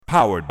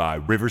Powered by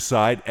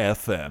Riverside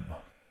FM.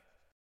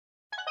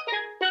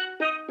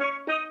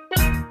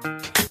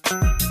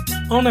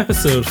 On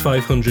episode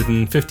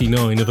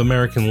 559 of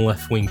American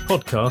left-wing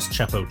podcast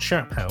Chapo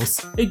Chap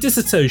House, a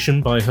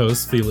dissertation by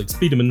host Felix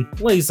Biederman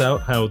lays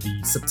out how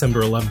the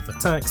September 11th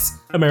attacks,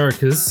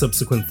 America's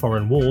subsequent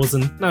foreign wars,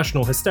 and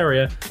national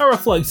hysteria are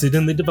reflected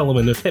in the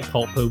development of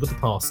hip-hop over the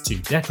past 2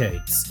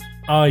 decades.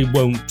 I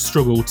won't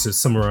struggle to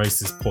summarise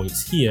his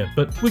points here,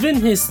 but within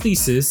his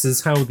thesis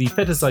is how the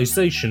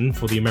fetishization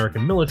for the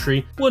American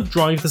military would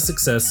drive the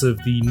success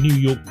of the New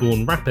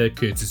York-born rapper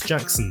Curtis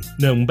Jackson,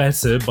 known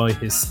better by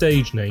his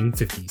stage name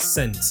 50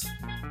 Cent.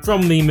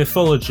 From the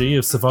mythology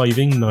of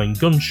surviving 9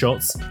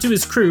 gunshots to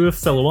his crew of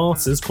fellow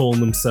artists calling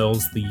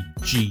themselves the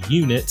G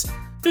Unit,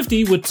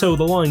 50 would toe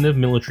the line of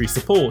military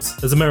support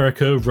as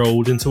America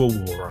rolled into a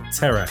war on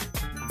terror.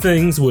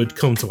 Things would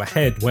come to a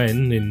head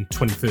when, in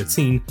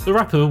 2013, the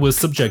rapper was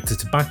subjected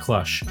to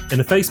backlash in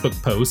a Facebook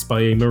post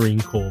by a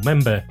Marine Corps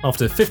member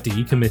after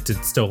 50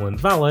 committed stolen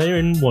valor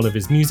in one of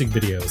his music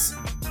videos.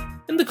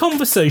 In the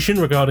conversation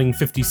regarding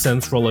 50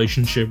 Cent's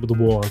relationship with the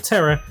war on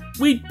terror,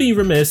 we'd be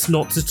remiss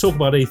not to talk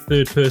about a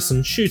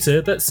third-person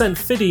shooter that sent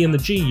 50 and the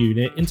G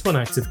Unit into an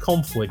active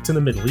conflict in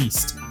the Middle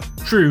East.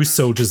 True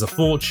soldiers of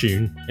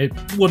fortune, it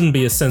wouldn't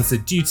be a sense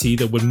of duty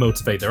that would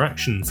motivate their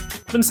actions,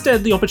 but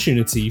instead the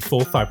opportunity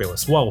for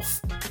fabulous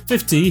wealth.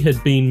 50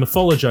 had been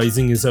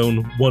mythologizing his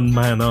own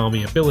one-man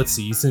army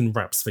abilities in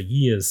raps for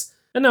years,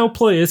 and now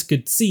players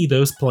could see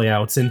those play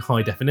out in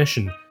high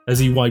definition as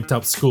he wiped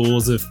out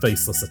scores of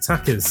faceless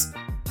attackers.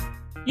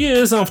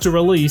 Years after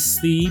release,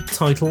 the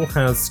title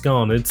has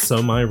garnered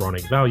some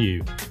ironic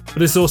value,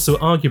 but it's also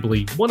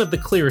arguably one of the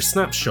clearest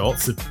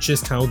snapshots of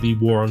just how the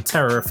war on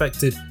terror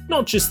affected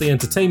not just the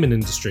entertainment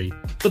industry,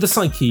 but the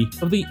psyche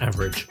of the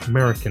average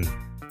American.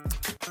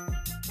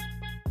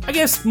 I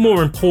guess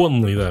more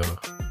importantly though,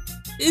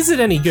 is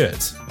it any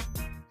good?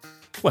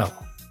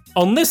 Well,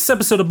 on this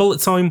episode of Bullet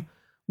Time,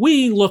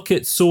 we look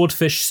at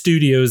Swordfish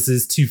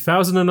Studios'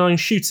 2009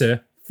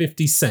 shooter,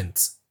 50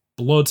 Cent,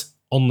 Blood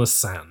on the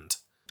Sand.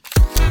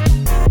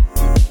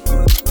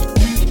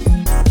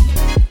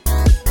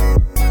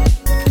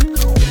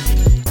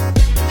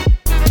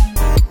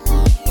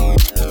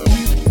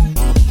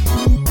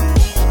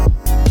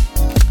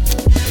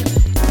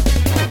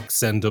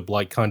 End up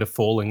like kind of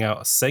falling out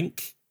of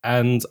sync,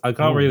 and I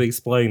can't really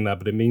explain that,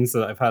 but it means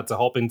that I've had to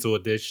hop into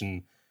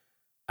Audition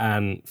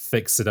and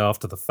fix it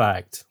after the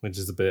fact, which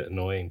is a bit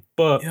annoying.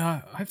 But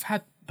yeah, I've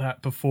had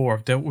that before.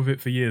 I've dealt with it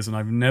for years, and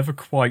I've never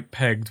quite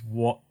pegged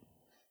what,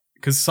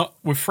 because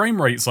with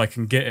frame rates I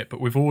can get it,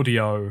 but with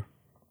audio,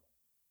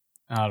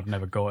 I've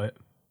never got it.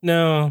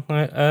 No,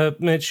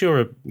 Mitch,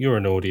 you're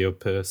an audio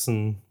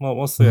person.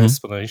 What's the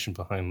explanation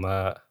behind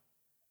that?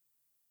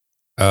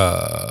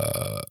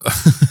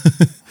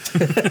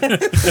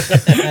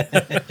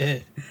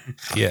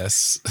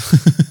 Yes.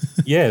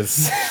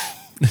 Yes.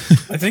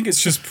 I think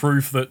it's just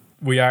proof that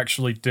we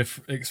actually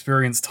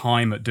experience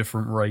time at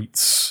different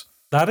rates.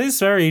 That is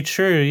very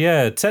true,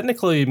 yeah.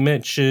 Technically,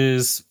 Mitch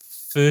is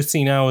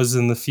 13 hours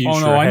in the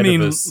future ahead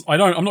of us.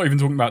 I'm not even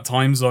talking about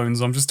time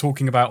zones. I'm just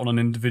talking about on an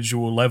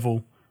individual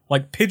level.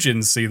 Like,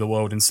 pigeons see the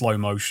world in slow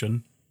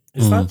motion.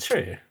 Is that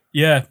true?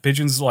 Yeah,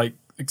 pigeons, like,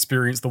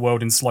 experience the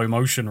world in slow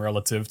motion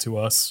relative to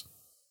us.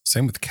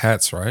 Same with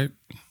cats, right?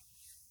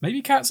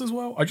 Maybe cats as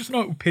well. I just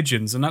know it with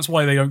pigeons, and that's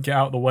why they don't get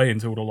out of the way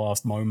until the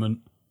last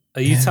moment.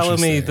 Are you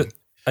telling me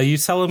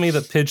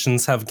that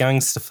pigeons have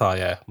gangster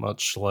fire,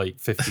 much like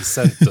 50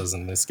 Cent does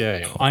in this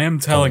game? I am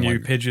telling you,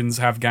 pigeons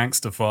have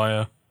gangster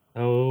fire.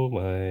 Oh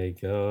my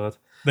god.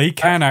 They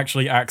can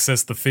actually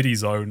access the Fiddy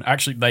zone.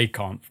 Actually, they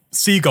can't.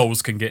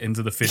 Seagulls can get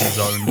into the Fiddy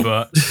zone,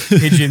 but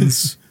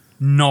pigeons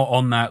not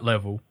on that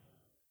level.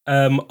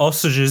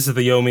 Ostriches are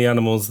the only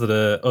animals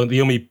the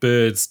only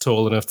birds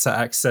tall enough to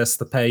access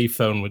the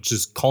payphone, which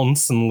is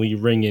constantly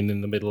ringing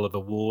in the middle of a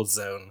war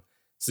zone.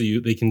 So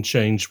they can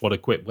change what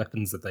equipped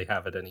weapons that they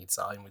have at any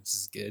time, which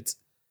is good.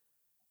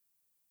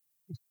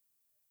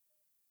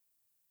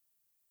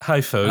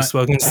 Hi, folks.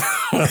 Welcome to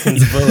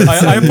Bullet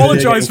Time. I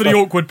apologise for the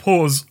awkward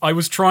pause. I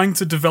was trying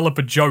to develop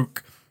a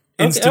joke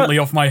instantly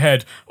off my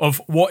head of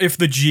what if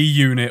the G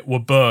Unit were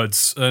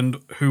birds and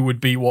who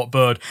would be what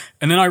bird.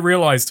 And then I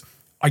realised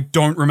I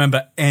don't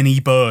remember any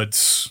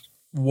birds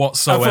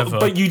whatsoever.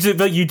 But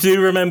you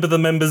do remember the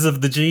members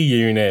of the G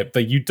Unit,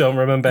 but you don't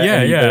remember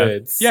any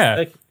birds.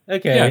 Yeah.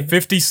 Okay. Yeah,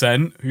 50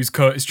 Cent, who's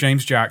Curtis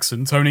James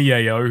Jackson, Tony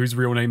Yayo, whose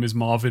real name is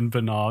Marvin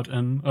Bernard,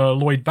 and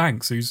Lloyd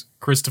Banks, who's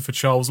Christopher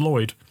Charles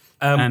Lloyd.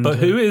 But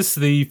who is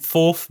the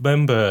 4th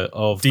member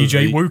of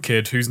DJ Woo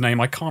Kid, whose name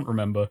I can't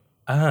remember.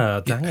 Ah,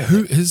 dang it.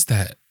 Who is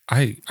that?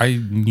 I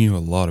knew a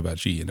lot about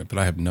G Unit, but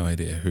I have no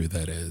idea who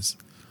that is.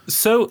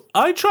 So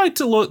I tried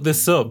to look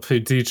this up,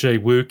 who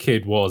DJ Woo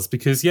Kid was,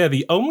 because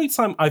the only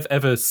time I've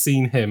ever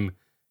seen him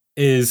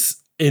is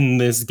in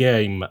this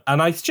game.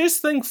 And I just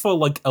think for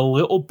like a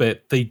little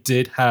bit, they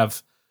did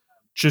have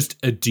just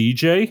a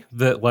DJ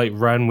that like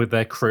ran with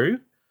their crew.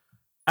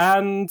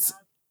 And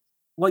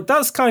like,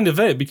 that's kind of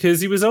it, because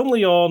he was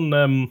only on,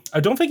 I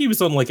don't think he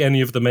was on, like,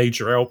 any of the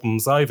major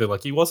albums either.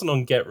 Like, he wasn't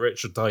on Get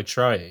Rich or Die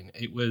Trying.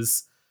 It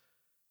was,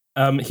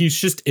 he's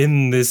just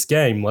in this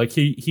game. Like,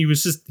 he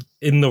was just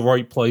in the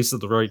right place at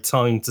the right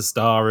time to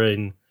star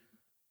in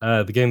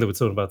the game that we're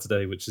talking about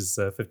today, which is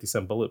 50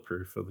 Cent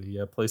Bulletproof for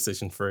the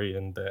PlayStation 3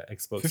 and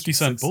Xbox 50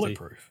 Cent 360.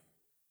 Bulletproof?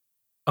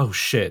 Oh,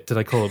 shit. Did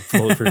I call it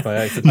Bulletproof by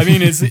accident? I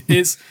mean,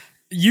 it's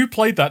you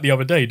played that the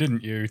other day,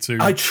 didn't you?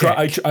 I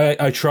tried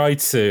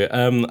to.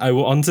 I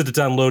wanted to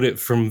download it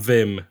from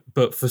Vim,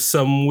 but for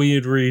some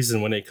weird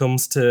reason, when it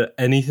comes to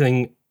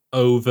anything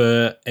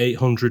over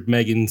 800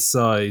 meg in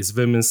size,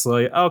 Vim is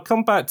like, "Oh,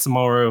 come back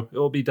tomorrow.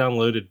 It'll be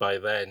downloaded by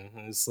then."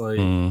 And it's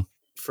like,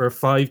 for a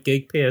 5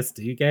 gig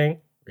PS2 game,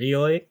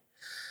 really?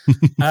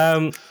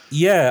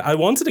 Yeah, I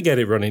wanted to get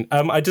it running.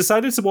 I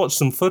decided to watch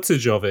some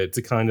footage of it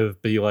to kind of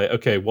be like,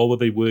 okay, what were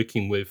they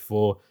working with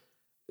for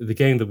the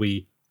game that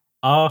we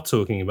are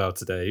talking about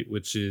today,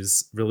 which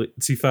is really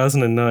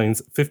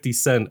 2009's 50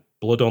 Cent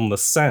Blood on the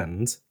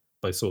Sand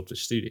by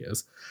Swordfish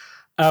Studios.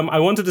 I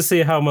wanted to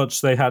see how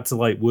much they had to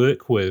like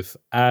work with,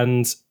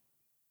 and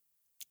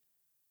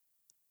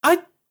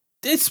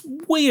it's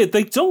weird.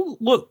 They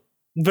don't look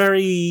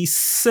very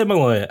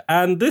similar,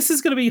 and this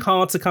is going to be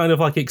hard to kind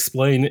of like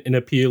explain in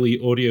a purely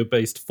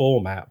audio-based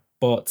format,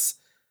 but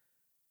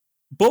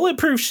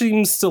Bulletproof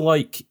seems to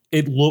like,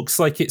 it looks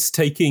like it's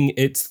taking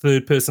its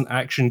third-person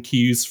action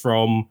cues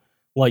from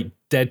like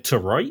Dead to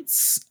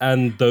Rights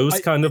and those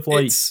kind of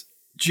like... It's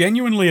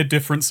genuinely a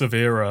difference of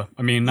era.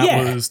 I mean,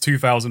 that was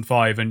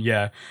 2005, and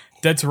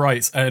Dead to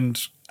Rights,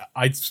 and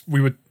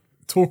we were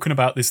talking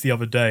about this the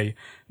other day,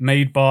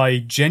 made by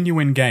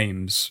Genuine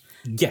Games.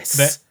 Yes.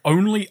 Their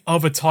only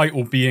other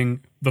title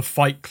being the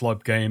Fight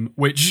Club game,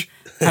 which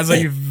has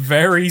a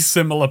very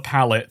similar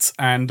palette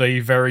and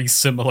a very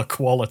similar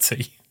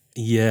quality.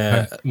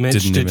 Yeah,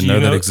 Mitch, didn't even know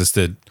that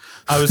existed.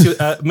 I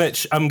was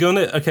Mitch,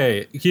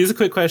 okay, here's a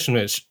quick question,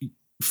 Mitch.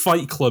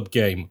 Fight Club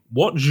game,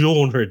 what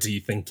genre do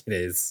you think it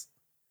is?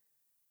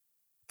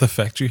 The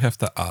fact you have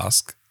to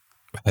ask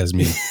has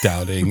me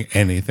doubting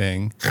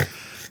anything.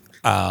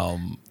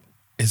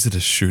 Is it a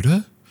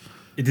shooter?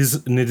 It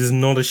is, and it is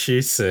not a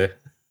shooter.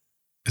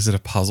 Is it a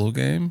puzzle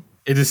game?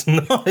 It is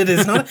not. It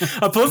is not.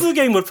 A puzzle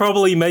game would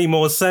probably make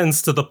more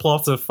sense to the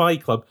plot of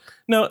Fight Club.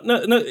 No.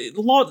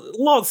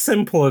 Lot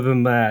simpler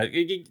than that.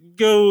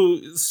 Go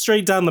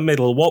straight down the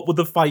middle. What would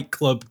the Fight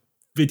Club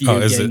video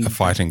game? Is it a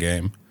fighting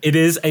game? It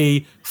is a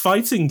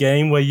fighting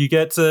game where you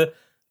get to...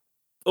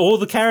 all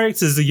the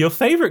characters are your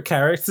favorite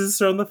characters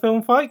from the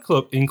film Fight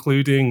Club,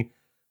 including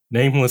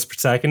nameless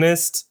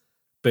protagonist,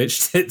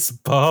 Bitch Tits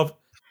Bob,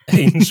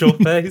 Angel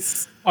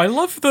Face. I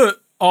love that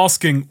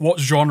asking what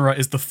genre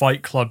is the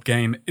Fight Club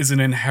game is an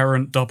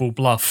inherent double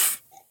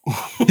bluff.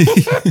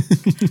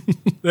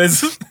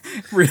 There's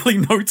really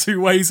no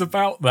two ways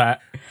about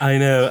that. I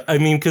know. I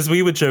mean, because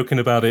we were joking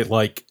about it,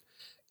 like,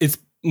 it's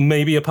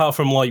maybe apart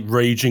from, like,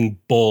 Raging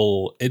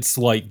Bull, it's,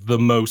 like, the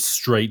most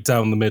straight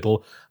down the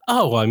middle.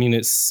 Oh, I mean,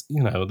 it's,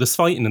 you know, there's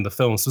fighting in the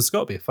film, so it's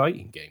got to be a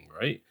fighting game,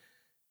 right?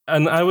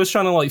 And I was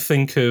trying to, like,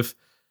 think of,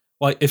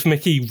 like, if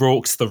Mickey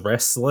Rourke's the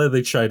wrestler,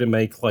 they try to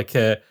make, like,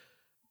 a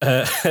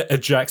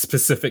Jack's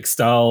Pacific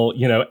style,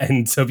 you know,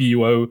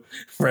 NWO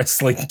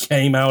wrestling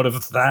game out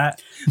of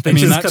that. I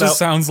mean, that just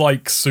sounds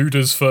like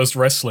Suda's first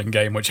wrestling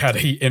game, which had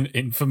an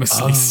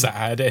infamously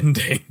sad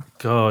ending.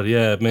 God,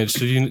 yeah, Mitch,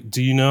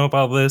 do you know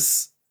about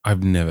this?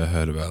 I've never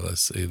heard about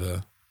this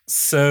either.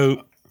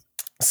 So,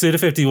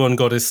 Suda51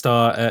 got his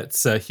start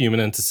at Human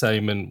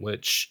Entertainment,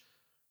 which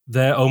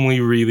they're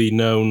only really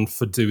known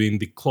for doing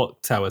the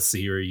Clock Tower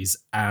series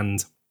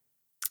and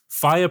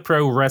Fire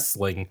Pro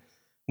Wrestling,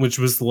 which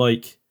was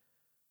like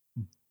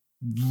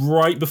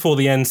right before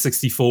the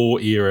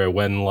N64 era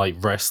when like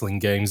wrestling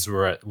games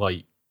were at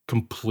like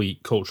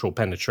complete cultural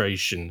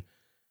penetration.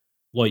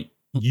 Like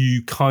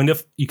you kind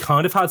of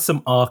had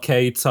some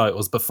arcade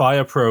titles, but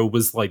Fire Pro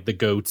was like the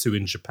go-to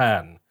in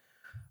Japan.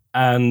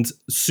 And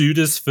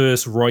Suda's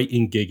first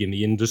writing gig in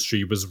the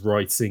industry was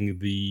writing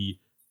the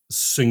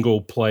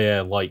single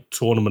player like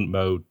tournament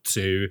mode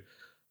to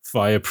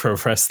Fire Pro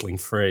Wrestling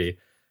 3.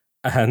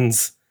 And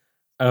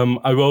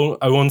I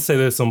won't say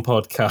this on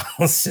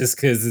podcasts just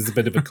because there's a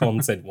bit of a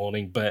content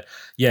warning, but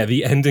yeah,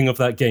 the ending of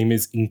that game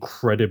is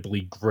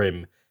incredibly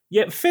grim,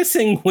 yet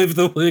fitting with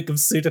the work of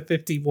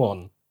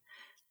Suda51.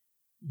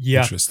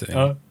 Yeah.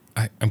 Interesting.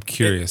 I'm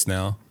curious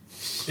now.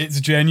 It's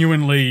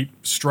genuinely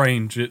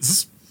strange.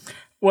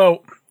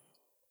 Well,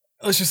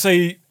 let's just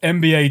say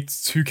NBA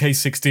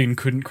 2K16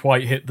 couldn't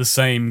quite hit the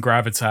same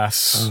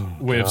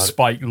gravitas with God.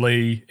 Spike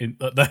Lee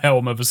at the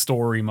helm of a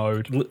story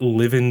mode.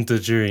 Living the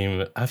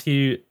dream. Have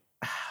you...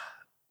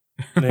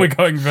 We're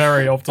going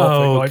very off topic.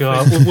 Oh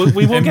God,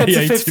 we will get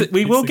to 50.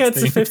 We will get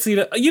to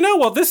 15. You know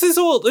what? This is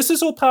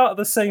all part of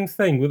the same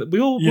thing.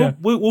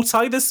 We'll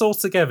tie this all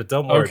together.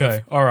 Don't worry.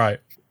 Okay, all right.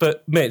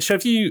 But Mitch,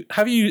 have you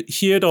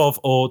heard of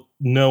or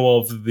know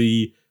of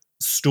the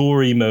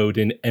story mode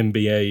in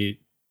NBA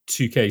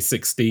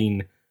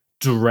 2K16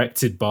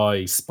 directed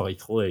by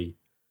Spike Lee?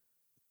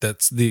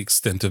 That's the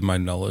extent of my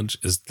knowledge.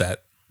 Is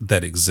that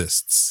that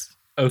exists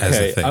as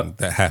Okay, a thing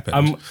that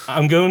happened.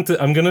 I'm going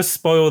to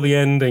spoil the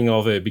ending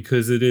of it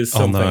because it is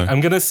something. Oh, no. I'm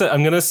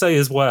gonna say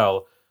as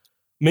well.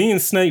 Me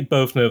and Snake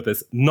both know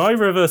this.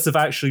 Neither of us have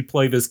actually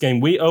played this game.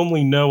 We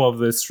only know of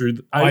this through.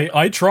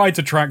 I tried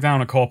to track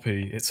down a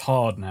copy. It's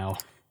hard now.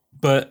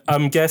 But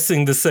I'm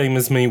guessing the same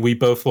as me. We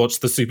both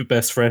watched the Super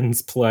Best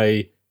Friends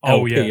play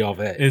LP of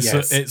it.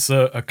 It's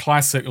a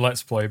classic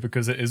Let's Play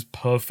because it is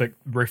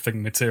perfect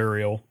riffing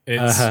material.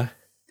 It's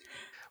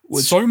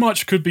so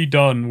much could be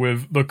done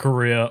with the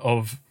career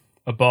of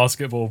a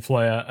basketball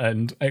player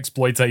and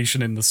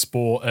exploitation in the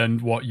sport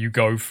and what you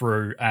go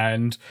through.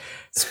 And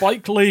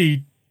Spike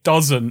Lee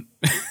doesn't.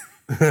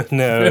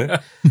 No.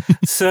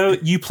 So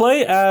you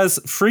play as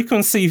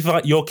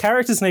your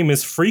character's name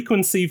is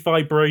Frequency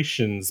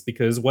Vibrations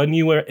because when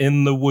you were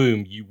in the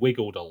womb, you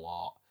wiggled a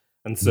lot.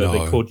 And so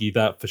they called you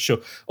that for sure.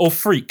 Or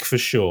Freak for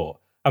sure.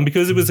 And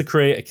because it was a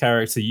creator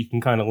character, you can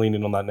kind of lean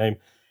in on that name.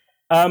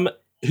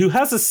 Who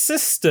has a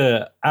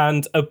sister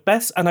and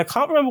and I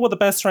can't remember what the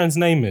best friend's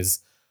name is.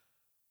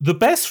 The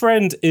best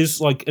friend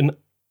is like an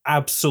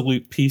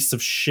absolute piece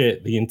of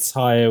shit the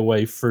entire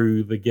way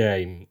through the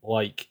game.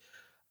 Like,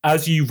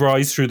 as you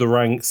rise through the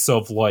ranks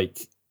of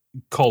like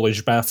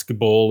college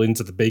basketball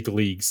into the big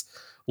leagues,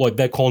 like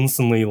they're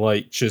constantly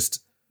like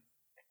just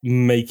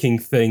making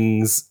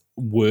things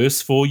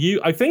worse for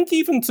you. I think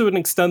even to an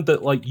extent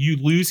that like you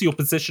lose your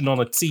position on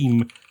a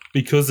team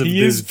because of this guy.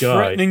 He is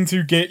threatening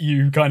to get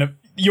you kind of.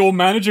 Your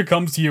manager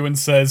comes to you and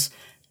says,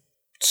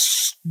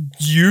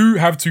 "You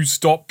have to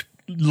stop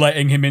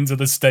letting him into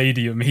the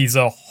stadium. He's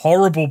a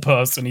horrible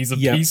person. He's a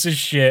piece of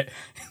shit.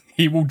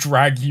 He will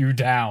drag you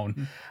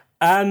down."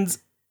 And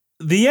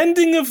the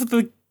ending of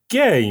the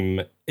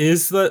game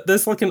is that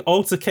there's like an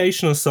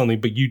altercation or something,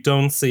 but you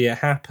don't see it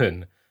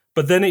happen.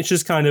 But then it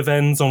just kind of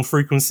ends on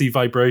Frequency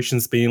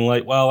Vibrations being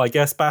like, well, I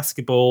guess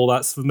basketball,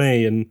 that's for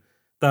me, and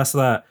that's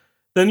that.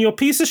 Then your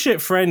piece of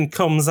shit friend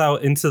comes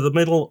out into the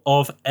middle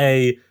of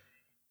a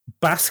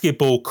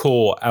basketball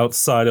court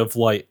outside of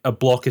like a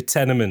block of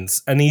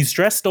tenements, and he's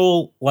dressed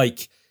all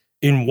like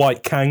in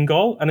white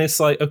Kangol, and it's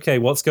like, okay,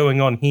 what's going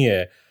on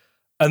here?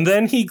 And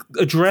then he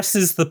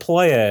addresses the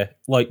player,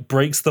 like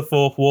breaks the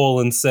fourth wall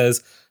and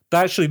says,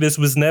 actually, this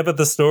was never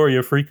the story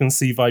of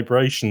Frequency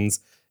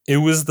Vibrations. It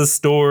was the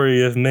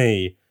story of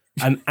me.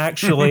 And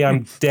actually,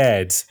 I'm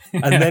dead.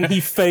 And then he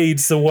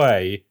fades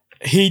away.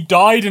 He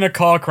died in a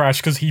car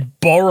crash because he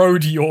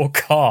borrowed your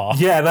car.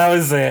 Yeah, that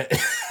was it.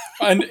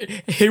 And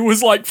he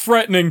was like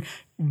threatening,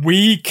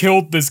 we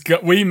killed this guy,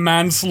 we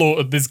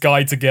manslaughtered this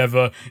guy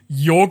together.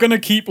 You're gonna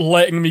keep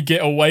letting me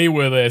get away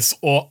with this,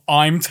 or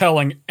I'm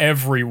telling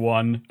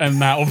everyone, and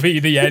that'll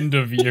be the end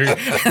of you.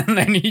 And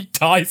then he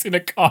dies in a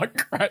car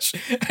crash,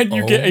 and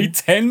you get a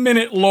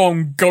 10-minute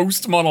long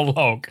ghost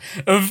monologue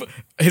of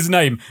his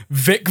name,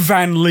 Vic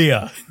Van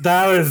Leer.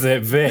 That was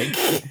it, Vic.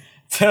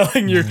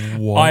 Telling you,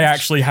 I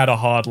actually had a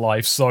hard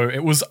life, so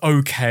it was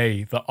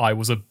okay that I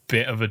was a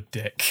bit of a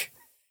dick.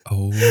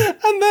 Oh,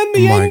 and then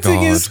the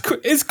ending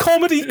is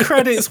comedy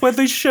credits where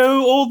they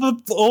show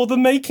all the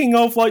making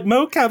of like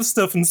mocap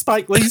stuff and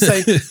Spike Lee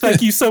saying,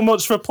 "Thank you so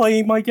much for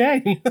playing my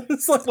game."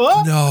 It's like,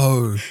 what?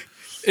 No.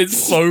 It's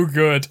so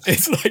good.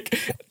 It's like,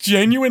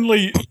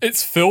 genuinely,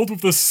 it's filled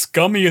with the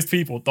scummiest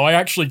people. Though I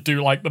actually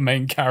do like the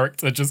main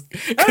character.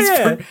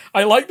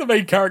 I like the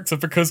main character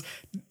because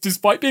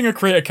despite being a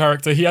creator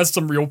character, he has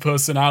some real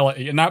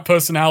personality. And that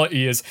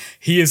personality is,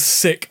 he is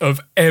sick of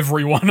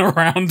everyone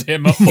around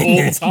him at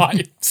all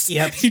times.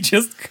 Yep. He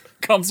just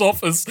comes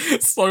off as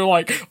so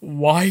like,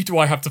 why do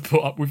I have to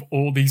put up with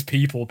all these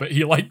people? But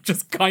he like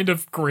just kind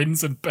of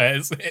grins and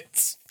bears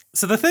it.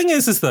 So the thing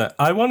is that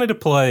I wanted to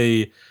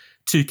play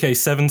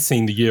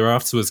 2K17 the year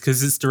afterwards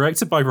because it's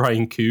directed by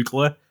Ryan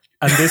Coogler,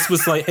 and this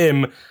was like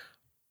him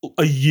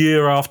a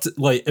year after,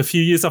 like a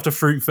few years after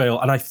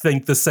Fruitvale, and I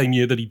think the same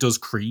year that he does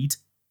Creed.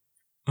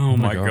 Oh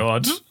my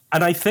god!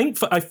 And I think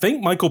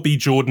Michael B.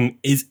 Jordan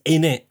is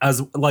in it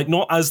as like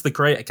not as the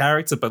creator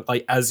character, but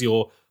like as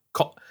your.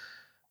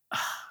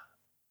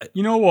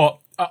 You know what?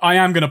 I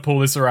am going to pull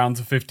this around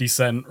to 50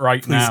 Cent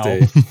right now.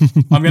 Do.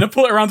 I'm going to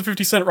pull it around to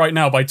 50 Cent right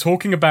now by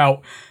talking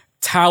about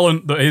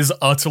talent that is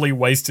utterly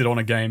wasted on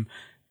a game.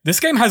 This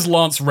game has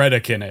Lance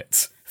Reddick in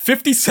it.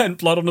 50 Cent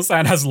Blood on the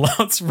Sand has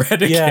Lance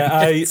Reddick in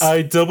it. Yeah,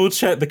 I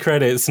double-checked the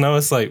credits, and I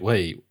was like,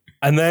 wait.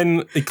 And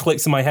then it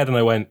clicked in my head, and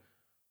I went,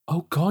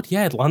 oh god,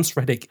 yeah, Lance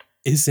Reddick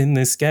is in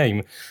this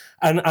game.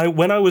 And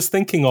when I was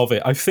thinking of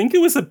it, I think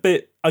I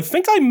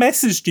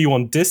messaged you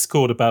on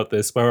Discord about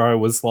this, where I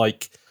was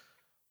like,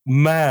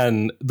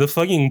 man, the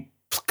fucking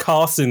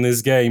cast in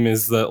this game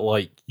is that,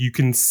 like, you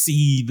can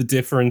see the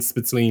difference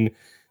between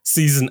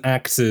seasoned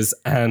actors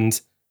and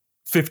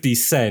 50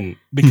 Cent.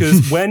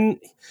 Because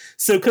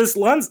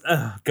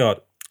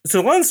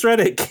Lance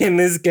Reddick in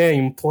this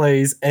game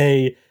plays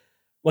a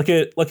kind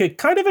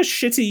of a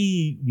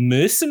shitty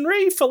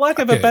mercenary, for lack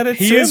of a better term.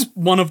 He is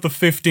one of the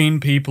 15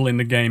 people in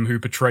the game who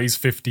betrays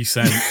 50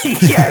 Cent.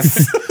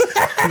 Yes.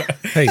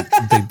 Hey,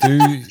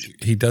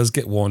 he does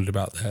get warned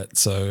about that,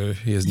 so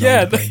he has no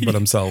one to blame but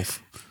himself.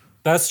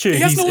 That's true. He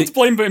has no one to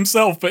blame but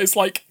himself, but it's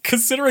like,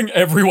 considering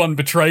everyone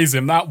betrays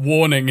him, that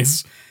warning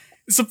is...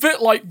 It's a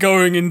bit like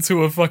going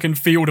into a fucking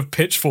field of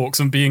pitchforks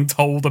and being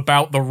told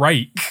about the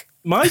rake.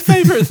 My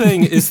favourite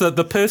thing is that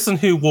the person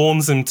who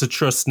warns him to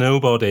trust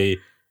nobody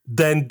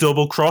then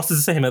double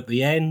crosses him at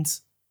the end.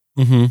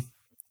 Mm-hmm.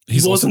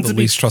 He's also the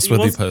least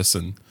trustworthy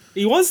person.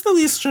 He was the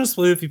least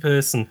trustworthy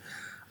person.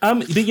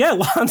 But yeah,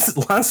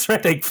 Lance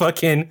Reddick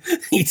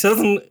he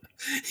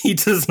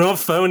does not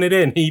phone it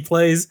in. He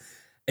plays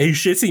a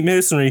shitty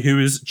mercenary who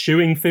is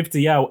chewing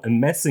 50 out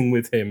and messing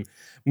with him.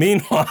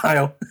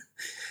 Meanwhile,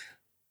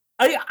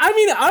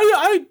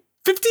 I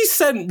 50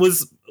 Cent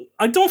was...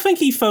 I don't think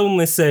he phoned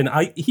this in.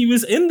 He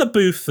was in the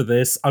booth for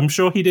this. I'm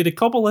sure he did a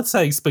couple of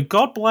takes, but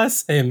God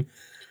bless him.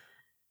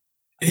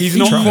 He's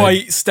not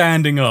quite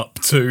standing up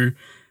to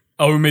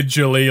Omid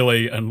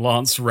Jalili and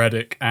Lance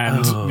Reddick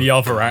and the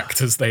other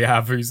actors they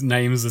have whose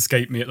names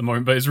escape me at the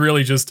moment. But it's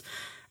really just...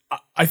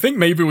 I think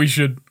maybe we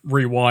should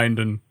rewind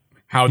and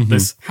how'd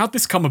this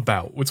come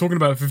about? We're talking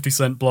about 50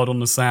 Cent Blood on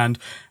the Sand.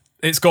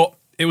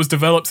 It was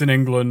developed in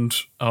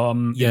England,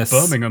 yes. in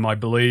Birmingham, I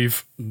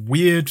believe.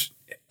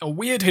 A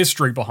weird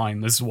history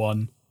behind this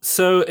one.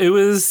 So it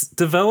was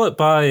developed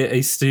by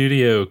a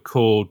studio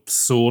called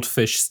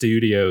Swordfish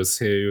Studios,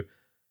 who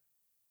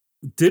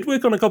did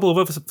work on a couple of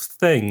other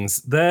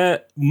things.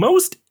 Their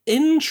most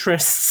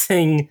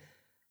interesting,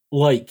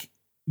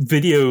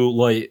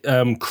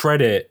 video,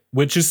 credit,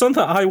 which is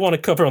something I want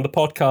to cover on the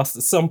podcast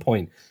at some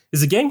point,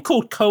 is a game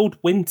called Cold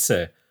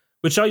Winter,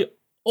 which I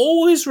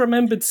always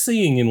remembered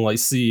seeing in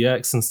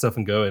CEX and stuff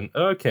and going,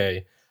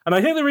 okay. And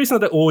I think the reason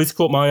that it always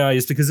caught my eye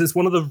is because it's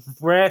one of the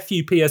rare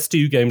few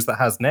PS2 games that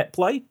has net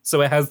play.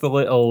 So it has the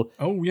little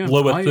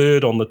lower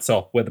third on the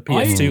top where the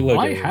PS2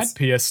 logo is. I had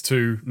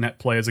PS2 net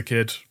play as a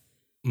kid.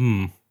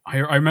 Mm. I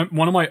remember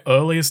one of my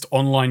earliest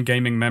online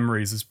gaming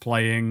memories is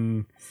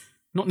playing,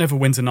 not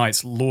Neverwinter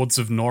Nights, Lords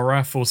of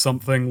Norath or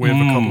something with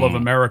a couple of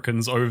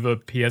Americans over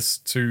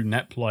PS2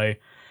 net play.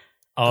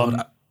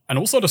 And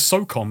also the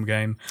SOCOM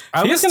game.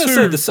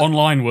 PS2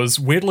 online was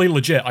weirdly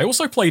legit. I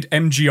also played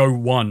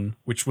MGO1,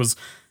 which was...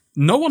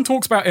 No one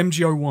talks about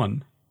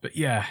MGO1, but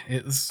yeah,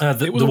 it was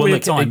a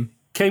weird time.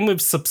 It came with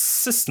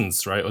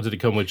subsistence, right? Or did it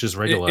come with just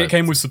regular? It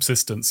came with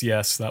subsistence,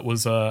 yes. That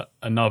was that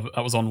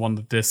was on one of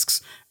the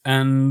discs.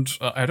 And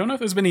I don't know if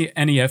there's been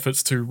any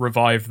efforts to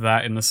revive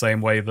that in the same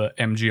way that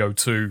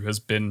MGO2 has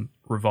been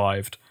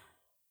revived.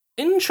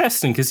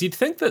 Interesting, because you'd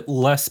think that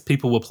less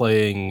people were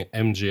playing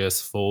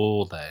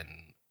MGS4 then.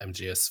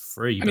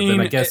 MGS3, then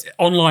I guess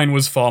online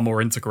was far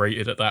more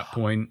integrated at that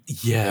point.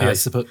 Yeah, I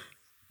suppose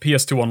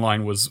PS2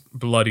 online was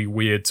bloody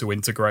weird to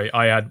integrate.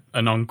 I had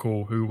an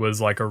uncle who was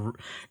like a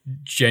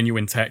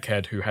genuine tech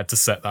head who had to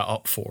set that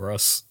up for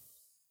us.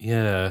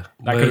 Yeah,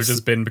 that could have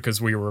just been because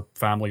we were a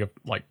family of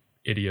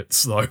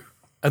idiots, though.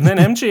 And then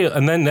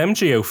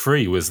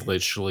MGO3 was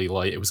literally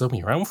it was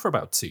only around for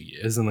about 2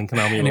 years, and then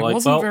Konami and it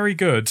wasn't very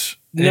good.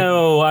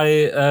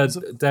 No,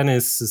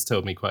 Dennis has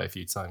told me quite a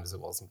few times it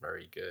wasn't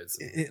very good.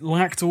 It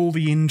lacked all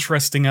the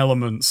interesting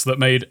elements that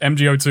made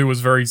MGO2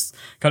 was very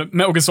kind of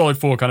Metal Gear Solid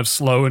 4 kind of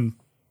slow and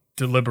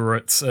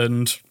deliberate,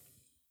 and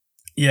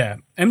yeah,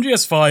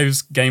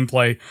 MGS5's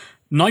gameplay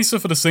nicer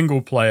for the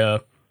single player,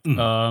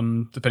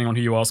 depending on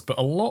who you ask, but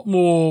a lot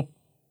more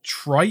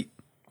trite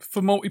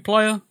for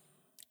multiplayer.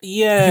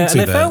 Yeah, and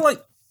it felt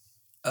like...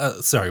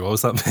 sorry, what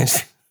was that,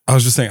 Mitch? I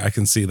was just saying I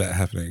can see that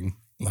happening.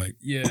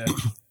 Yeah.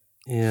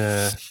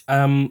 Yeah.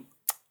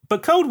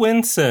 But Cold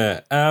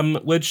Winter,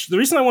 which the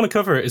reason I want to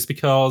cover it is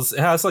because it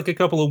has a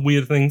couple of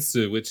weird things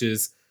to it, which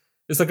is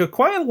it's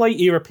quite a late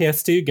era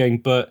PS2 game,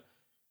 but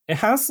it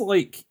has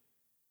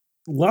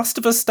Last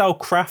of Us style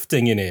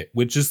crafting in it,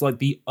 which is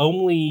the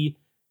only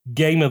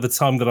game of the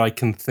time that I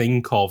can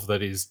think of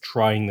that is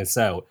trying this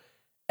out.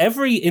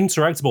 Every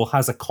interactable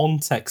has a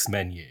context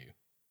menu,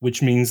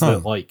 which means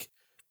that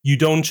you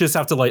don't just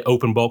have to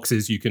open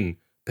boxes, you can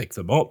pick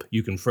them up,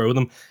 you can throw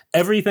them.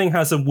 Everything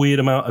has a weird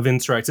amount of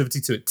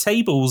interactivity to it.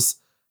 Tables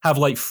have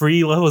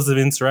 3 levels of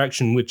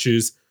interaction, which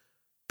is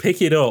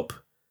pick it up,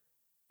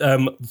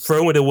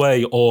 throw it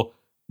away, or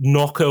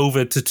knock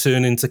over to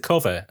turn into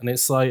cover. And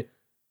it's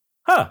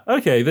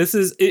okay, this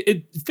is...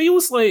 It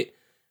feels like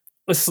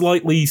a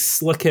slightly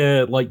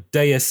slicker,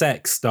 Deus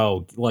Ex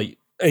style,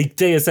 a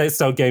Deus Ex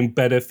style game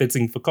better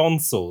fitting for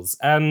consoles.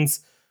 And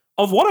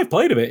of what I've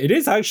played of it, it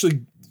is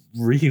actually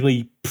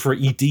really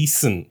pretty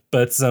decent,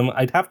 but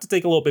I'd have to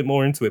take a little bit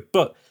more into it.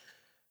 But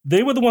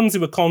they were the ones who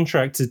were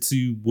contracted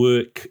to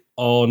work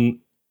on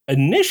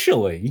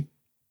initially.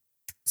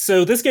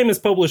 So this game is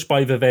published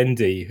by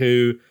Vivendi,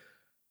 who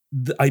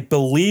I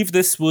believe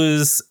this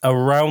was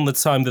around the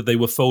time that they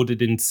were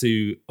folded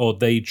into, or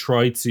they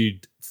tried to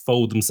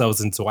fold themselves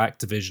into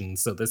Activision.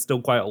 So there's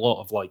still quite a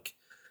lot of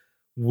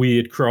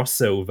weird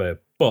crossover,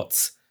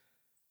 but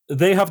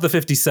they have the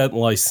 50 Cent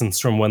license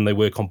from when they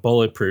work on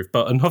Bulletproof,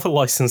 but another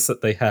license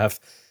that they have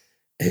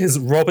is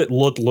Robert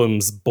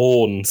Ludlum's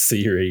Bourne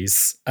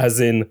series, as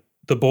in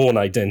The Bourne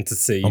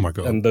Identity. Oh my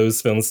God. And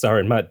those films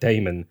starring Matt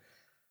Damon.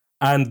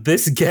 And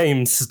this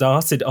game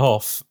started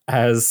off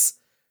as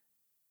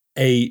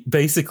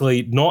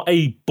basically not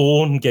a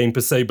Bourne game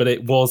per se, but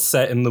it was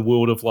set in the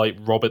world of like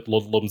Robert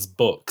Ludlum's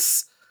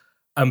books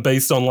and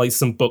based on like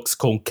some books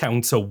called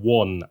Counter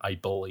One, I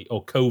believe,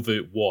 or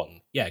Covert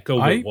One. Yeah,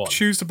 Covert One. I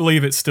choose to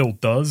believe it still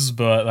does,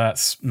 but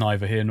that's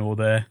neither here nor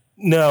there.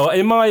 No,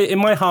 in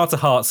my heart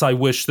of hearts, I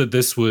wish that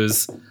this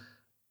was.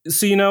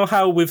 So you know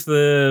how with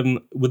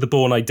the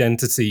Bourne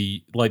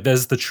Identity, like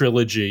there's the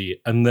trilogy,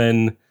 and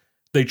then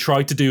they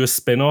tried to do a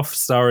spin-off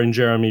starring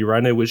Jeremy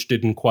Renner, which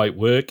didn't quite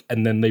work,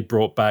 and then they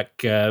brought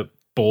back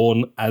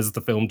Bourne as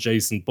the film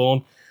Jason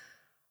Bourne.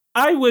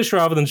 I wish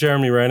rather than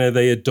Jeremy Renner,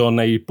 they had done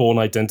a Bourne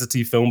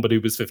Identity film, but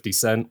it was 50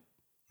 Cent.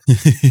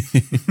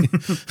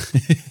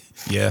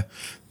 Yeah,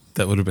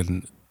 that would have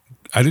been.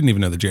 I didn't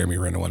even know the Jeremy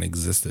Renner one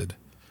existed.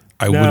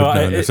 I would have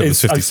known if it was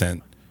 50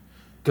 Cent.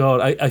 God,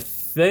 I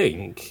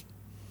think.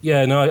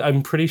 Yeah, no,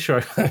 I'm pretty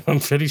sure. I'm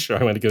pretty sure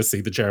I went to go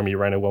see the Jeremy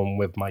Renner one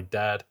with my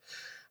dad,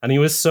 and he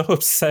was so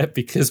upset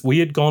because we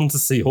had gone to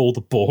see all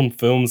the Bourne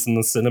films in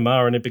the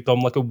cinema, and it become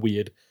like a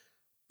weird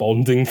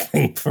bonding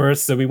thing for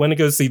us. So we went to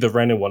go see the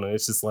Renner one, and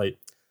it's just like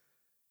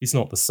he's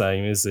not the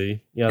same, is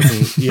he? He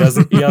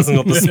hasn't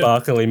got the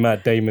sparkly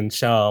Matt Damon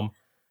charm.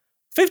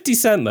 50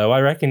 Cent though,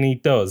 I reckon he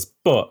does,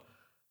 but.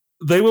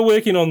 They were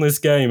working on this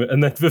game,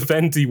 and then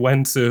Vivendi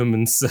went to him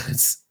and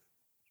said,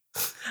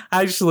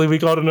 actually, we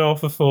got an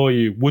offer for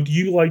you. Would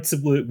you like to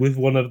work with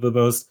one of the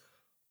most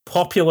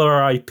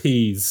popular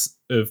IPs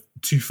of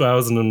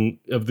 2000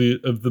 of the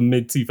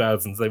mid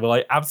 2000s? They were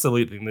like,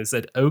 absolutely. And they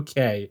said,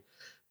 okay,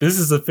 this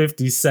is a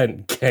 50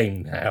 Cent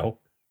game now.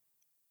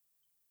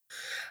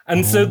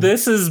 And so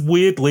this has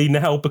weirdly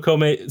now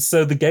become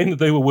so the game that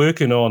they were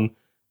working on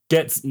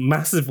gets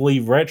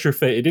massively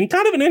retrofitted in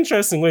kind of an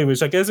interesting way,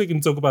 which I guess we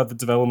can talk about the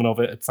development of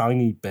it a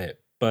tiny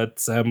bit.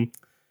 But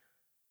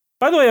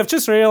by the way, I've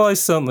just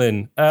realized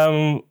something.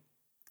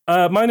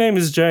 My name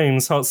is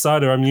James Hot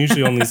Cider. I'm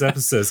usually on these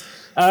episodes.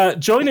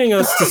 Joining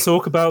us to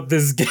talk about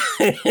this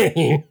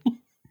game.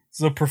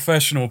 It's a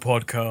professional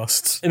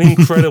podcast. An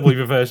incredibly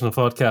professional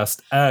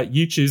podcast.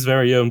 YouTube's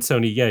very own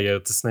Tony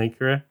Yayo to Snake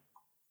Career.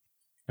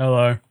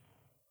 Hello.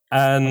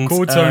 And I'm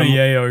called Tony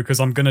Yayo because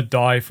I'm going to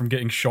die from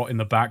getting shot in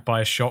the back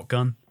by a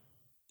shotgun.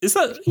 Is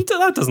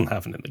that doesn't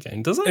happen in the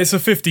game, does it? It's a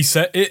 50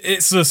 Cent.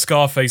 It's a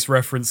Scarface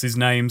reference, his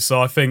name,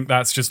 so I think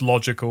that's just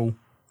logical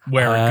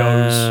where it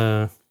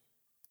goes.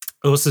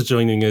 Also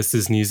joining us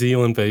is New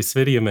Zealand-based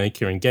video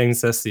maker and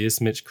games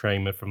essayist Mitch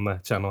Cramer from the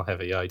channel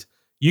Heavy Eyed.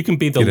 You can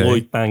be the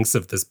Lloyd Banks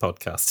of this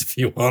podcast if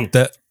you want.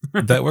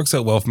 That works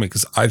out well for me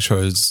because I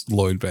chose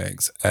Lloyd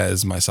Banks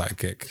as my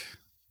sidekick.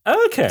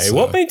 Okay, so.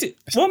 What made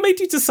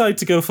you decide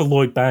to go for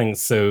Lloyd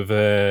Banks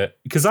over?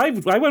 Because I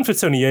went for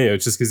Tony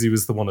Yayo just because he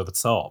was the one at the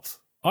top.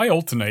 I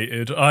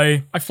alternated.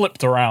 I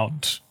flipped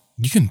around.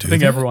 You can do. I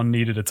think everyone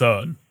needed a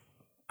turn.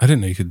 I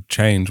didn't know you could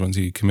change once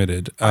you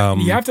committed.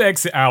 You have to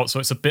exit out, so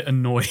it's a bit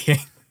annoying.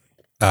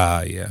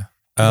 Yeah. You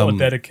gotta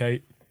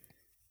dedicate.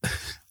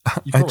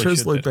 I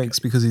chose Lloyd Banks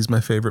because he's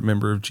my favorite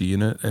member of G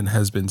Unit and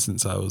has been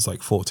since I was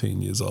like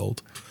 14 years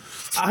old.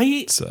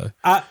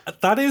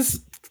 That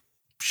is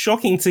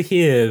shocking to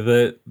hear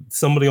that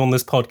somebody on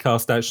this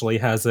podcast actually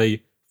has a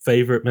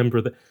favorite member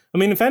of the. I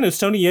mean, in fairness,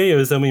 Tony Yayo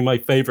is only my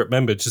favorite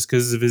member just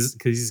because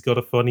he's got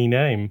a funny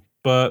name.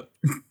 But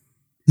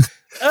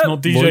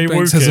not DJ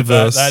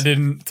Wookid. That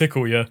didn't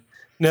tickle you.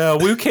 No,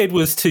 Wookid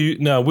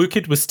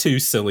was too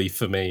silly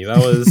for me. That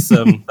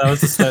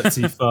was a step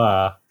too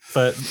far.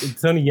 But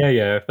Tony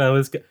Yayo, that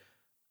was good.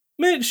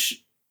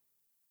 Mitch.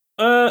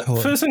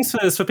 First things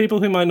first, for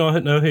people who might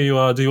not know who you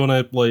are, do you want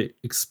to like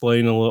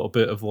explain a little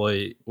bit of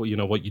like what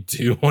you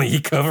do, what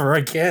you cover, I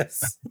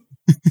guess?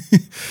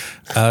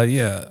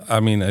 Yeah.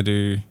 I mean, I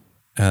do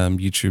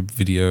YouTube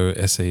video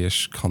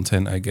essay-ish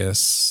content, I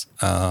guess,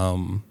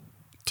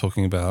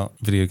 talking about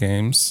video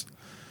games.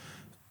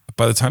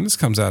 By the time this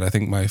comes out, I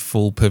think my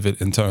full pivot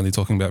into only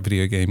talking about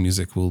video game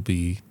music will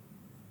be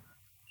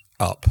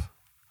up.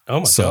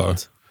 Oh my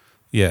god.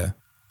 Yeah.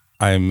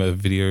 I'm a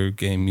video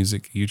game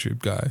music YouTube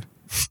guy.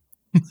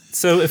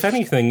 So, if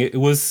anything, it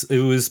was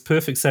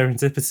perfect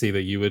serendipity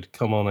that you would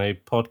come on a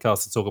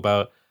podcast to talk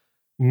about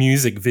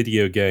music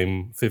video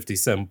game 50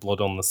 Cent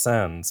Blood on the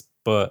Sand.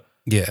 But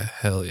yeah,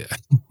 hell yeah.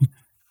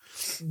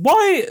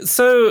 Why?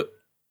 So,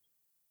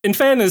 in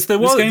fairness, there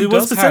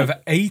was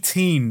have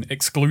 18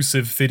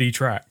 exclusive FIDI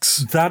tracks.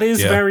 That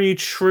is very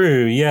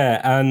true.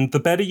 Yeah, and the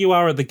better you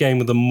are at the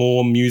game, the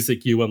more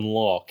music you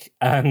unlock.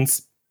 And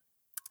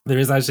there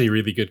is actually a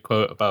really good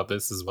quote about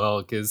this as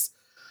well, because.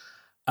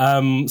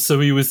 So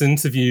he was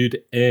interviewed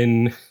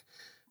in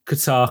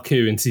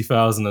Kotaku in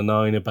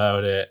 2009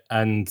 about it,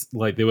 and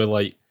like they were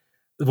like,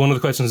 one of the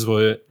questions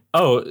were,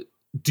 "Oh,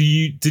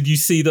 did you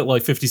see that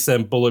like 50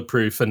 Cent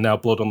Bulletproof and now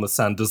Blood on the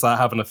Sand? Does that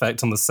have an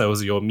effect on the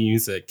sales of your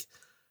music?"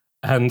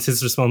 And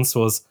his response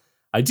was,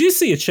 "I do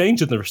see a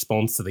change in the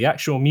response to the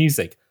actual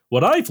music.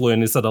 What I've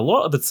learned is that a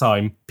lot of the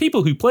time,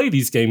 people who play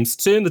these games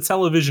turn the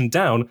television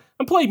down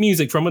and play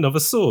music from another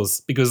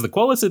source because the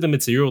quality of the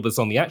material that's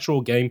on the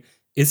actual game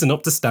isn't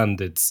up to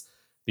standards.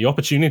 The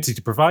opportunity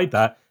to provide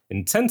that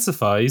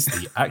intensifies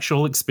the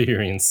actual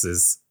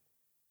experiences."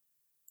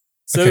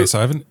 Okay, so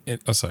I haven't.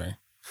 Oh, sorry.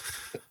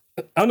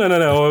 Oh, no.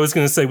 I was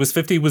going to say, was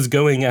 50 was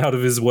going out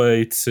of his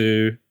way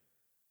to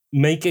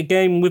make a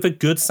game with a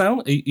good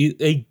sound.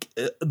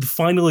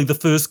 Finally, the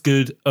first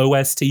good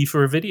OST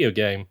for a video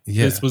game.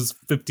 Yeah. This was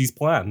 50's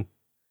plan.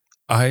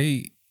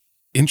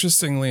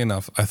 Interestingly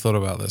enough, I thought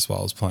about this while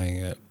I was playing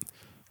it.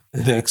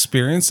 The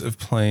experience of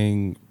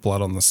playing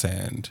Blood on the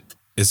Sand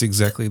is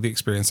exactly the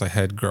experience I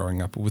had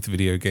growing up with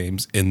video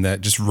games, in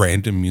that just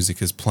random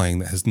music is playing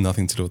that has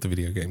nothing to do with the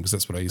video game, because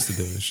that's what I used to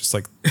do. It's just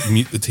like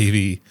mute the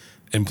TV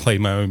and play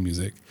my own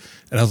music.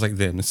 And I was like,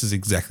 damn, this is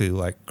exactly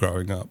like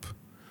growing up.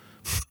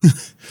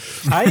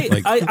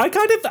 I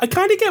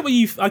kind of get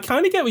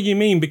what you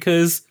mean,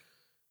 because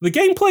the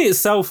gameplay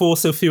itself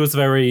also feels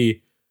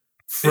very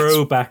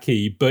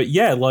throwbacky, but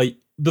yeah, like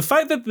the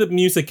fact that the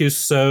music is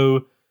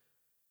so,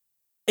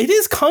 it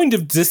is kind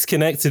of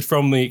disconnected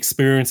from the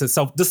experience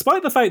itself,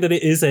 despite the fact that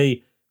it is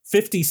a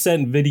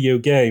 50-cent video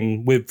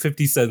game with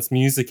 50 cents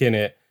music in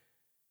it.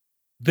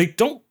 It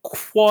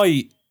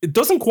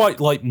doesn't quite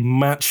like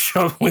match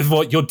up with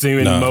what you're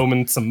doing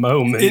moment to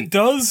moment. It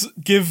does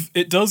give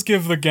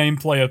the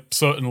gameplay a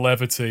certain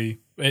levity.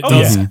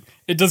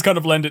 It does kind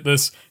of lend it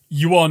this,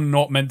 you are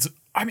not meant to,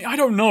 I mean, I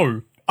don't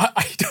know.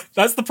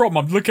 That's the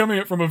problem. I'm looking at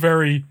it from a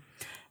very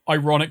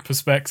ironic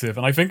perspective,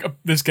 and I think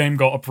this game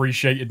got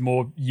appreciated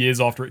more years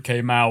after it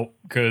came out,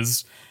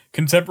 because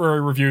contemporary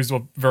reviews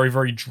were very,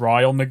 very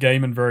dry on the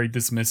game and very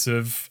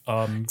dismissive.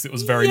 It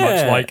was very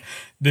much like,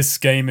 this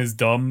game is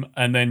dumb,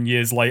 and then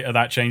years later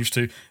that changed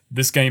to,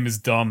 this game is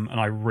dumb, and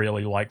I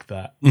really like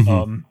that.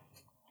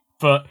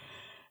 But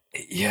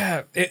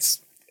yeah, it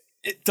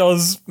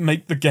does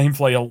make the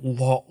gameplay a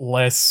lot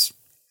less.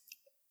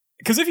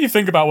 Because if you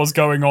think about what's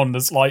going on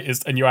the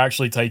slightest, and you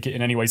actually take it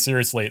in any way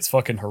seriously, it's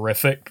fucking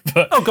horrific.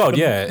 But oh god,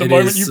 yeah. The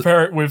moment you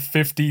pair it with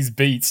 50's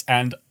beats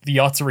and the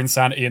utter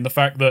insanity, and the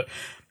fact that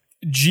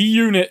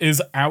G-Unit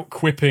is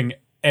out-quipping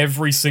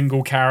every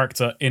single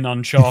character in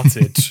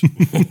Uncharted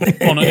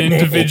on an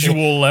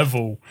individual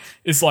level,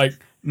 it's like,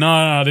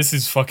 no, this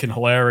is fucking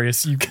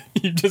hilarious. You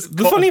just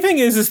the funny thing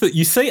is that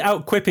you say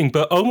out-quipping,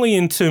 but only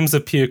in terms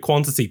of pure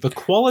quantity. The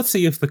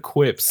quality of the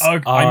quips.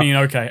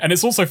 Okay, and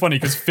it's also funny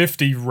because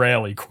 50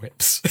 rarely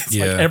quips. It's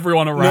like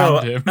everyone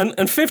around him. And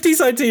 50's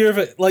idea of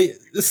it, like,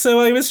 so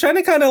I was trying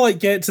to kind of like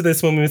get to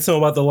this when we were talking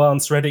about the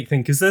Lance Reddick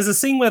thing, because there's a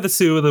scene where the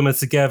two of them are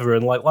together,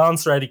 and like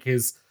Lance Reddick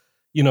is,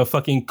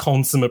 fucking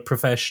consummate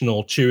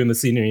professional chewing the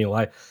scenery,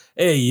 like,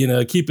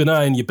 hey, keep an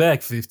eye on your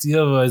back, 50,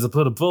 otherwise I'll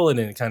put a bullet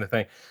in it, kind of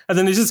thing. And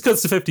then it just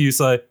cuts to 50, who's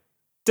like,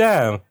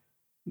 damn,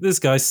 this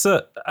guy's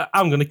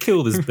I'm going to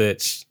kill this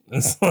bitch.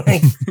 It's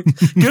like,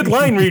 good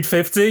line read,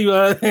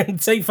 50,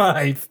 take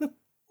 5.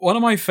 One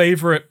of my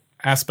favorite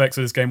aspects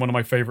of this game, one of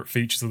my favorite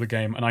features of the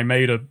game, and I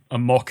made a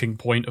mocking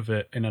point of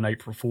it in an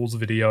April Fool's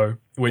video,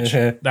 which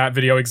that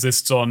video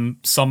exists on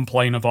some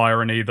plane of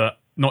irony that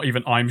not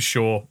even I'm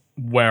sure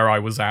where I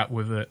was at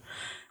with it.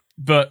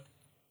 But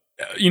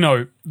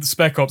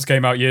Spec Ops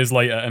came out years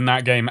later, and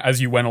that game,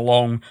 as you went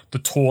along, the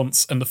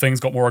taunts and the things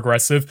got more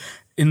aggressive.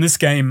 In this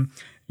game,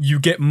 you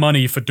get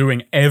money for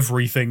doing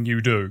everything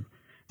you do.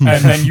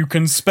 And then you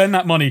can spend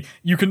that money.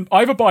 You can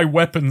either buy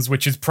weapons,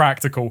 which is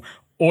practical,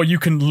 or you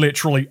can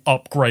literally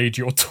upgrade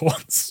your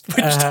taunts,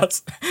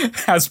 which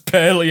has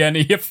barely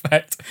any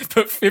effect.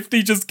 But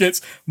 50 just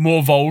gets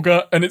more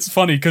vulgar, and it's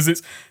funny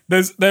because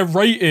they're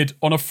rated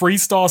on a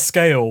 3-star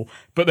scale,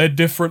 but they're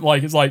different.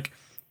 Like, it's like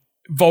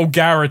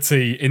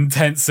vulgarity,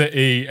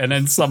 intensity, and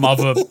then some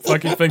other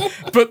fucking thing.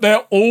 But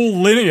they're all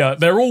linear.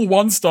 They're all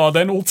 1-star,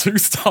 then all 2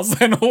 stars,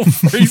 then all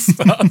 3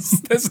 stars.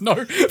 There's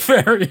no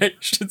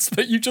variations,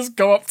 but you just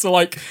go up to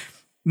like,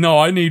 no,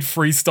 I need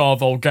 3-star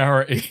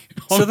vulgarity.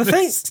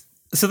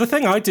 So the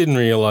thing I didn't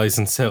realize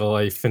until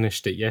I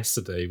finished it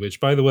yesterday, which,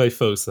 by the way,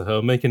 folks at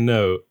home, make a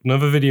note,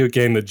 another video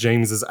game that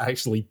James has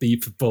actually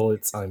beat for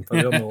bullet time, put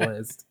it on the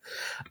list.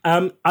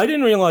 I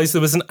didn't realize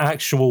there was an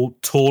actual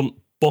taunt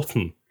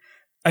button.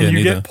 And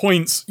you get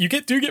points. You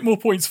do get more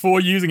points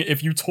for using it.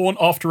 If you taunt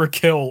after a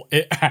kill,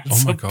 it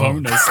adds a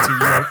bonus to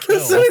your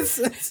kill.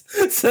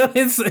 so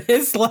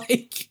it's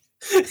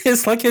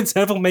like a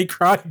Devil May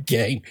Cry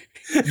game.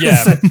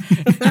 Yeah.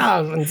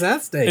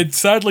 Fantastic. It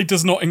sadly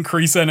does not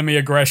increase enemy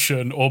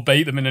aggression or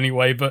bait them in any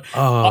way, but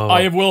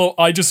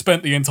I just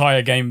spent the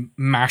entire game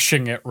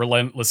mashing it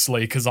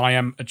relentlessly because I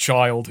am a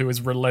child who is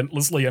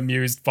relentlessly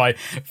amused by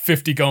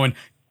 50 going,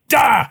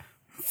 da!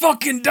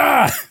 Fucking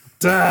da!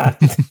 Da!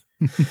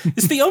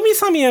 It's the only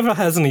time he ever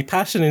has any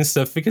passion and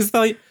stuff, because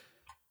like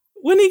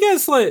when he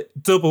gets like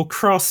double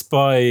crossed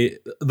by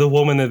the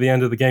woman at the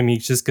end of the game, he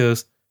just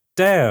goes,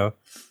 damn,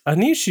 I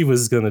knew she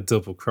was gonna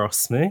double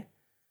cross me.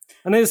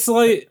 And it's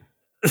like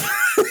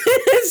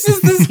it's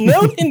just there's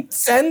no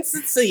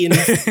intensity in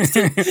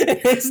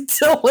its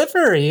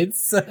delivery.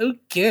 It's so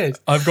good.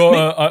 I've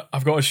got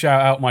to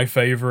shout out my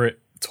favorite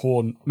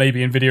taunt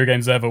maybe in video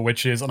games ever,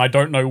 which is, and I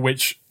don't know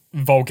which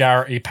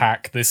vulgarity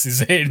pack this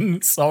is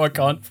in, so I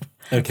can't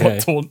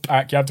what taunt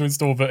pack you have to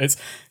install, but it's,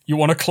 you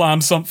want to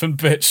climb something,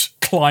 bitch,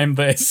 climb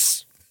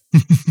this.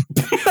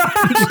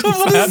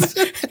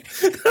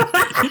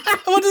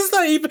 What does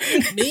that even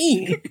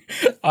mean?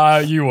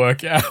 You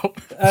work it out.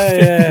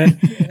 Yeah.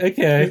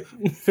 Okay.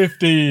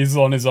 50 is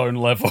on his own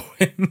level.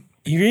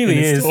 He really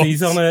in his is.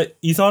 thoughts.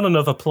 He's on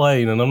another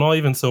plane, and I'm not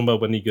even talking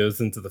about when he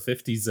goes into the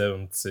 50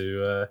 zone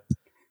to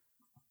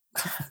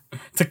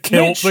To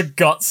kill Mitch. the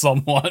gut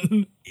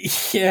someone.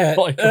 yeah.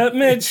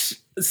 Mitch.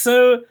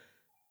 So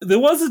there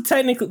was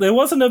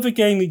another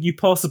game that you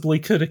possibly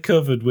could have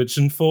covered, which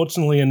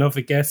unfortunately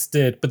another guest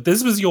did, but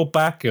this was your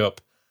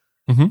backup.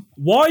 Mm-hmm.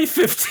 Why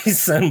 50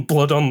 Cent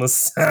Blood on the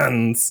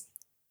Sands?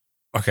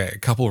 Okay, a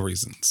couple of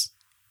reasons.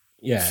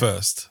 Yeah.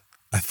 First,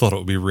 I thought it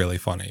would be really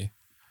funny.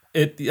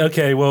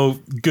 Okay, well,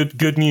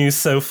 good news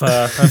so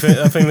far.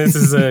 I think this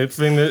is a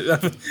thing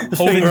that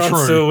Holding we're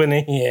true. still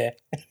winning here.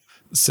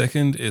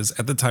 Second is,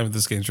 at the time of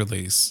this game's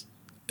release,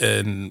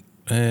 in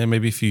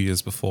maybe a few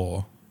years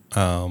before,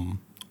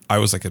 I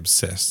was like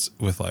obsessed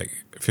with like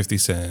 50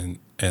 Cent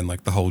and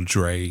like the whole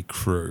Dre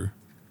crew.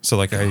 So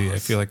like I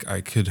feel like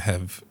I could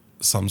have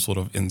some sort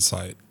of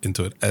insight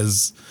into it,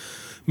 as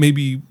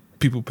maybe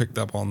people picked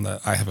up on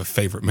that I have a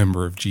favorite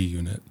member of G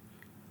Unit.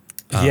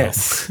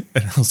 Yes.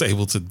 And I was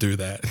able to do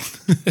that.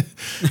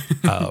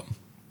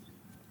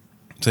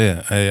 So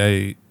yeah,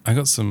 I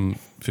got some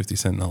 50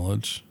 Cent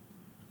knowledge.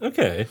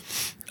 Okay.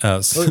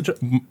 So,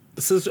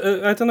 So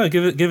I don't know.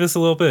 Give us a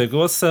little bit.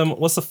 What's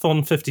a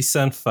fun 50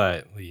 Cent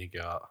fight that you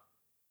got?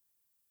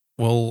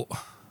 well,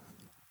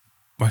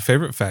 my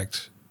favorite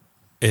fact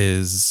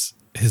is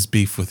his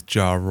beef with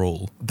Ja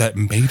Rule that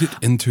made it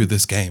into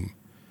this game.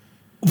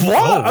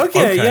 What?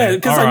 Okay, yeah.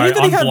 Because All I knew right,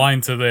 that he I'm had.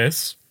 blind to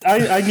this.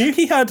 I knew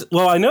he had.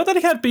 Well, I know that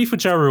he had beef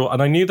with Ja Rule,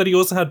 and I knew that he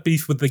also had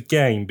beef with the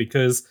game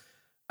because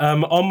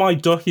on my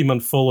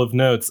document full of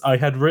notes, I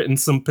had written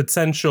some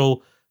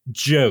potential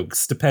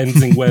jokes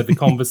depending where the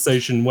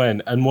conversation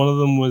went, and one of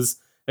them was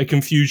a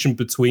confusion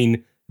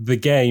between the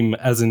game,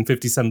 as in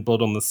 50 Cent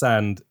Blood on the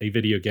Sand, a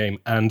video game,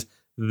 and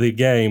the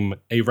game,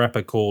 a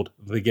rapper called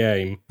The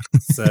Game.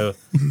 So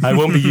I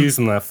won't be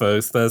using that,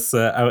 folks. That's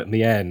out in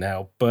the air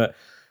now. But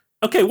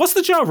okay, what's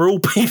the Ja Rule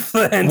beef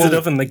that ended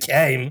up in the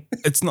game?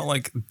 It's not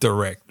like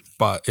direct,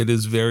 but it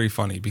is very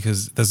funny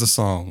because there's a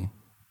song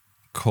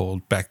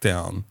called Back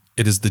Down.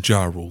 It is the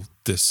Ja Rule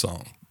diss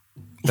song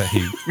that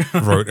he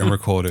wrote and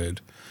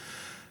recorded.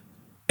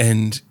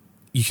 And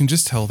you can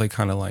just tell they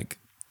kind of like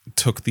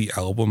took the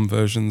album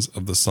versions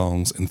of the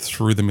songs and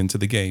threw them into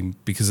the game,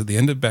 because at the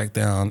end of Back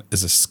Down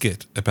is a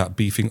skit about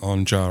beefing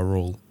on Ja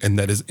Rule, and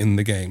that is in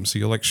the game. So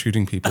you're like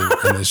shooting people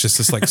and there's just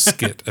this like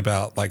skit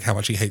about like how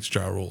much he hates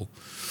Ja Rule.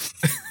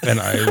 And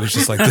I was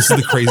just like, this is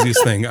the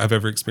craziest thing I've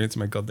ever experienced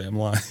in my goddamn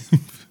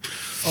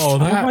life. Oh,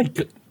 that. my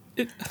god.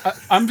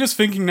 I'm just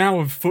thinking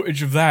now of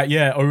footage of that,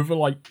 over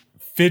like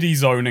fiddy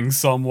zoning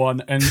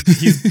someone, and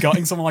he's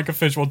gutting someone like a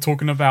fish while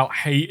talking about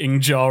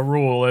hating Ja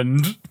Rule,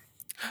 and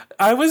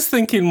I was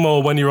thinking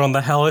more when you're on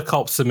the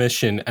helicopter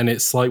mission, and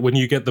it's like when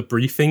you get the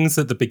briefings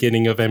at the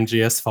beginning of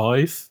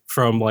MGS5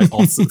 from like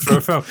from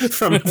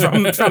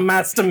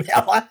Master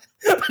Miller,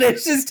 but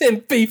it's just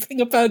him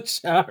beefing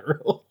about Ja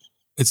Rule.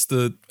 It's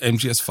the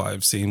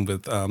MGS5 scene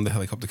with the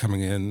helicopter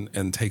coming in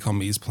and Take On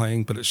Me's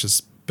playing, but it's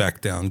just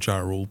Back Down Ja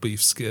Rule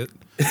beef skit.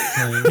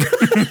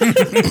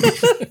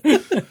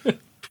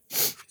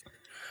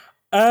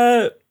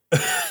 I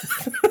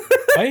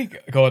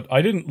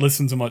didn't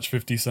listen to much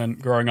 50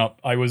 Cent growing up.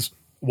 I was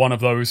one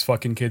of those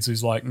fucking kids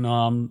who's like,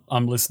 nah,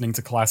 I'm listening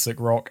to classic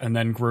rock, and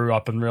then grew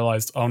up and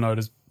realized, oh no,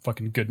 there's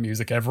fucking good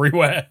music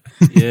everywhere.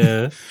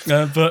 Yeah.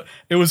 But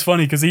it was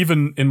funny because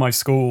even in my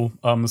school,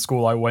 the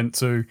school I went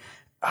to,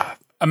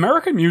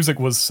 American music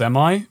was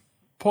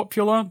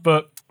semi-popular,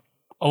 but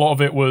a lot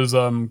of it was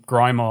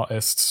grime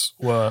artists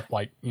were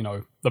like,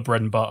 the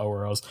bread and butter,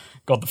 whereas,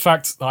 God, the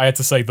fact that I had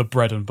to say the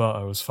bread and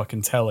butter was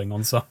fucking telling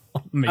on some.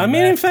 I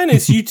mean, in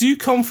fairness, you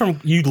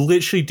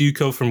literally do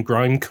come from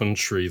grime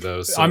country,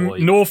 though. So I'm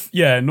like,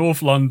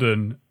 North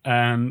London,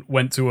 and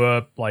went to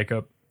a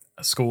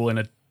school in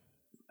I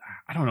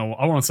don't know,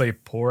 I want to say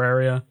poor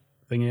area,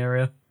 thingy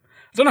area.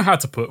 I don't know how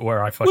to put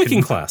where I fucking...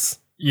 working class.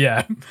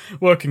 Yeah,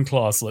 working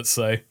class, let's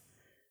say.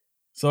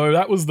 So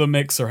that was the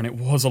mixer, and it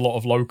was a lot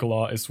of local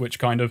artists, which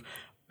kind of...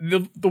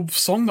 The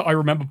song that I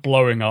remember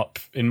blowing up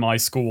in my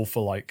school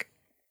for like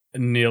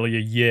nearly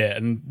a year,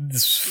 and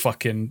this is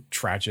fucking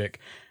tragic,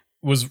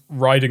 was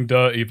Riding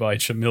Dirty by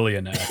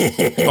Chamillionaire.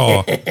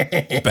 Oh,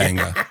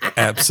 banger.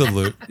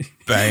 Absolute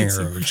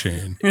banger of a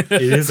tune.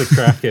 It is a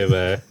cracker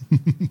there.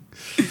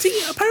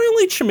 See,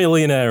 apparently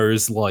Chamillionaire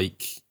is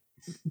like...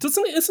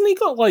 didn't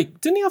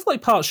he have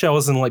like part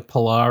showers in like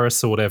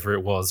Polaris or whatever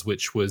it was,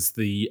 which was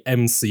the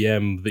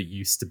MCM that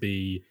used to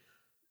be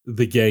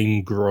the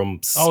Game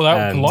Grumps. Oh,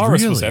 that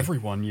Polaris was Really?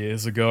 everyone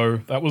years ago.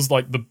 That was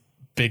like the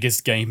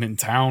biggest game in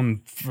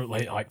town for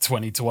like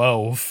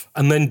 2012.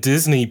 And then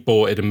Disney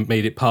bought it and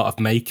made it part of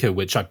Maker,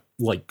 which I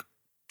like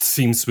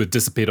seems to have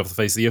disappeared off the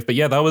face of the earth. But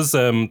yeah, that was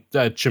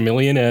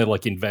Chamillionaire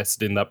like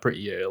invested in that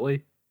pretty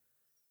early.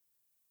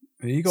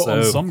 He got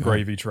on some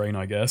gravy train,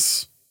 I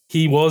guess.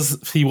 He was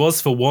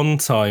for one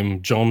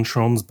time John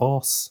Tron's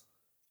boss.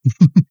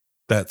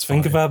 That's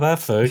Think funny. about that,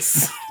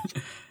 folks.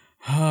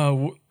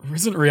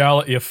 Isn't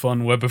reality a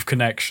fun web of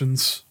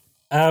connections?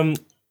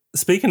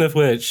 Speaking of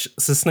which,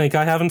 so Snake,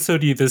 I haven't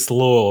told you this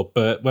lore,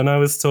 but when I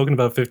was talking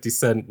about 50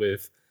 Cent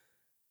with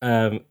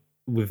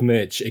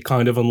Mitch, it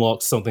kind of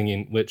unlocked something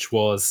in which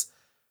was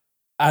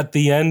at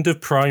the end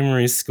of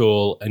primary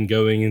school and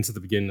going into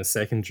the beginning of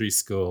secondary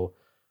school,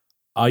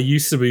 I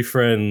used to be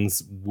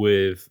friends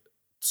with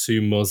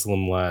two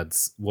Muslim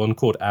lads, one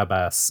called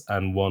Abbas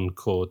and one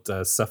called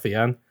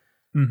Safian.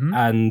 Mm-hmm.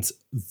 And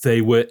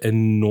they were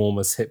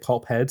enormous hip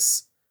hop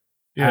heads.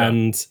 Yeah.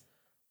 And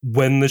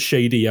when the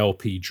Shady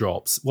LP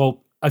drops,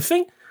 Abbas, I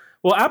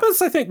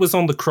think, was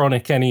on the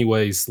Chronic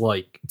anyways,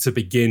 like, to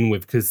begin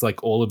with, because,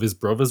 like, all of his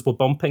brothers were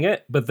bumping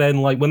it. But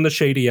then, like, when the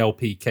Shady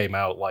LP came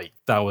out, like,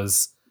 that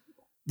was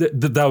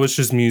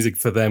just music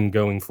for them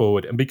going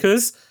forward. And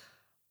because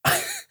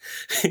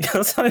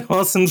I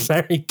wasn't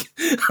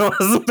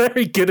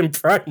very good in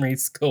primary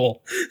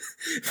school,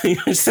 we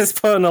were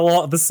just putting a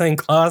lot of the same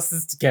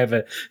classes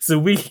together. So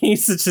we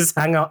used to just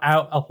hang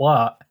out a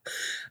lot.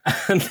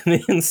 And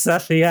me and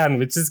Safian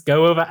would just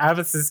go over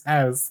Abbas's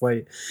house,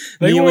 like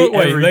they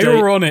every day.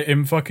 were on it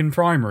in fucking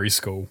primary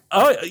school.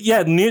 Oh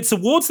yeah,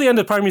 towards the end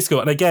of primary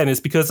school, and again, it's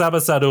because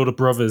Abbas had older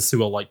brothers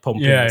who are like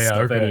pumping stuff.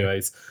 Okay.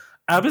 Anyways,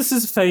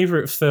 Abbas's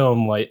favorite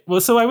film,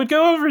 so I would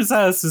go over his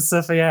house with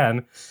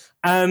Safian,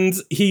 and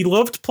he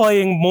loved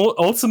playing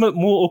Ultimate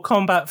Mortal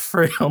Kombat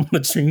 3 on the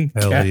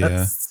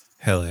Dreamcast.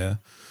 Hell yeah!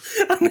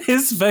 And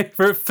his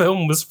favorite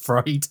film was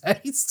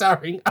Friday,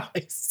 starring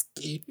Ice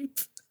Cube.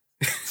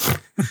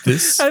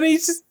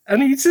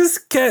 And he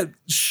just kept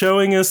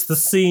showing us the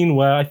scene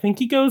where I think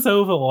he goes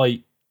over,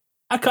 like,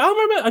 I can't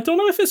remember, I don't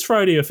know if it's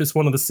Friday or if it's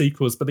one of the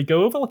sequels, but they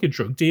go over like a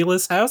drug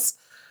dealer's house,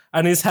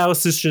 and his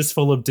house is just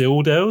full of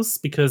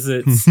dildos because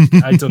it's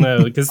I don't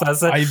know, because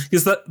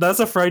that's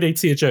a Friday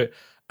tier joke.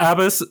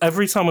 Abbas,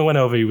 every time I went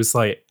over, he was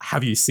like,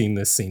 "Have you seen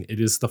this scene? It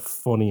is the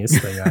funniest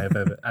thing I have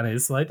ever." And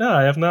it's like, "No,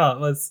 I have not.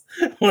 Let's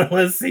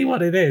see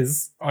what it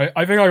is." I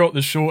think I got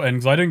the short end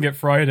because I didn't get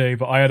Friday,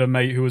 but I had a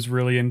mate who was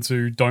really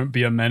into Don't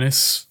Be a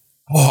Menace.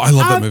 Oh, I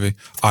love that movie.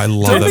 I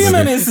love that movie. Don't Be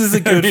a Menace is a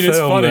good film. It's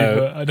funny, though.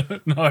 but I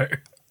don't know.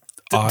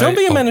 Don't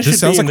Be a Menace. This should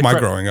sounds be like my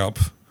growing up.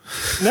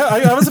 No,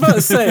 I was about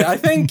to say, I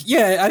think,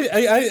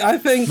 I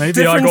think...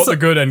 Maybe I got the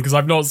good end because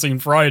I've not seen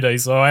Friday,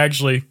 so I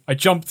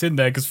jumped in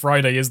there because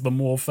Friday is the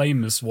more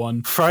famous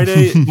one.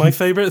 Friday, my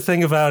favorite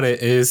thing about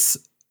it is,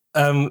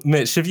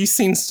 Mitch, have you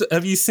seen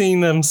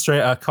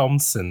Straight Outta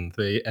Compton,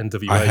 the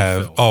NWA I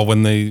have. film? Oh,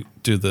 when they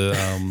do the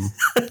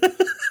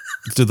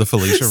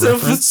Felicia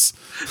reference?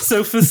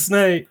 So for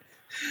Snake,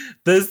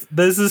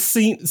 there's a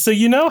scene, so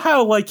you know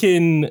how, like,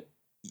 when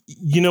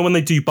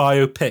they do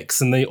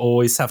biopics and they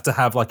always have to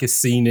have like a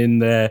scene in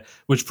there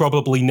which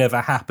probably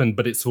never happened,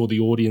 but it's for the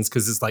audience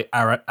because it's like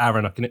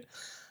Aronach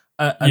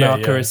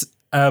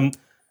and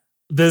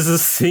there's a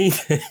scene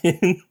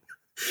in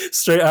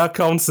Straight Outta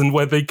Compton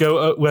where they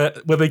go where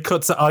they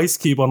cut to Ice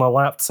Cube on a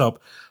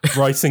laptop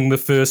writing the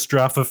first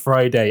draft of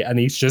Friday, and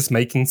he's just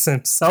making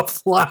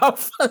himself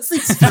laugh as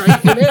he's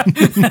writing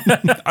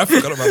it. I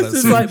forgot about that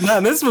It's scene. like,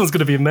 man, this one's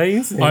gonna be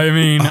amazing. I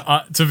mean,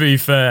 to be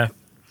fair,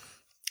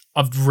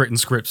 I've written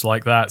scripts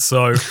like that,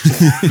 so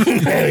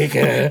Very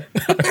good.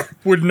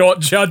 would not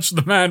judge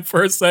the man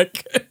for a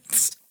second.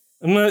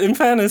 In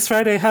fairness,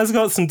 Friday has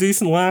got some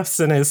decent laughs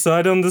in it, so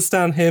I'd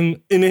understand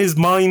him in his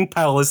mind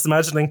palace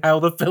imagining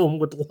how the film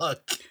would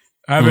look.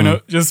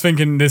 Just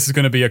thinking this is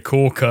going to be a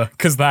corker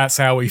because that's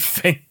how he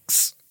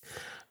thinks.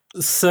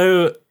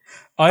 So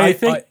I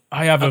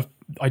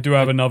do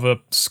have another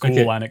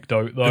school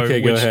anecdote though.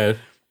 Okay, go ahead.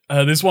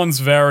 This one's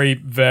very,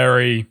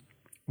 very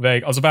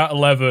vague. I was about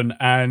 11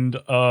 and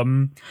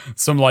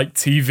some like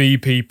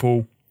TV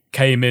people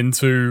came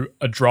into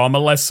a drama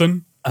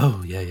lesson.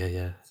 Oh,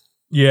 yeah.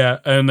 Yeah,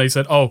 and they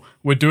said, "Oh,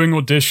 we're doing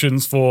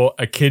auditions for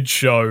a kids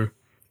show,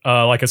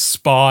 like a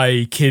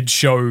spy kids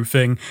show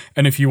thing.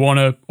 And if you want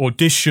to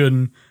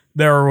audition,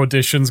 there are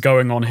auditions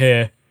going on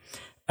here."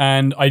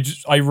 And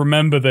I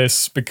remember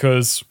this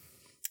because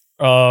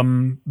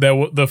there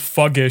were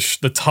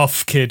the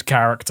tough kid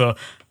character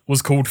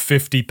was called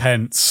 50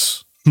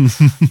 Pence. And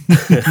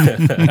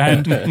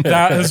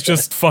that has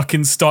just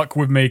fucking stuck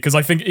with me because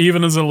I think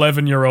even as an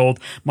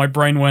 11-year-old, my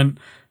brain went,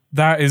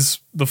 "That is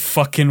the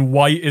fucking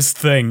whitest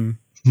thing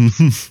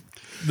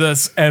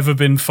that's ever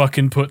been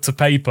fucking put to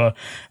paper."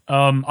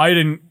 I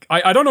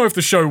don't know if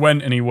the show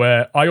went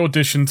anywhere. I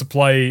auditioned to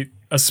play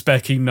a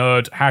specky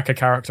nerd hacker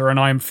character, and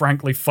I am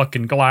frankly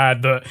fucking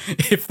glad that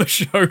if the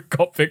show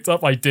got picked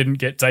up, I didn't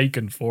get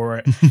taken for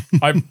it.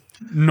 I've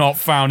not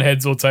found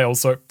heads or tails,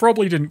 so it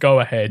probably didn't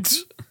go ahead.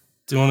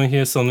 Do you want to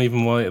hear something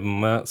even whiter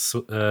than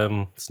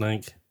that,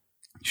 Snake?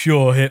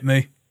 Sure, hit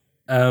me.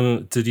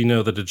 Did you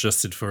know that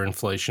adjusted for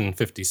inflation,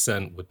 50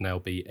 cent would now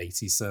be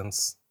 80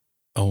 cents?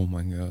 Oh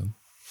my god.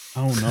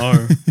 Oh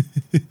no.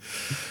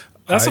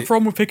 That's the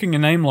problem with picking a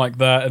name like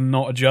that and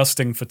not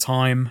adjusting for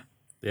time.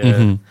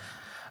 Yeah.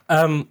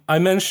 Mm-hmm. I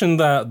mentioned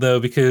that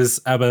though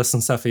because Abbas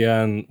and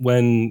Safian,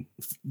 when,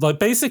 like,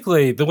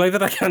 basically the way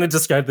that I kind of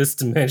described this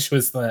to Mitch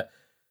was that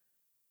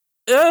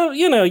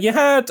you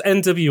had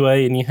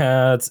NWA and you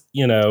had,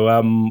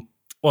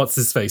 what's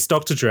his face,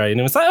 Dr. Dre, and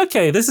it was like,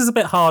 okay, this is a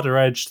bit harder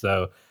edged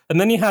though. And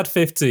then you had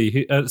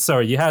 50,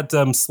 you had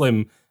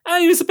Slim.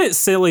 He was a bit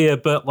sillier,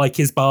 but like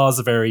his bars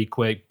are very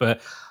quick.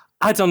 But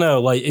I don't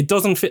know, like it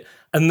doesn't fit.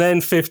 And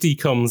then 50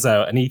 comes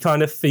out, and he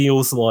kind of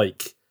feels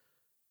like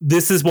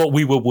this is what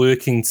we were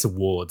working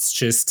towards.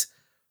 Just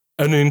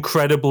an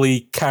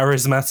incredibly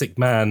charismatic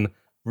man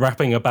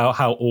rapping about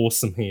how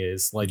awesome he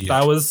is. Like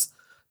that was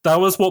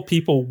what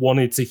people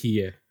wanted to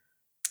hear.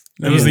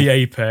 It was the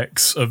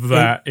apex of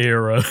that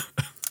era.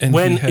 And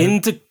when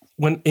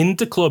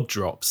Indie Club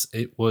drops,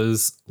 it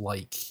was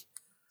like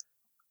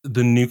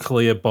the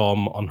nuclear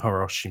bomb on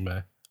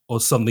Hiroshima, or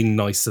something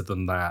nicer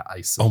than that,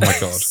 I suppose. Oh my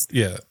god.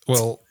 Yeah.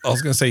 Well, I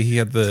was going to say he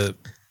had the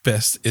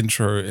best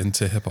intro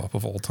into hip hop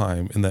of all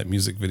time in that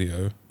music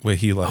video where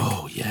he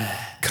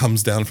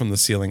comes down from the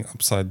ceiling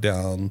upside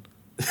down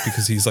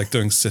because he's like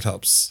doing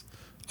sit-ups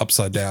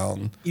upside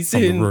down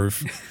on the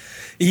roof.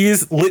 He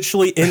is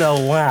literally in a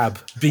lab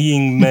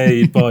being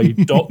made by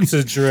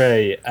Dr.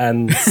 Dre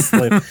and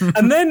Slim.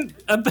 And then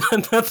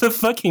the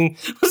fucking...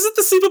 Was it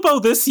the Super Bowl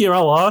this year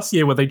or last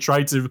year where they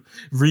tried to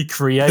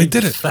recreate They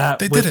did it. that?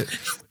 They did it.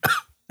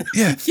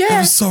 Yeah. It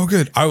was so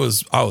good. I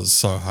was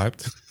so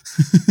hyped.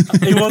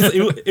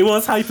 It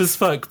was hype as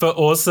fuck, but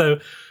also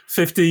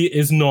 50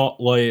 is not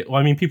like... Well,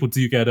 I mean, people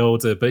do get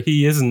older, but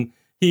he isn't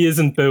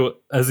built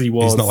as he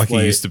was. He's not like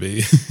he used to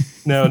be.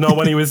 No, not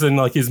when he was in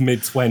like his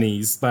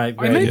mid-20s back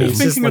then. I may be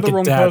thinking of the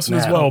wrong person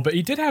as well, now. but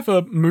he did have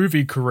a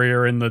movie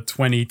career in the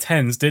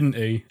 2010s, didn't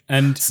he?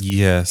 And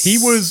yes, he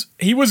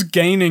was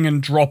gaining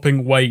and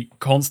dropping weight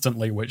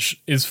constantly,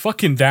 which is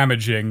fucking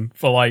damaging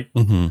for like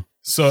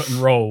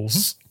certain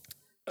roles.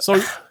 So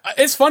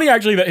it's funny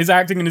actually that his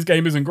acting in his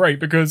game isn't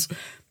great, because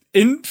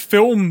in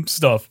film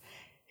stuff,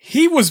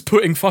 he was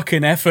putting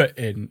fucking effort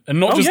in, and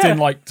not just in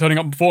like turning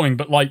up and performing,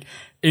 but like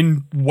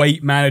in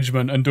weight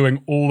management and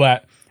doing all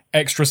that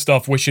extra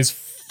stuff, which is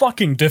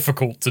fucking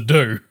difficult to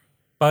do.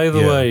 By the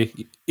way,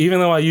 even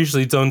though I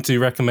usually don't do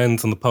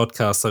recommends on the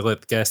podcast, I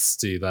let the guests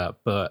do that.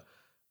 But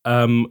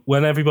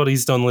when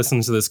everybody's done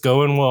listening to this,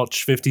 go and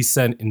watch 50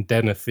 Cent in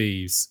Den of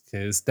Thieves,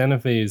 because Den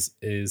of Thieves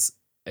is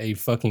a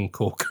fucking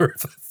corker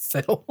of a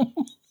film.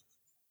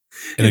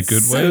 In a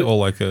good way, or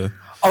like a...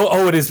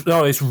 Oh, it is.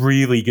 No, it's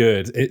really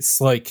good. It's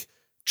like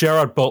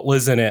Gerard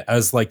Butler's in it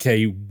as like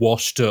a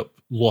washed-up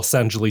Los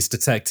Angeles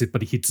detective,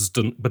 but he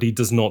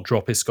does not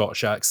drop his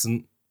Scottish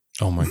accent.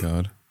 Oh my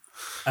god!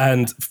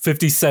 And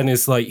 50 Cent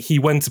is like, he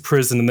went to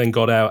prison and then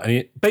got out,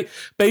 and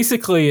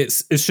basically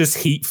it's just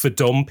Heat for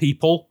dumb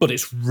people, but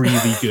it's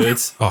really good.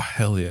 Oh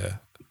hell yeah!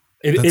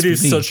 It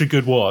is such a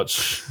good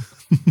watch.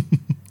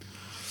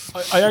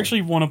 I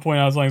actually want to point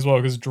out something as well,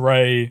 because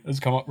Dre has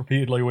come up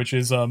repeatedly, which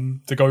is to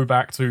go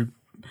back to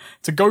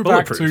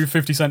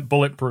 50 Cent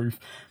Bulletproof.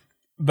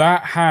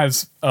 That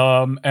has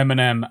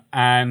Eminem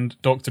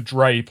and Dr.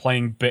 Dre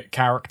playing bit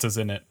characters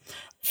in it.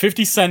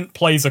 50 Cent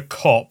plays a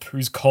cop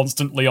who's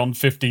constantly on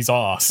 50's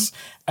ass.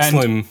 And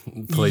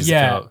Slim plays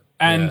a cop.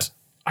 And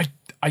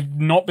I've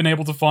not been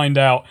able to find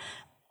out.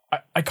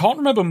 I can't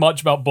remember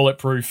much about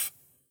Bulletproof.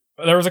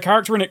 There is a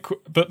character in it,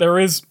 but there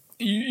is...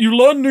 You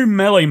learn new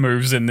melee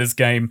moves in this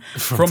game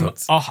from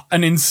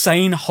an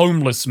insane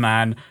homeless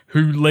man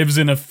who lives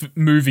in a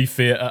movie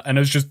theater and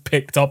has just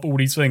picked up all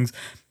these things.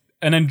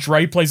 And then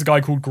Dre plays a guy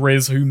called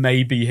Grizz who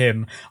may be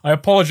him. I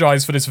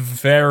apologize for this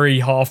very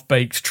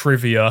half-baked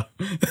trivia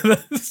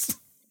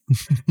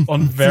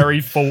on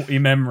very faulty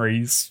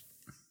memories.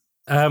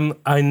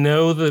 I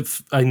know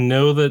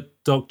that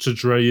Dr.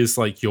 Dre is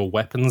like your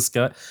weapons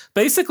guy.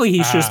 Basically,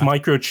 he's just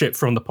microchip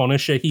from the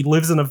Punisher. He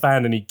lives in a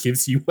van and he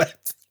gives you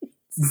weapons.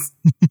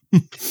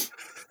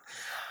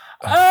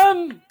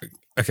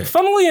 Okay.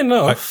 Funnily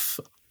enough,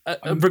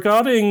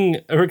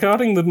 regarding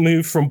the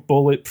move from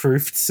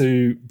Bulletproof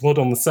to Blood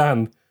on the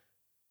Sand,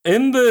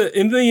 in the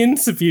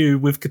interview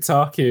with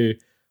Kotaku,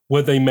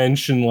 where they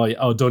mention like,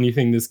 oh, don't you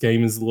think this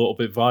game is a little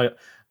bit violent?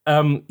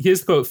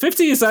 Here's the quote: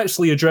 50 is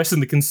actually addressing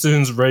the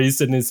concerns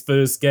raised in his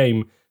first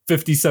game,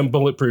 50 Cent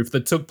Bulletproof,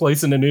 that took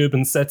place in an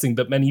urban setting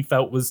that many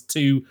felt was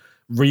too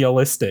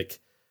realistic.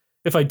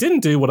 If I didn't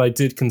do what I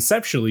did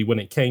conceptually when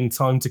it came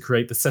time to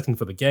create the setting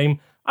for the game,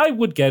 I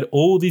would get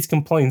all these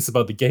complaints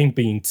about the game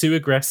being too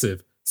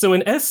aggressive. So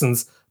in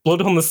essence,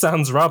 Blood on the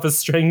Sand's rather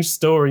strange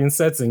story and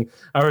setting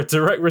are a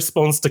direct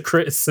response to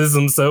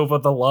criticisms over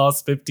the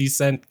last 50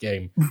 Cent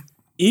game.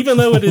 Even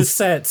though it is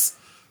set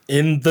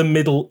in the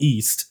Middle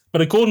East,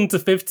 but according to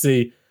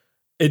 50,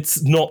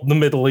 it's not the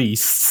Middle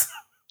East.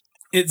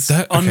 It's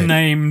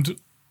unnamed...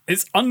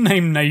 It's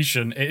unnamed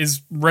nation. It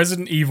is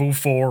Resident Evil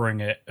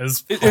 4ing it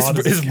as hard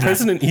as It's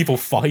Resident Evil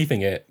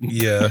 5ing it.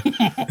 Yeah,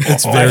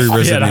 it's very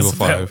Resident Evil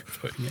 5.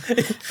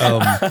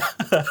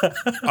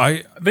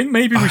 I think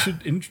maybe we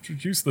should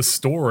introduce the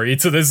story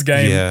to this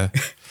game. Yeah.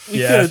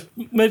 Yeah.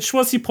 Mitch,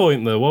 what's your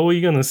point though? What were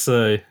you gonna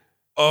say?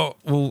 Oh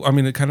well, I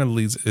mean, it kind of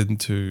leads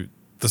into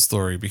the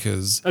story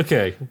because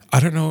okay, I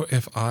don't know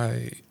if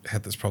I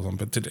had this problem,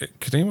 but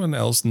could anyone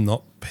else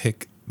not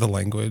pick the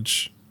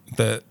language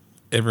that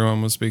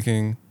everyone was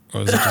speaking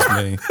Or is it just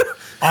me?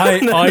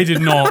 I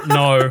did not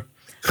know.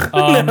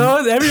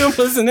 No, everyone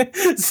was in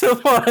it. So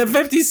what,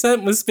 50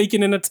 Cent was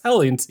speaking in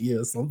Italian to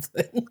you or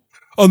something?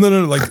 Oh,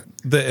 no, like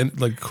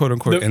the quote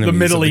unquote The enemies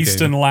Middle of the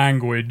Eastern game.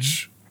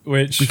 language,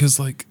 which Because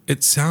like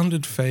it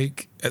sounded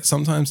fake.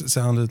 Sometimes it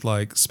sounded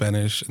like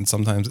Spanish, and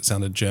sometimes it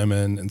sounded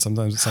German, and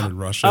sometimes it sounded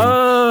Russian.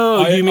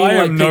 Oh, you mean I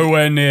like am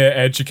nowhere near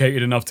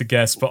educated enough to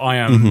guess, but I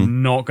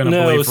am not going to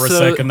No, believe for a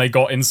so- second they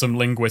got in some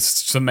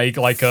linguists to make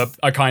like a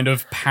kind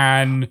of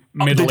pan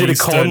Middle did a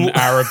Eastern con-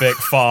 Arabic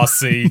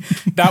Farsi.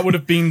 That would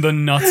have been the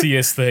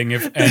nuttiest thing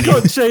if They any.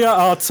 got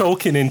J.R.R.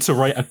 Tolkien in to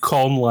write a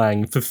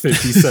conlang for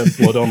 50 Cent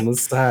Blood on the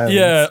Stand.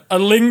 Yeah, a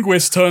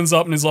linguist turns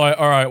up and is like,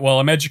 all right, well,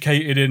 I'm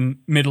educated in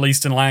Middle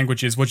Eastern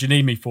languages. What do you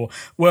need me for?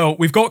 Well,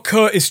 we've got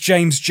Curtis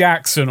James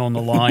Jackson on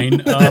the line.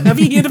 Have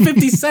you heard of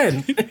 50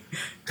 Cent?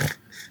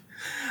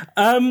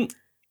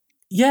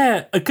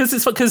 Yeah,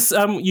 because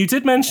you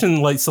did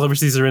mention like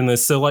celebrities are in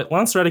this. So like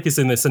Lance Reddick is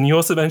in this, and you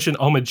also mentioned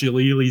Omid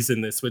Jalili's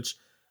in this, which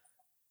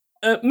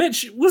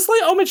Mitch, was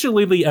like Omid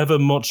Jalili ever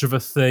much of a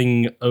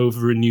thing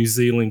over in New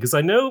Zealand? Because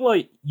I know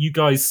like you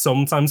guys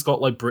sometimes got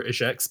like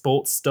British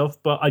export stuff,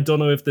 but I don't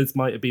know if this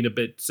might have been a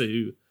bit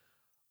too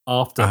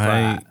after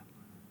that.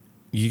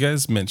 You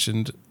guys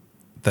mentioned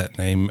that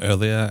name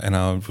earlier, and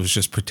I was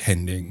just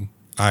pretending.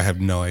 I have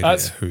no idea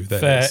That's who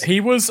that fair. is. He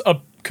was a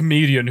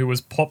comedian who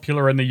was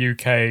popular in the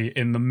UK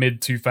in the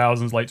mid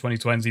 2000s, late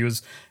 2020s. He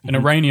was an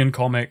Iranian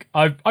comic.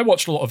 I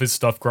watched a lot of his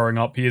stuff growing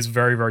up. He is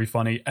very, very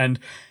funny, and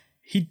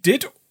he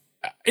did.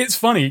 It's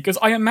funny because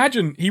I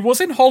imagine he was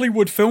in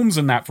Hollywood films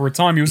and that for a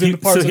time. He was in the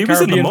Pirates of the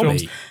Caribbean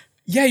films.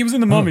 Yeah, he was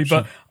in The Mummy,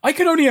 but I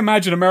can only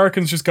imagine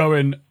Americans just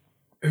going,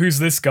 who's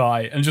this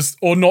guy? And just,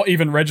 or not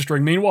even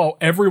registering. Meanwhile,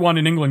 everyone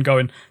in England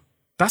going,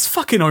 that's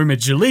fucking Omid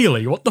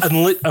Jalili. What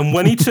the And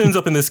when he turns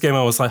up in this game,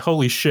 I was like,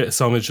 holy shit, it's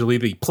Omid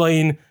Jalili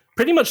playing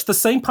pretty much the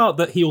same part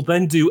that he'll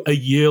then do a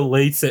year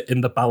later in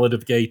The Ballad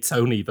of Gay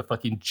Tony, the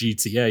fucking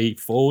GTA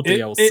 4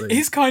 DLC. It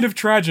is kind of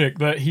tragic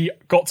that he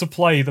got to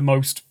play the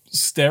most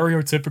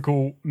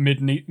stereotypical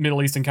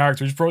Middle Eastern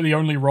character. It's probably the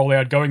only role they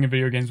had going in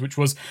video games, which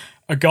was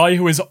a guy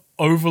who is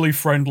overly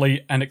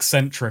friendly and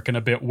eccentric and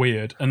a bit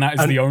weird, and that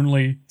is the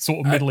only sort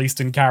of Middle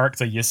Eastern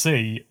character you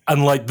see.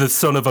 And like the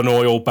son of an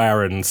oil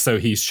baron, so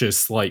he's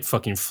just like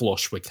fucking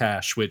flush with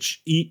cash,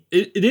 which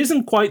it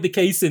isn't quite the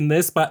case in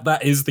this, but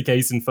that is the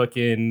case in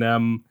fucking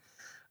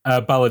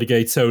Ballad of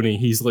Gay Tony.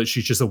 He's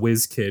literally just a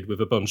whiz kid with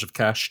a bunch of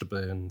cash to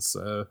burn.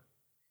 So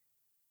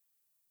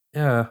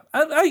yeah,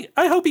 I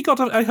hope he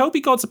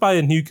got to buy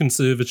a new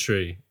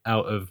conservatory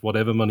out of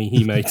whatever money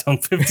he made on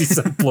 50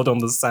 Cent Blood on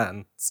the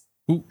Sands.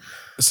 Ooh.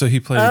 So he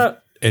played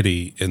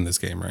Eddie in this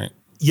game, right?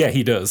 Yeah,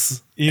 he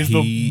does. He's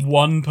the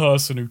one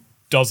person who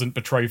doesn't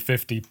betray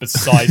 50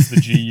 besides the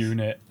G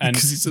Unit. And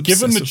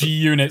given the G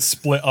Unit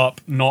split up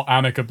not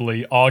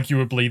amicably,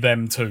 arguably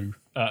them too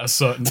at a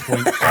certain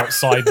point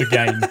outside the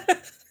game.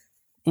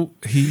 Ooh,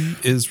 he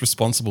is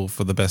responsible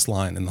for the best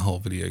line in the whole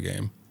video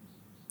game.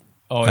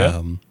 Oh,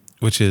 yeah?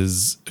 Which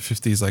is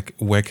 50's like,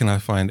 where can I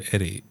find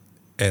Eddie?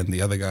 And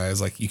the other guy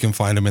is like, you can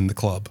find him in the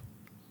club.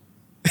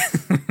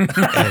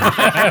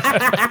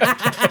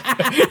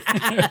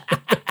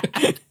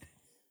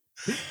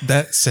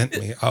 That sent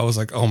me. I was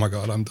like, oh my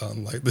God, I'm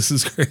done. Like, this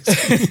is crazy.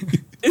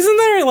 Isn't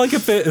there like a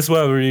bit as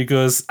well where he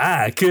goes,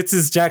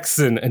 Curtis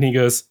Jackson, and he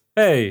goes,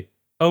 hey,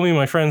 only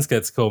my friends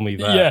get to call me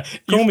that. Yeah.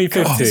 Call me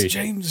 50. Curtis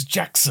James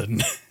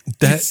Jackson.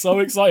 That- He's so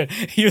excited.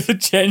 He was a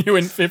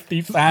genuine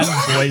 50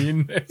 fanboy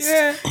in this.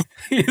 Yeah.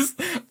 He's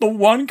the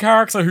one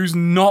character who's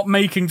not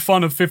making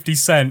fun of 50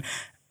 Cent.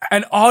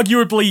 And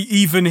arguably,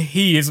 even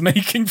he is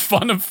making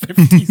fun of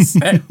 50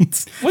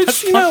 Cent.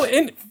 Which, you know,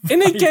 in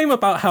a game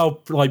about how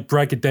like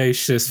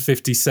braggadocious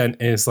 50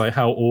 Cent is, like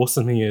how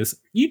awesome he is,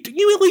 you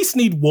at least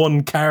need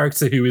one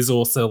character who is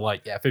also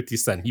like, yeah, 50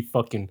 Cent,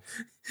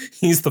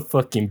 he's the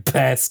fucking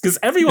best. Because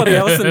everybody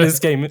else in this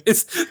game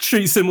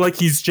treats him like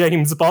he's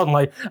James Bond,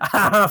 like,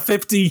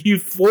 50, you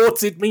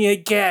thwarted me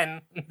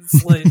again.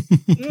 It's like,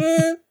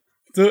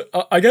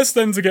 I guess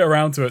then to get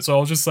around to it, so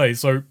I'll just say,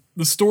 so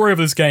the story of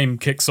this game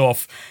kicks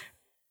off.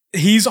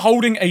 He's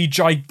holding a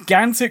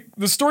gigantic.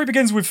 The story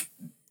begins with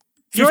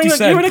 50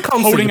 Cent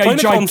holding a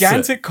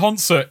gigantic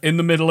concert in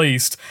the Middle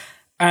East,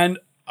 and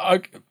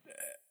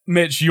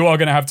Mitch, you are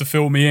going to have to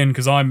fill me in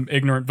because I'm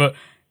ignorant. But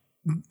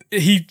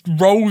he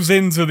rolls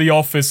into the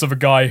office of a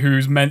guy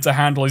who's meant to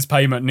handle his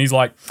payment, and he's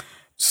like,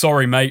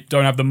 "Sorry, mate,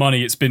 don't have the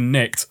money. It's been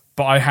nicked,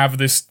 but I have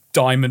this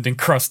diamond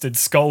encrusted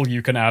skull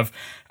you can have."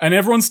 And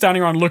everyone's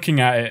standing around looking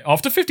at it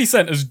after 50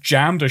 Cent has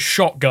jammed a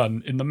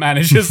shotgun in the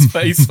manager's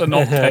face for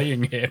not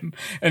paying him.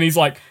 And he's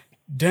like,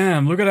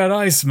 damn, look at that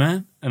ice,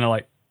 man. And they're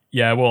like,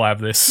 yeah, we'll have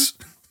this.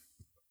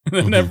 And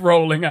then they're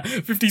rolling out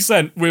 50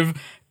 Cent with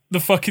the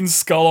fucking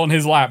skull on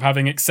his lap,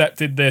 having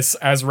accepted this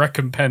as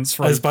recompense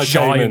for a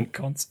giant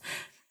concert.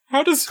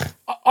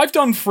 I've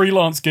done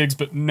freelance gigs,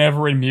 but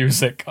never in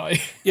music.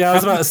 Yeah, I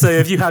was about to say,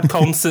 have you had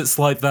concerts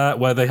like that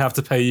where they have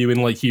to pay you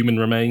in like human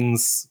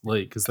remains,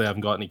 like because they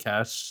haven't got any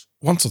cash?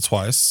 Once or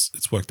twice,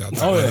 it's worked out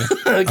that way.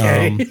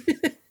 Okay.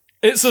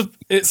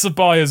 It's a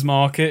buyer's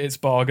market. It's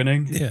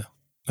bargaining. Yeah.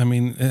 I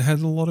mean, it had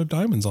a lot of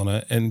diamonds on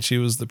it, and she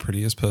was the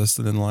prettiest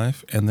person in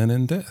life and then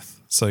in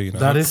death. So,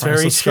 that is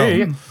very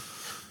true.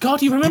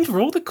 God, you remember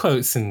all the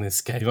quotes in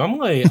this game. I'm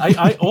like,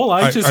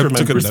 I just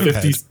remember is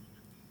 50.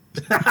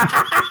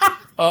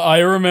 I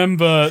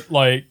remember,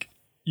 like,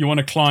 you want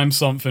to climb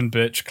something,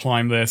 bitch,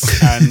 climb this.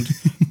 And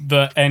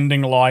the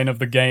ending line of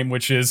the game,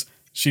 which is,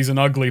 she's an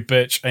ugly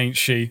bitch, ain't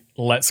she?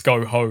 Let's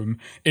go home.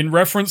 In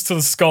reference to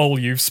the skull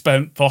you've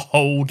spent the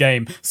whole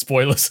game,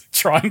 spoilers,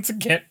 trying to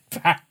get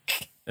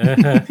back.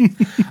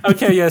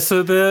 Okay, yeah,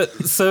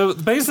 so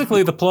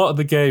basically the plot of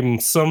the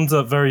game, summed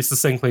up very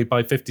succinctly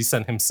by 50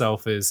 Cent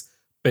himself, is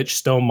bitch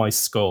stole my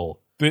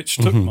skull.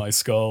 Bitch took my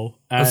skull.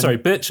 And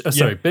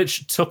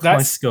bitch took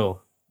my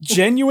skull.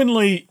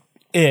 Genuinely,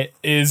 it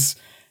is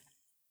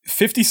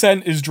 50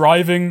 Cent is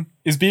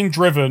being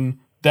driven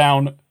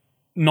down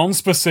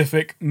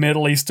non-specific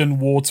Middle Eastern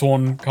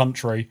war-torn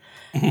country.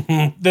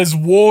 There's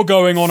war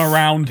going on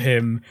around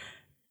him,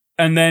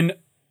 and then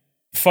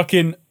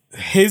fucking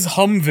his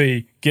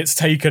Humvee gets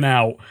taken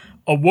out.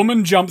 A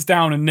woman jumps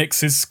down and nicks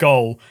his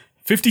skull.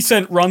 50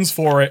 Cent runs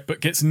for it, but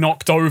gets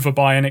knocked over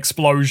by an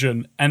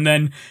explosion, and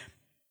then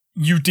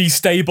you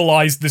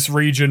destabilize this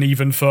region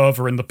even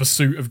further in the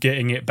pursuit of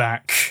getting it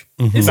back.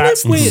 Isn't it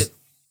weird?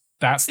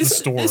 That's the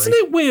story. Isn't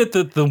it weird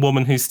that the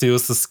woman who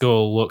steals the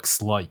skull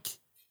looks like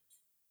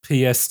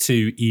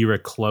PS2 era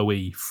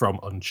Chloe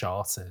from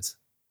Uncharted?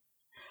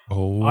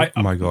 Oh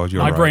my god,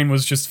 you're right. My brain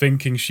was just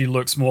thinking she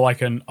looks more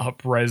like an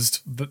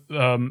up-resed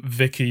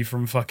Vicky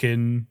from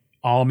fucking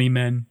Army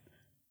Men.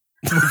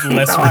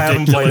 Less I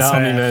haven't played ridiculous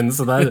Army hair. Men,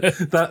 so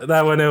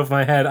that went over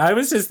my head. I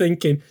was just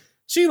thinking,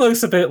 she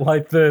looks a bit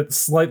like the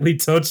slightly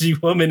dodgy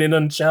woman in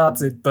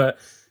Uncharted, but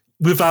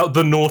without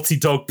the Naughty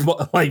Dog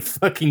like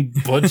fucking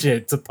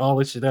budget to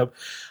polish it up.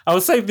 I will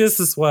say this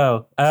as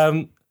well.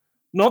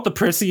 Not the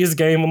prettiest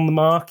game on the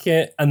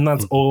market, and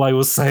that's all I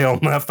will say on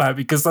that fact,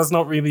 because that's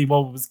not really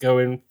what I was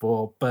going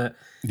for. But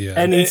yeah,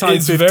 anytime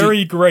it's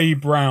very grey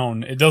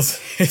brown.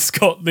 It's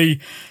got the.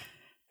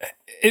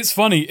 It's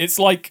funny. It's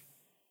like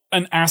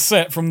an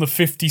asset from the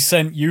 50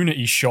 Cent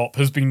Unity shop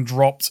has been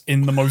dropped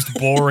in the most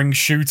boring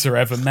shooter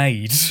ever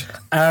made.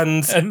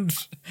 And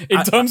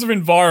in terms of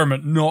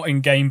environment, not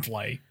in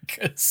gameplay.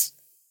 'Cause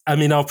I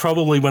mean, I'll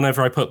probably,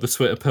 whenever I put the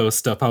Twitter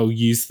post up, I'll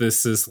use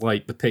this as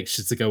like the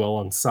picture to go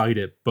alongside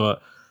it.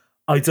 But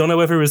I don't know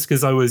whether it's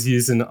because I was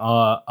using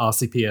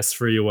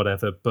RCPS3 or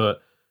whatever,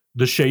 but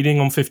the shading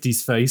on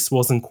 50's face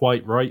wasn't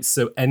quite right.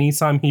 So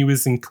anytime he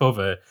was in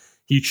cover,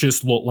 he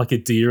just looked like a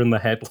deer in the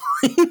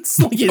headlights.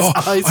 Like his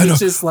eyes were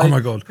just like... Oh my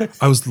god.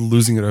 I was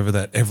losing it over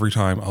that every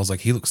time. I was like,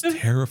 he looks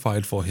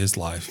terrified for his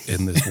life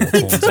in this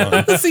war-torn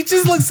zone. He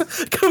just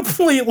looks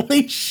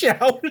completely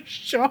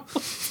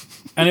shell-shocked.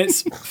 And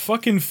it's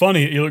fucking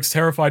funny. He looks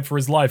terrified for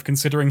his life,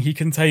 considering he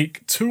can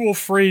take 2 or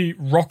 3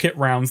 rocket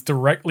rounds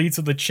directly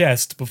to the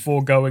chest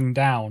before going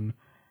down.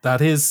 That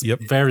is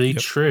very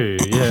true,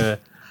 yeah.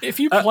 If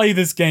you play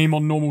this game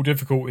on normal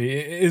difficulty,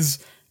 it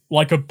is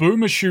like a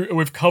boomer shooter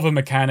with cover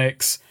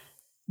mechanics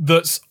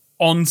that's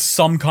on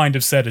some kind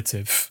of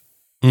sedative.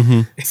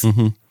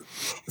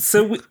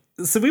 So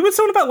we were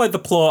talking about like the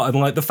plot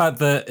and like the fact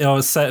that it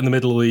was set in the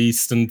Middle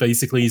East and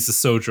basically he's a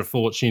soldier of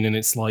fortune, and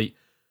it's like,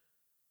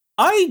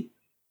 I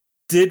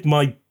did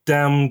my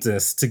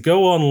damnedest to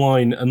go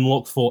online and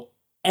look for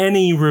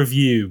any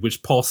review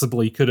which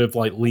possibly could have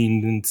like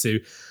leaned into,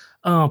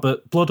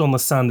 but Blood on the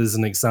Sand is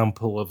an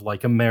example of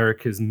like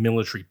America's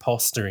military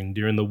posturing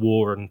during the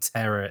war and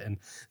terror, and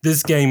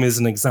this game is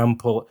an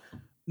example.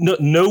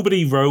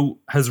 Nobody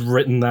has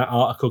written that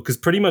article, because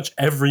pretty much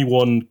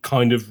everyone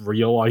kind of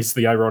realized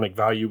the ironic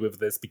value of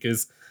this,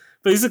 because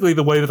basically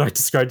the way that I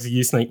described it to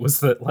you, Snake, was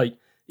that like,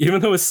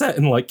 even though it's set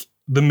in like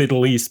the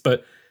Middle East,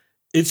 but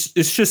it's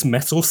just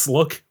Metal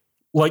Slug.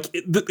 Like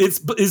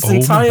its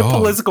entire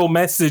political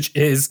message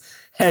is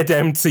head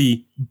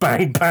empty,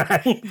 bang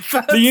bang.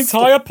 The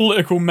entire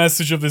political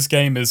message of this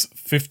game is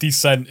 50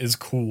 Cent is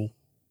cool.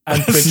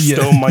 And bitch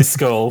stole my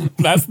skull.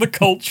 That's the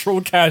cultural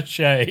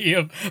cachet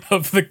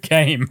of the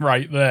game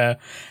right there.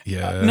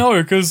 Yeah.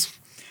 No, because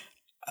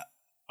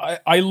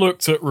I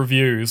looked at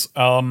reviews.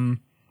 I've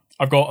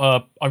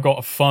got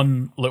a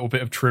fun little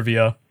bit of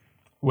trivia,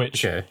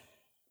 which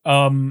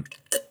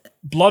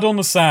Blood on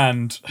the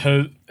Sand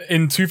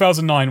in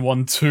 2009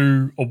 won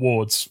 2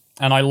 awards,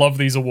 and I love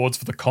these awards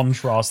for the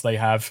contrast they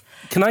have.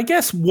 Can I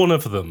guess one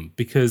of them?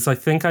 Because I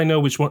think I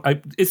know which one.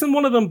 Isn't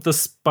one of them the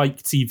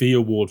Spike TV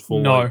award for?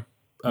 No. Like,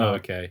 oh,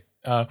 okay.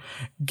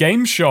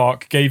 Game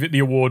Shark gave it the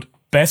award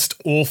Best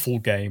Awful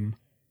Game.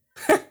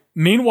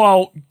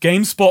 Meanwhile,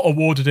 GameSpot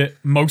awarded it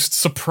Most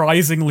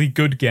Surprisingly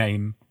Good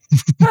Game.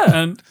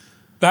 And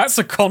that's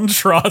a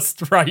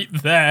contrast right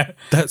there.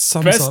 That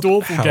sums Best up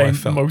Awful how Game, I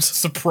felt. Most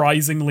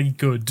Surprisingly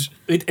Good.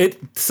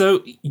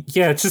 So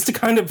just to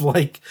kind of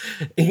like,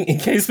 in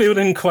case people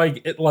didn't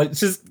quite,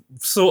 just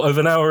sort of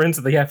an hour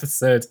into the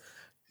episode,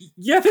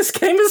 this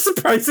game is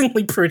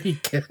surprisingly pretty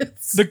good.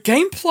 The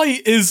gameplay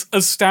is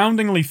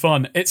astoundingly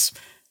fun. It's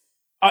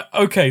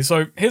okay,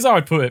 so here's how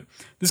I'd put it.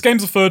 This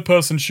game's a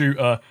third-person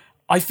shooter.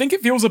 I think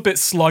it feels a bit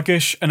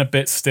sluggish and a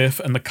bit stiff,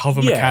 and the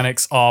cover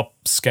mechanics are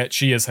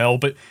sketchy as hell,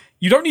 but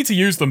you don't need to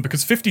use them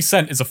because 50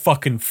 Cent is a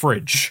fucking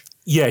fridge.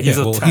 Yeah, he's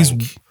a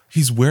tank.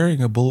 He's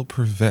wearing a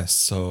bulletproof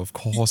vest, so of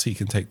course he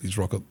can take these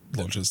rocket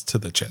launchers to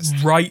the chest.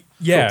 Right,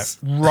 yeah,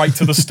 right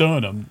to the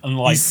sternum,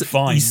 and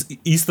fine.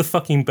 He's the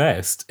fucking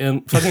best.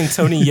 And fucking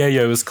Tony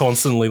Yayo is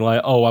constantly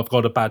like, oh, I've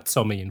got a bad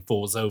tummy and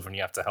falls over and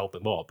you have to help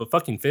him up. But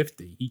fucking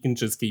 50, he can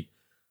just keep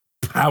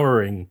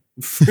powering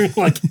through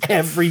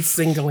every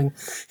single...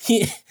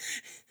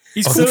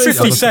 He's called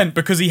 50 Cent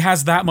because he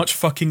has that much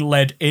fucking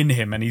lead in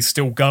him and he's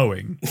still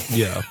going.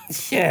 Yeah.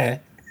 Yeah.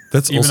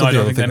 That's Even also though I the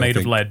don't other think they're thing made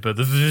of lead, but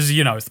this is,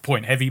 it's the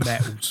point. Heavy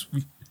metals.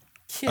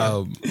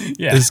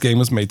 This game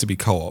was made to be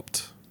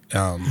co-opted.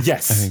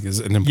 Yes. I think is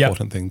an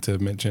important thing to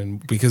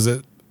mention because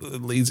it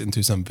leads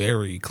into some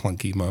very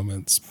clunky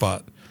moments,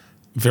 but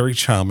very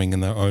charming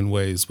in their own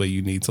ways where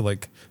you need to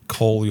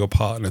call your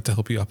partner to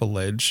help you up a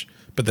ledge,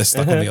 but they're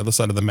stuck on the other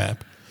side of the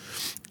map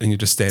and you're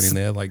just standing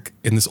there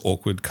in this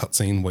awkward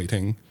cutscene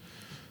waiting.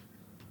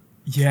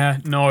 Yeah,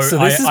 no, So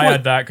I I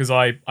had that because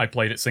I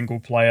played it single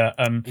player.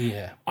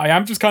 I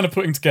am just kind of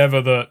putting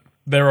together that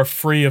there are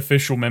 3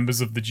 official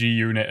members of the G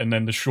Unit and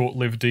then the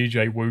short-lived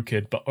DJ Woo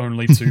Kid, but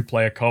only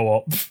 2-player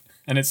co-op.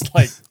 And it's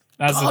that's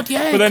God,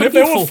 but then if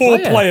there were 4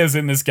 players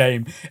in this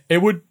game,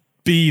 it would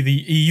be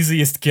the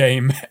easiest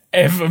game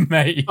ever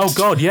made. Oh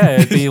god, yeah,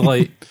 it'd be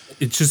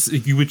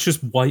you would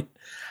just wipe.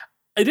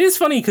 It is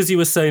funny because you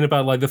were saying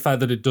about the fact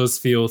that it does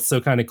feel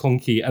so kind of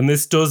clunky, and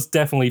this does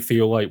definitely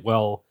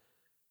feel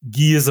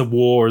Gears of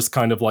War has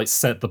kind of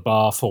set the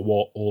bar for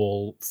what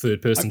all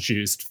third-person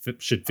shooters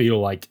should feel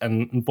like,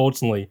 and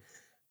unfortunately,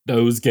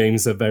 those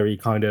games are very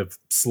kind of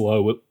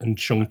slow and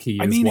chunky.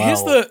 I mean,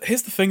 here's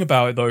the thing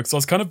about it though, because I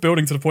was kind of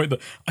building to the point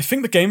that I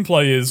think the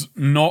gameplay is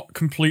not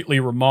completely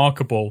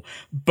remarkable,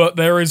 but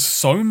there is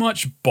so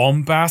much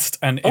bombast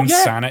and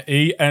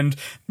insanity, and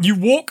you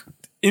walk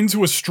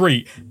into a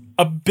street.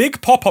 A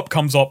big pop-up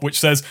comes up which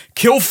says,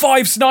 kill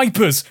 5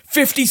 snipers,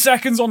 50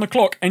 seconds on the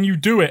clock, and you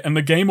do it, and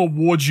the game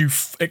awards you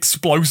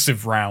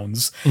explosive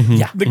rounds.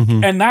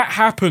 And that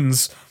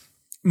happens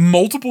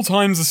multiple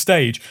times a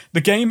stage. The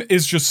game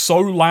is just so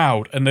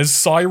loud, and there's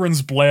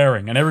sirens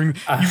blaring, and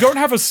everything. You don't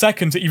have a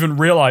second to even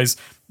realize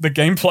the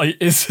gameplay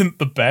isn't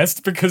the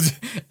best, because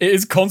it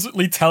is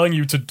constantly telling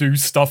you to do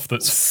stuff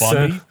that's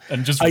funny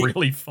and just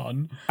really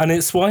fun. And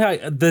it's why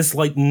there's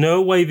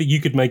no way that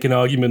you could make an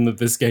argument that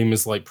this game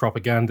is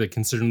propaganda,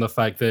 considering the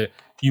fact that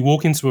you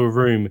walk into a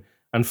room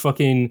and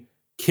fucking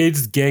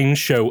kids' game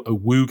show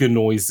awooga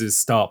noises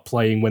start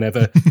playing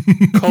whenever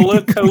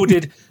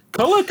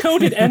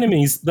color-coded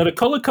enemies that are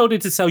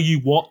color-coded to tell you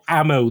what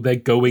ammo they're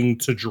going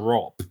to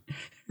drop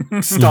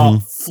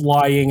start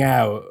flying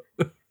out.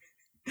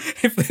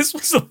 If this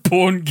was a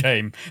porn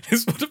game,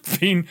 this would have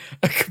been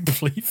a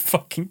complete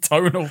fucking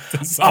tonal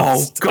disaster.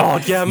 Oh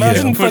god, yeah,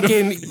 imagine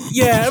fucking...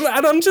 Yeah,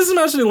 and I'm just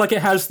imagining it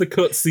has the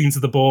cutscenes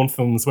of the Bourne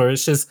films where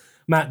it's just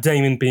Matt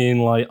Damon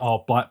being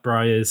oh,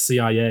 Blackbriar,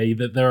 CIA,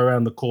 that they're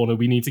around the corner,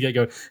 we need to get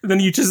going. And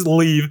then you just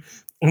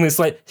leave, and it's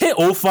hit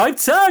all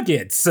 5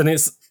 targets, and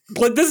it's...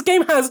 this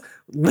game has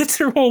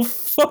literal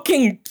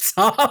fucking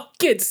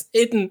targets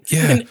hidden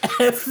in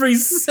every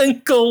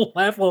single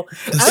level.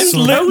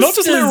 And not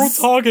just literal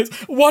targets.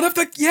 One of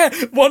the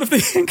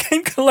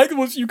in-game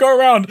collectibles, you go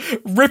around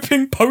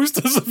ripping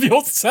posters of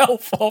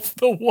yourself off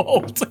the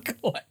wall to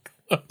collect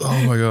them.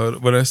 Oh my god.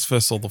 When I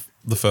first saw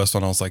the first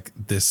one, I was like,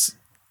 this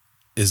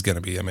is going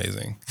to be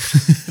amazing.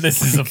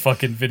 This is a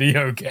fucking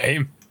video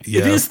game.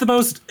 Yeah. It is the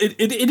most...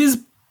 It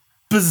is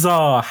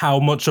bizarre how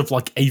much of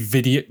a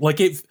video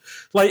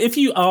if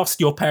you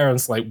asked your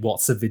parents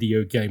what's a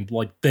video game,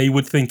 they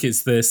would think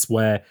it's this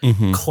where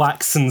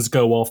klaxons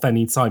go off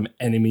anytime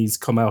enemies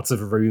come out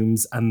of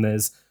rooms, and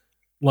there's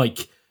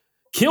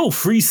kill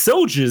 3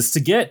 soldiers to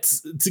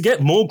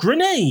get more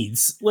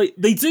grenades.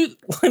 They do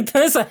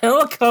there's a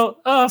helicopter.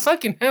 Oh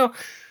fucking hell.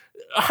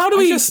 How do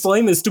we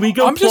explain this? Do we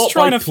go I'm just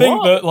trying to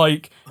think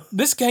that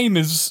this game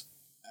is...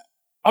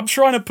 I'm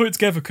trying to put it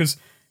together because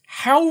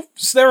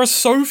there are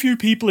so few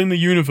people in the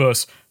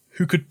universe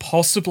who could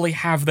possibly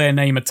have their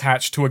name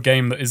attached to a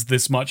game that is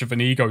this much of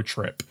an ego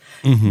trip,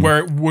 where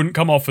it wouldn't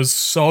come off as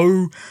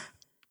so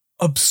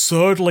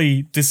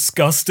absurdly,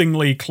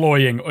 disgustingly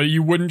cloying, or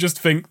you wouldn't just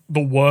think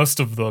the worst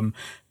of them.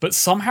 But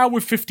somehow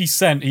with 50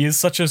 Cent, he is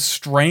such a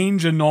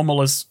strange,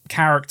 anomalous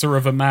character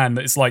of a man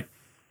that it's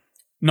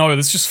no,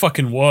 this just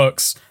fucking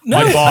works. No.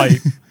 I buy...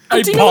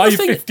 I buy the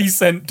 50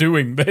 Cent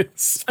doing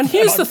this. And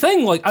here's the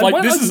thing,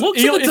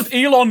 if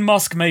Elon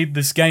Musk made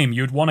this game,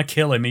 you'd want to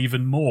kill him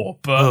even more.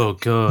 But oh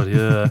god,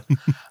 yeah.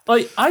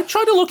 I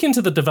tried to look into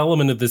the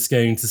development of this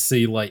game to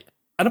see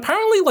and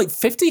apparently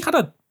 50 had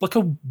a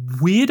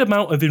weird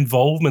amount of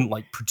involvement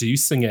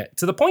producing it,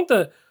 to the point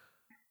that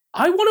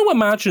I want to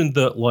imagine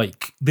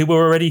that they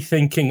were already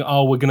thinking,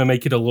 oh, we're going to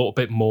make it a little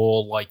bit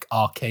more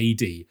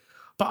arcadey.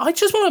 But I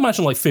just want to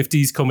imagine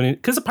 50's coming in,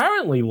 because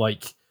apparently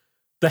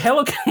the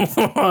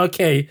helicopter...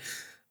 Okay,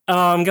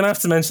 I'm going to have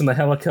to mention the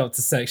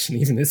helicopter section,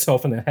 even it's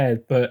off in the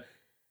head, but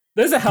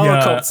There's a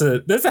helicopter.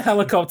 There's a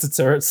helicopter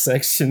turret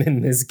section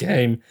in this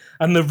game,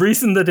 and the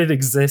reason that it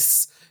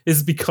exists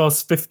is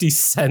because 50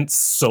 Cent's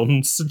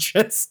son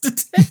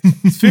suggested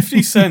it.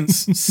 50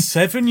 Cent's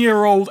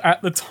 7-year-old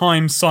at the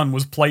time son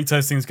was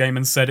playtesting this game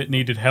and said it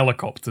needed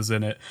helicopters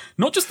in it.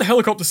 Not just the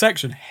helicopter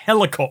section,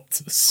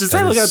 helicopters. Just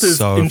helicopters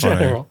so in funny.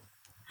 general.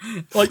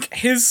 Like,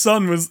 his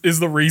son is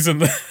the reason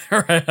that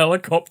there are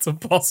helicopter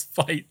boss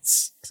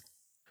fights.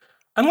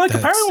 And like,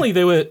 That's- apparently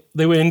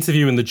they were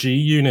interviewing the G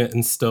Unit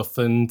and stuff,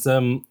 and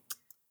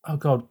oh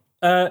god,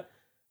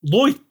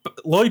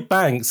 Lloyd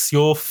Banks,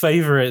 your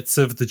favourite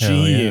of the G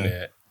Hell yeah.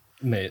 Unit,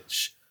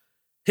 Mitch,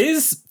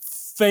 his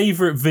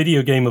favourite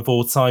video game of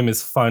all time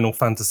is Final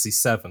Fantasy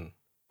VII.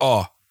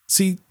 Oh,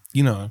 see,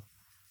 not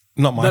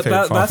my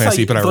favorite Final that's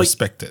Fantasy, how but I like-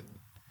 respect it.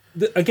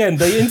 Again,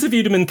 they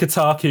interviewed him in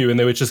Kotaku, and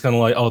they were just kind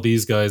of like, "Oh,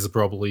 these guys are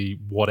probably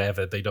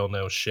whatever. They don't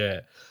know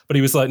shit." But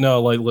he was like, "No,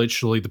 like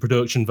literally, the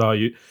production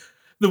value."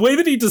 The way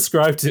that he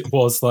described it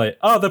was like,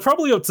 "Oh, they're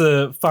probably up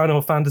to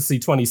Final Fantasy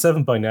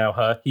 27 by now,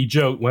 huh?" He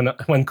joked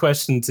when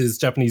questioned his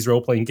Japanese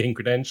role-playing game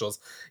credentials.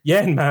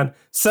 Yeah, man,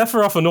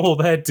 Sephiroth and all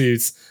their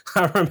dudes.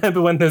 I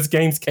remember when those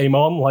games came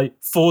on, like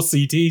 4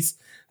 CDs.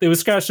 They were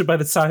scratched up by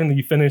the time that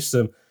you finished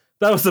them.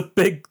 That was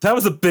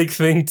a big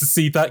thing to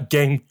see that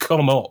game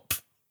come up.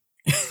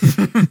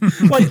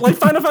 like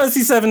Final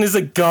Fantasy VII is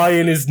a guy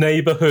in his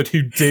neighborhood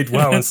who did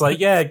well. It's like,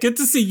 yeah, good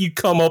to see you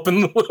come up in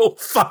the little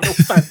Final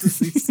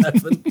Fantasy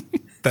VII.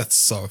 That's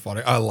so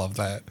funny. I love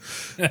that.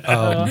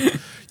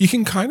 You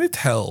can kind of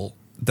tell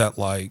that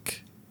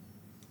like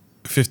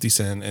 50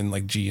 Cent and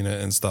like G Unit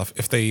and stuff,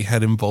 if they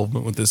had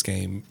involvement with this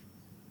game,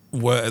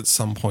 were at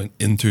some point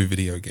into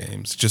video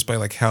games, just by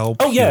like how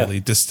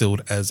purely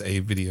distilled as a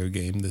video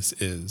game this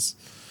is.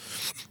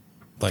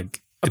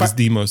 Like, it is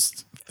the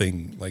most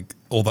thing, like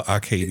all the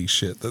arcadey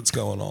shit that's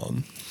going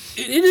on.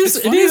 It is.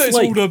 It's It funny that is it's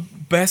like all the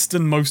best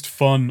and most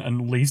fun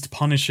and least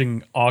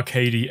punishing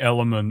arcadey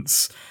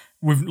elements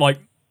with like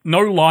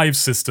no live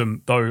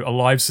system, though a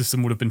live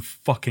system would have been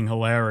fucking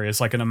hilarious.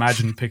 I can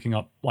imagine picking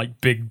up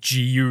like big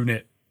G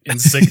Unit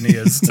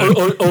insignias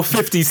or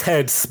 50's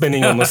head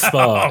spinning on the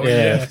spot.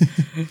 Yeah.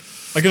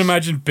 I can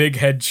imagine big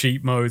head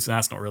cheat modes, and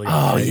that's not really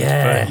Oh,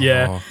 yeah. but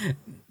yeah.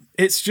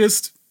 It's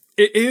just,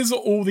 it is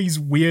all these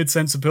weird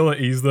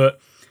sensibilities that,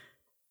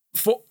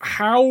 for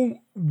how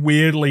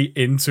weirdly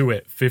into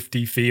it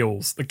 50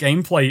 feels, the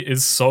gameplay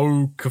is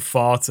so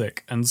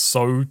cathartic and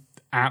so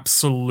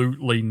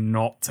absolutely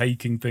not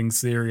taking things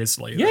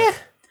seriously. Yeah.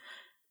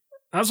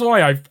 That's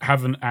why I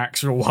have an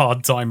actual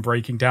hard time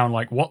breaking down,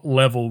 like, what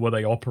level were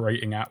they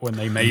operating at when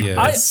they made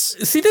this?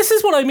 See, this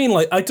is what I mean.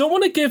 Like, I don't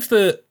want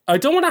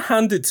to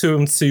hand it to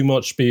him too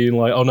much, being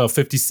like, oh no,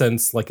 50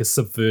 Cent's like a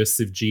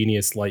subversive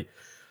genius, like,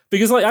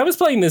 because like I was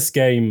playing this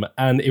game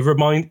and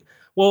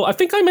well, I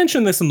think I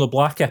mentioned this in the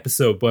Black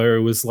episode where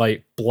it was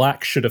like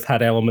Black should have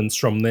had elements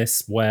from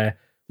this where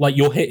like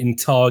you're hitting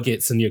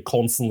targets and you're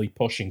constantly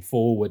pushing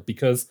forward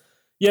because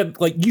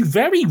like you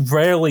very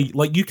rarely,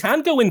 like you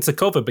can go into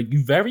cover, but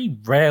you very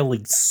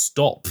rarely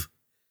stop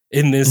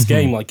in this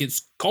game. Like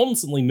it's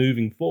constantly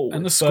moving forward.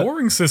 And the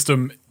scoring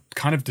system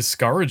kind of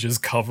discourages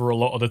cover a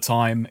lot of the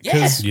time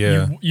because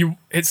you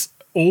it's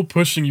all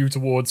pushing you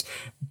towards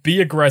be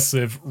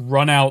aggressive,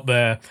 run out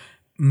there,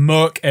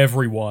 murk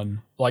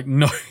everyone. Like,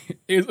 no,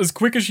 as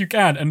quick as you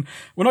can. And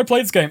when I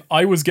played this game,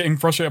 I was getting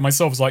frustrated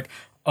myself. I was like,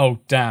 oh,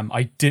 damn,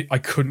 I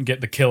couldn't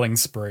get the killing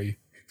spree.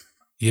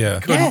 Yeah.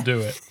 Couldn't do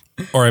it.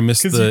 Or I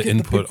missed you the get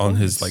input the on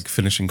big his bonus. like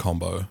finishing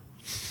combo.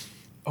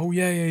 Oh,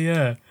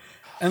 yeah.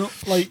 And,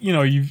 like, you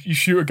know, you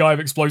shoot a guy with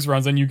explosive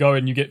rounds, then you go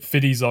and you get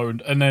fiddy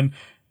zoned. And then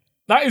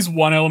that is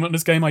one element of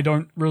this game I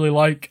don't really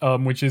like,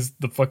 which is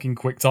the fucking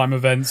quick time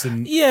events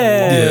and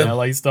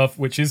LA stuff,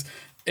 which is,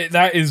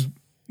 that is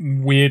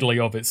weirdly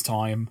of its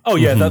time. Oh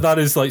yeah, that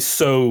is like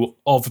so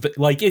of the,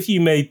 like if you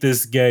made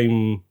this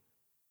game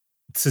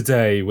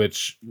today,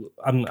 which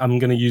I'm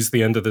going to use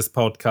the end of this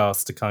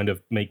podcast to kind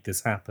of make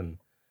this happen.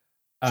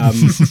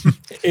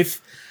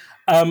 If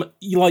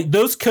you like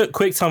those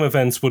quick time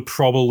events would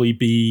probably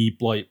be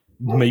like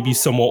maybe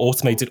somewhat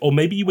automated, or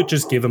maybe you would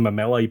just give them a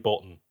melee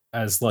button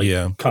as like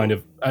kind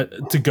of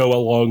to go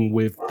along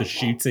with the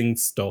shooting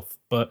stuff.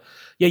 But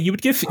yeah, you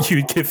would give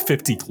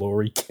 50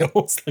 glory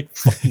kills like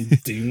fucking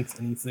Doom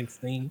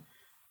 2016.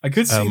 I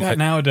could see that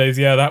nowadays.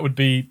 Yeah, that would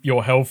be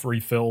your health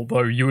refill,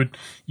 though. You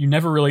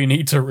never really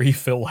need to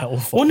refill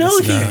health. Well, no,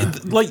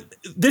 like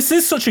this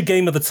is such a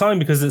game of the time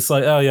because it's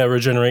like, oh yeah,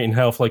 regenerating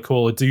health like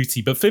Call of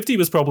Duty. But 50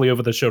 was probably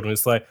over the shoulder, and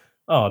it's like,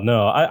 oh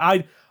no,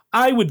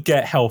 I would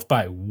get health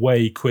back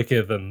way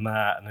quicker than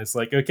that. And it's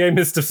like, okay,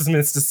 Mr.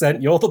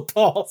 Cent, you're the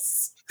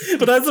boss.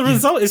 But as a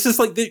result, it's just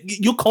like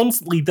you're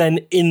constantly then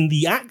in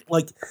the act.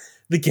 Like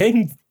the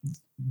game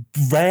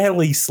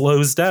rarely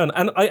slows down,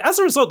 and as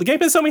a result, the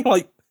game is something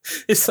like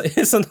it's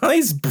a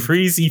nice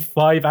breezy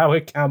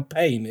 5-hour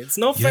campaign. It's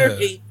not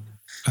very.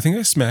 I think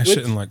I smashed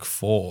it in like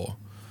 4.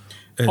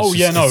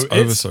 It's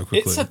over so quickly.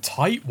 It's a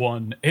tight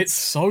one. It's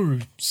so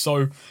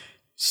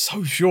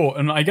short,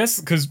 and I guess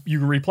because you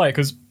can replay it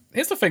because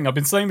here's the thing. I've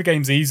been saying the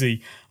game's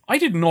easy. I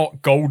did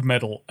not gold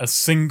medal a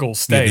single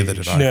stage. Neither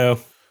did I. No.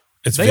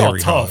 It's They very are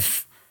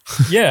tough.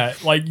 Yeah,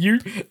 like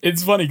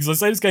it's funny because I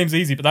say this game's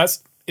easy,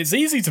 but it's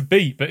easy to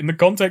beat. But in the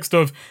context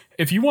of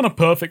if you want to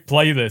perfect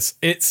play this,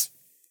 it's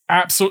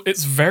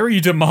very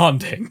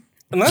demanding.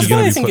 And that's You're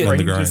why gonna I be think putting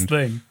in the Strangest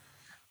grind. thing.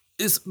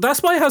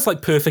 that's why it has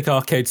like perfect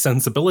arcade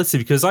sensibility,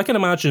 because I can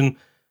imagine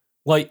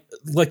like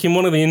in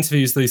one of the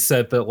interviews they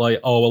said that like,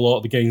 oh, a lot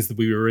of the games that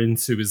we were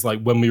into is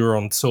like when we were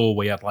on tour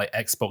we had like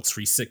Xbox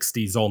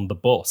 360s on the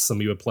bus and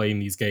we were playing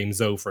these games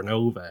over and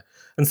over.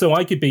 And so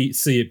I could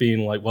see it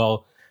being like,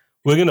 well,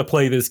 we're going to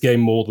play this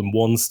game more than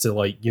once to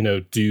like, you know,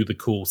 do the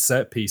cool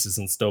set pieces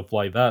and stuff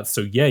like that.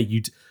 So yeah,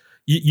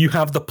 you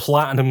have the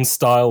platinum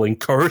style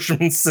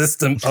encouragement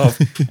system of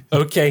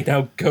okay,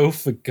 now go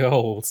for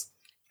gold.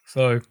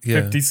 So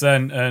Yeah. 50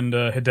 Cent and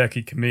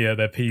Hideki Kamiya,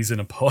 they're peas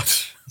in a pod.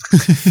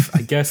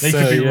 I guess They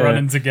so, could be yeah.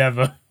 running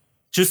together.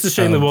 Just a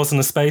shame there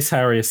wasn't a Space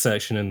Harrier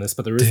section in this,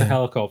 but there is a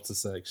helicopter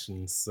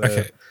section. So.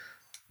 Okay.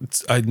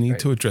 I need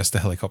to address the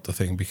helicopter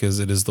thing because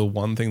it is the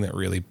one thing that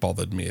really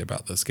bothered me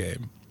about this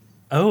game.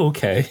 Oh,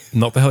 okay.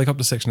 Not the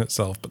helicopter section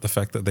itself, but the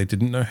fact that they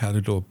didn't know how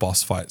to do a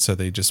boss fight. So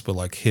they just were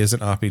like, here's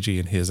an RPG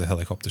and here's a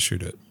helicopter,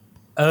 shoot it.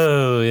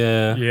 Oh,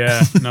 yeah.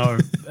 Yeah, no.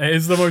 It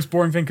is the most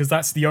boring thing because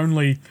that is the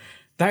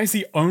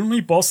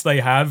only boss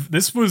they have.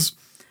 This was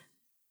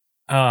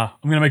I'm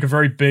going to make a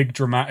very big,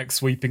 dramatic,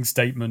 sweeping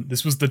statement.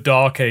 This was the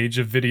dark age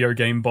of video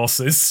game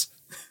bosses.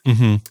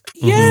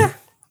 Yeah.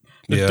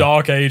 The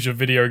dark age of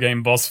video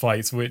game boss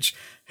fights, which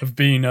have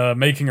been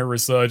making a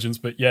resurgence.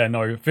 But yeah,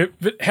 no.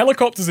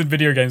 Helicopters in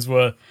video games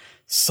were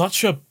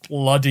such a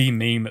bloody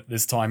meme at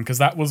this time because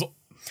that was...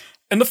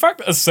 And the fact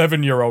that a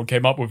 7-year-old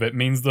came up with it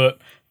means that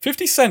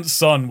 50 Cent's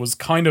son was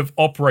kind of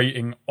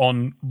operating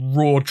on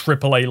raw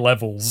AAA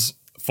levels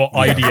for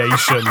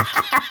ideation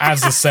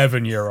as a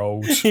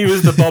 7-year-old. He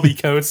was the Bobby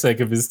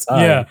Kotick of his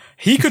time. Yeah,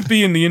 he could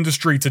be in the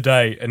industry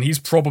today, and he's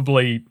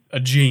probably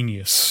a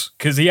genius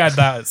because he had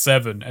that at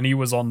 7, and he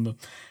was on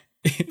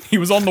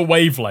the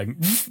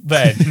wavelength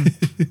then.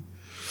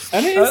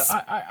 And it is...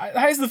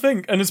 That is the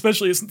thing, and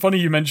especially it's funny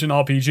you mention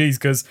RPGs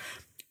because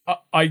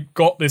I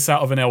got this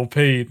out of an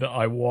LP that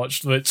I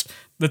watched. Which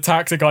the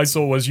tactic I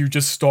saw was you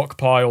just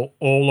stockpile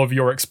all of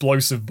your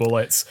explosive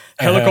bullets.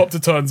 Helicopter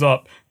turns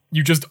up.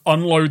 You just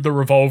unload the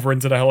revolver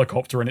into the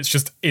helicopter and it's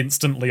just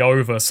instantly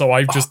over. So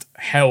I've just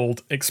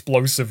held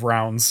explosive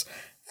rounds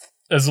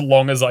as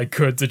long as I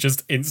could to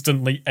just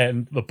instantly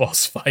end the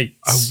boss fights.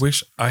 I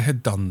wish I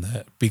had done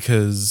that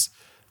because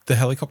the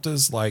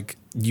helicopters, like,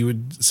 you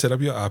would set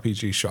up your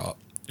RPG shot,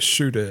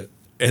 shoot it,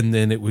 and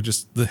then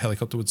the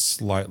helicopter would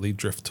slightly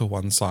drift to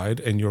one side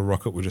and your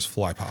rocket would just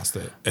fly past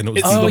it. And it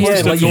was It's the the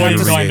most most annoying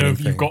infuriating kind of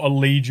thing. you've got to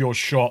lead your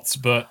shots,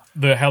 but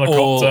the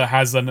helicopter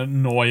has an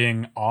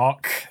annoying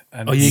arc.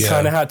 And Or you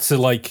kind of had to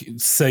like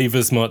save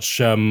as much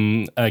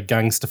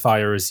gangster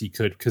fire as you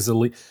could because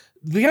the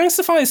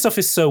gangster fire stuff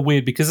is so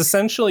weird because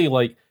essentially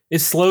like it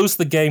slows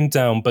the game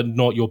down but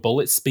not your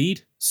bullet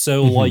speed.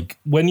 So like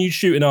when you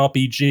shoot an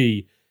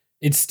RPG,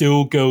 it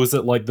still goes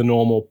at like the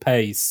normal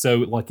pace. So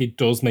like it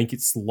does make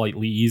it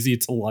slightly easier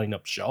to line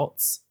up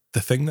shots. The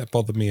thing that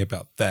bothered me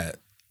about that,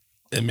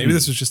 and maybe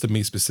this was just a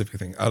me specific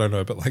thing, I don't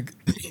know, but like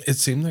it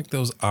seemed like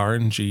there was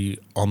RNG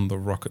on the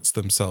rockets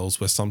themselves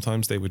where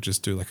sometimes they would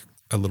just do like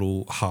a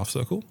little half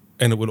circle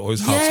and it would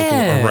always half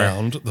circle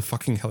around the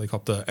fucking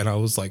helicopter. And I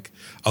was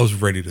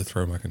ready to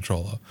throw my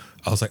controller.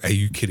 I was like, are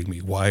you kidding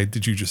me? Why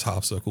did you just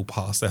half circle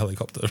past the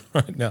helicopter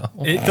right now?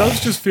 it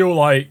does just feel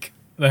like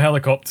the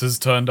helicopters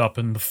turned up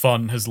and the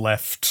fun has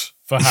left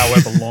for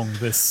however long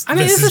this And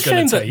this it is a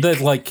going shame to take. that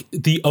like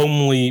the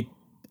only.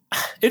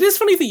 It is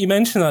funny that you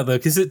mention that though,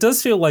 because it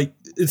does feel like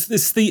it's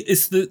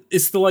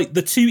the like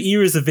the two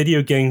eras of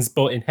video games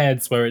butting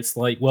heads where it's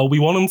like, well, we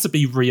want them to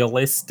be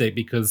realistic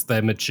because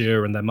they're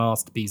mature and they're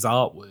masterpiece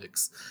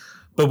artworks,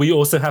 but we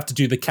also have to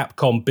do the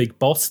Capcom big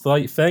boss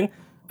fight thing.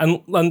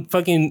 And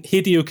fucking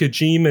Hideo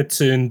Kojima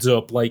turned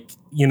up like,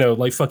 you know,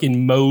 like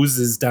fucking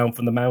Moses down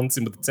from the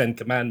mountain with the 10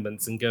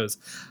 Commandments and goes,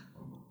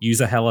 use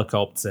a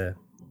helicopter.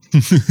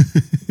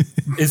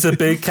 It's a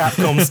big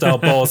Capcom style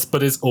boss,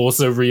 but it's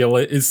also real.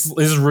 It's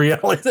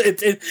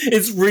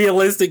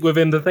realistic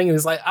within the thing. And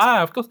it's like,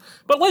 of course.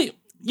 But like,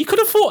 you could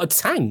have fought a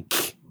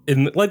tank.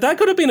 Like that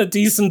could have been a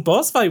decent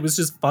boss fight. Was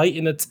just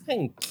fighting a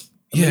tank.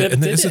 Yeah,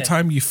 and there's a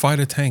time you fight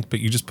a tank,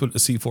 but you just put a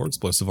C4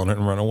 explosive on it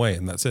and run away,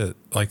 and that's it.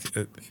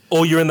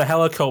 Or you're in the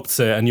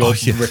helicopter and you're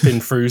ripping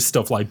through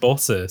stuff like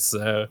bosses.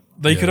 So.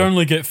 They could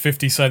only get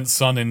 50 Cent's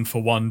son in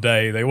for one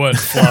day. They weren't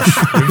flush.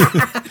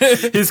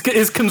 His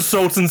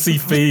consultancy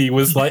fee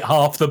was like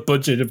half the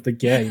budget of the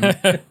game.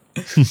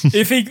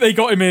 If they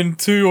got him in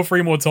 2 or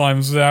 3 more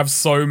times, they have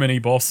so many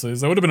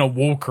bosses. There would have been a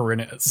Walker in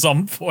it at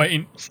some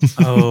point.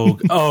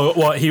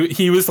 What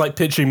he was like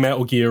pitching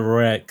Metal Gear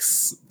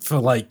Rex for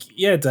like,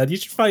 yeah, Dad, you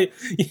should fight.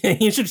 Yeah,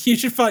 you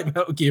should fight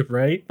Metal Gear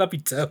Ray. That'd be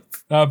tough.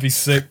 That'd be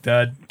sick,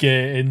 Dad. Get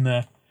it in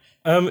there.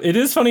 It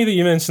is funny that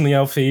you mentioned the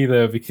LP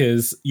though,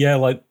 because yeah,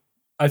 like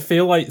I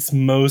feel like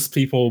most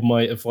people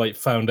might have like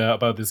found out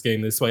about this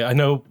game this way. I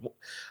know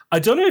I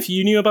don't know if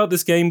you knew about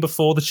this game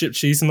before the Chip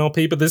Cheese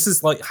MLP, but this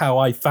is like how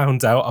I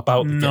found out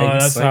about the game. No,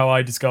 that's how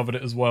I discovered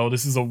it as well.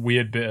 This is a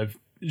weird bit of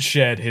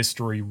shared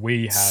history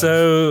we have.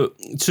 So,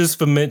 just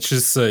for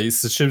Mitch's sake,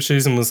 so Chip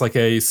Cheese was like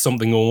a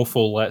something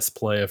awful Let's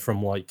Player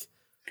from like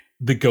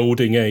the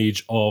golden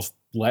age of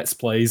Let's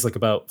Plays, like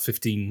about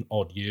 15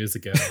 odd years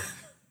ago.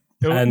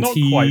 And not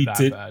he quite that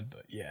did bad,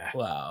 but yeah.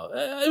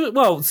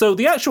 Well, so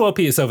the actual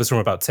LP itself is from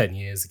about 10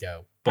 years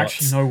ago. But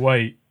Actually, no,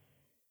 wait.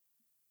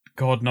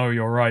 God, no,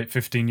 you're right.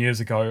 15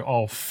 years ago.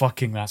 Oh,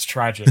 fucking, that's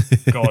tragic.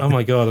 God. Oh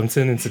my god, I'm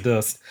turning to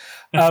dust.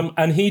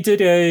 And he did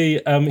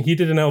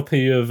an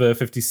LP of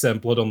 50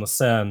 Cent Blood on the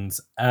Sand,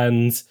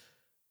 and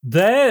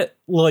their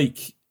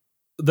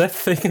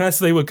thing as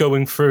they were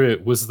going through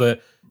it was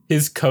that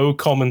his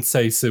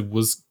co-commentator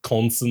was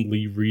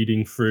constantly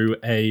reading through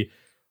a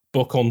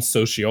book on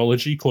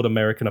sociology called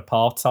American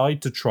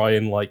Apartheid to try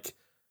and like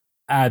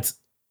add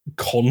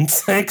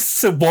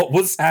context to what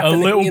was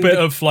happening. A little bit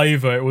of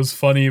flavor. It was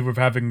funny with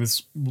having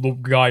this little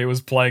guy who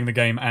was playing the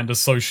game and a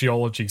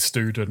sociology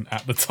student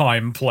at the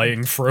time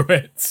playing through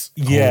it.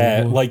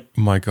 Yeah,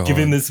 my God.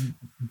 giving this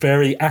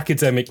very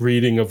academic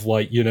reading of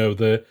like, you know,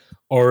 the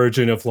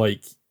origin of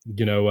like,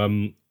 you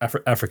know,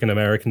 African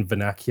American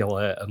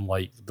vernacular and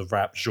like the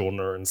rap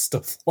genre and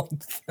stuff like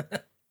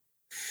that.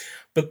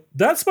 But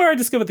that's where I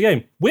discovered the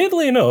game.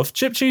 Weirdly enough,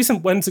 Chip Cheese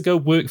went to go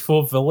work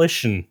for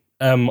Volition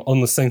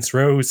on the Saints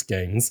Row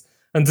games.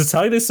 And to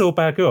tie this all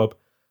back up,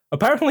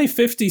 apparently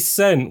 50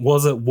 Cent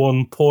was at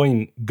one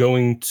point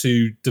going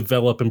to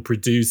develop and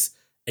produce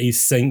a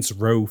Saints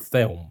Row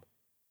film.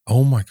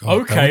 Oh my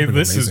God. Okay,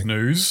 this is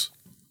news.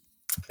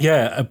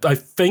 Yeah, I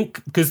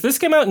think, because this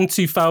came out in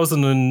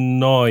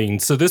 2009,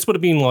 so this would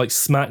have been like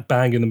smack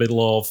bang in the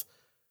middle of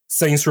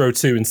Saints Row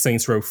 2 and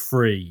Saints Row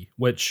 3,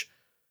 which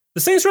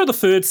the Saints Row the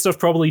Third stuff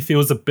probably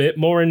feels a bit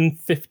more in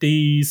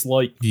 50s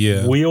like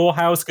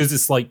wheelhouse, because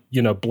it's like,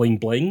 you know, bling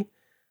bling.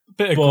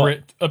 Bit of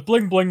grit. A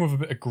bling bling with a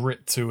bit of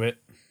grit to it.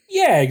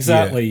 Yeah,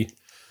 exactly.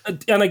 Yeah.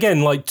 And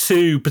again, like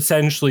 2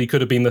 potentially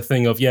could have been the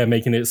thing of,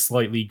 making it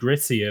slightly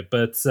grittier,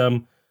 but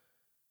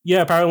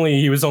apparently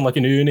he was on like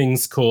an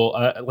earnings call,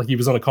 like he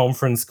was on a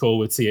conference call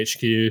with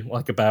THQ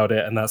like about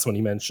it, and that's when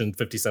he mentioned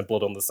 50 Cent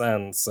Blood on the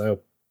Sand. So,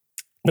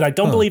 but I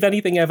don't believe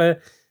anything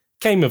ever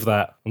came of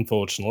that,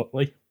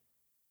 unfortunately.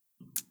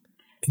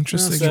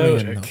 Interesting.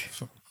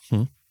 enough.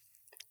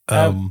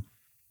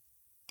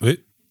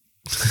 Wait.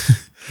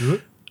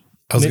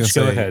 I was going to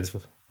say go ahead.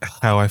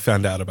 How I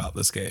found out about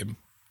this game.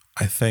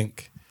 I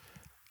think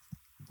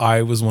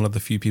I was one of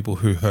the few people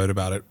who heard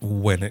about it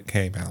when it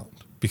came out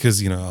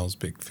because, you know, I was a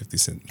big 50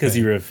 Cent because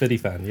you were a 50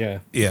 fan, yeah.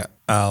 Yeah.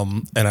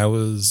 And I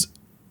was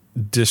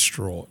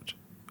distraught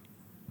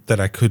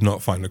that I could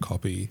not find a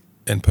copy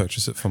and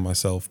purchase it for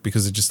myself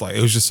because it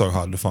was just so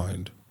hard to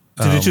find.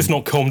 Did it just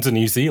not come to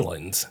New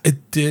Zealand?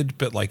 It did,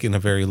 but like in a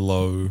very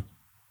low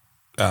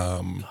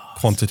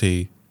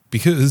quantity,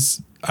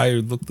 because I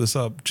looked this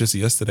up just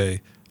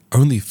yesterday.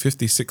 Only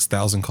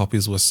 56,000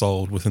 copies were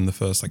sold within the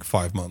first like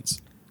 5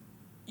 months.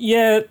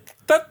 Yeah,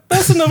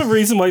 that's another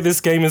reason why this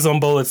game is on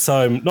bullet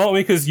time. Not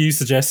because you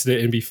suggested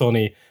it and be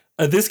funny.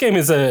 This game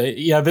is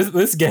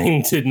this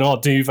game did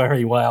not do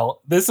very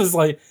well. This is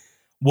like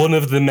one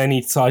of the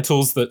many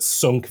titles that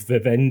sunk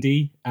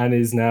Vivendi and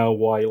is now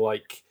why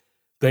like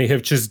they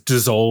have just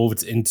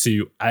dissolved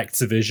into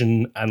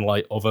Activision and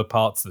like other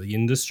parts of the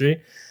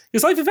industry.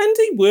 Because like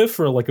Vivendi were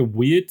for like a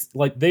weird,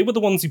 like they were the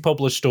ones who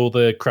published all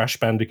the Crash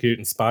Bandicoot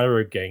and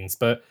Spyro games,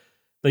 but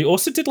they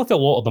also did like a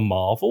lot of the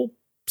Marvel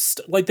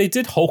like they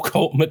did Hulk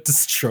Ultimate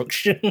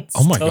Destruction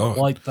and my stuff God.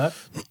 like that.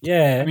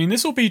 Yeah. I mean,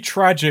 this will be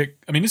tragic.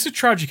 I mean, this is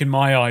tragic in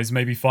my eyes,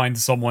 maybe find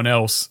someone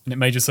else, and it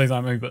may just say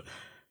that maybe, but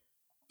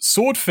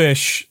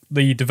Swordfish,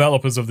 the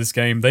developers of this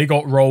game, they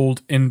got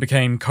rolled and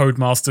became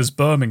Codemasters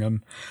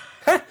Birmingham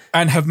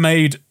and have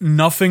made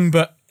nothing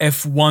but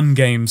F1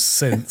 games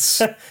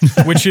since,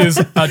 which is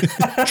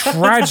a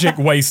tragic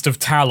waste of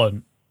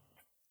talent.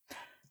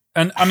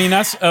 And I mean,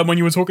 that's when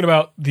you were talking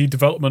about the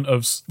development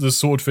of the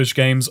Swordfish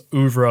games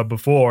oeuvre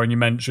before, and you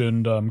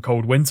mentioned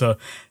Cold Winter,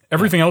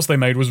 everything else they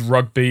made was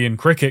rugby and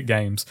cricket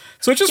games.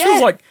 So it just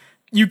feels like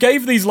you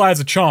gave these lads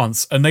a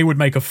chance and they would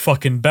make a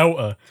fucking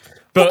belter.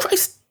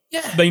 But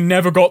they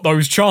never got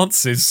those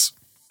chances.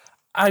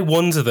 I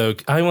wonder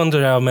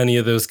how many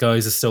of those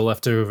guys are still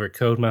left over at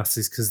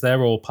Codemasters, because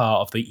they're all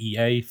part of the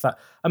EA.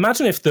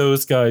 Imagine if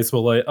those guys were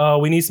like, "Oh,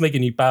 we need to make a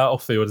new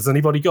Battlefield. Has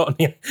anybody got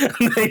any?"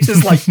 And they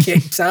just like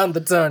kicked down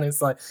the door, and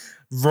it's like,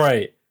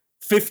 right,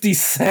 50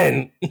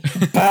 Cent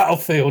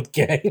Battlefield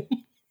game.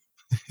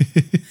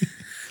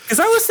 Because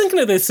I was thinking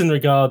of this in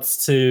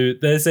regards to,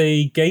 there's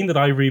a game that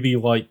I really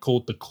like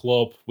called The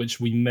Club,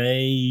 which we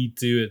may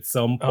do at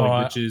some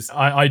point, which is...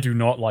 I do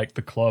not like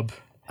The Club.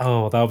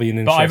 Oh, that'll be an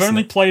interesting... But I've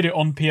only played it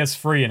on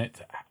PS3 and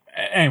it...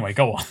 Anyway,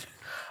 go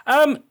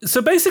on.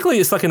 So basically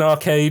it's like an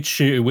arcade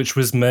shooter which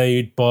was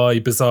made by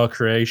Bizarre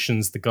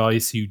Creations, the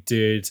guys who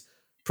did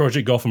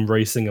Project Gotham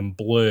Racing and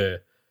Blur.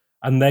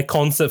 And their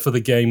concept for the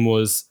game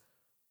was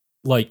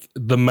like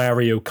the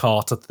Mario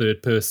Kart of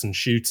third-person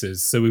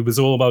shooters. So it was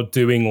all about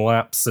doing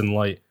laps and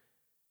like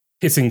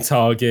hitting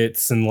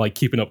targets and like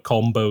keeping up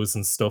combos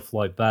and stuff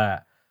like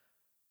that.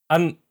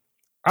 And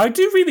I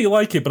do really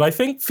like it, but I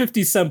think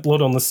 50 Cent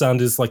Blood on the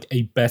Sand is like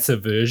a better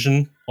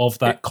version of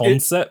that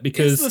concept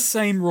because it's the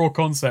same raw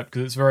concept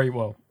because it's very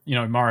Mario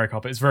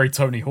Kart, but it's very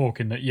Tony Hawk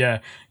in that you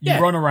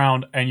run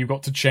around and you've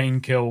got to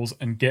chain kills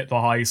and get the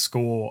high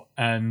score,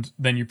 and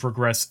then you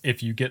progress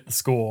if you get the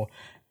score.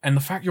 And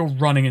the fact you're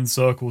running in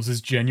circles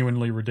is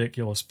genuinely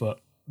ridiculous,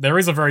 but there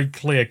is a very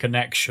clear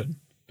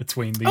connection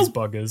between these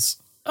buggers.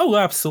 Oh,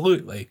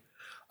 absolutely.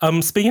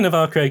 Speaking of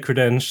arcade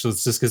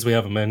credentials, just because we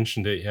haven't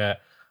mentioned it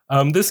yet,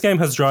 this game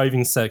has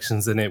driving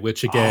sections in it,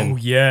 which again,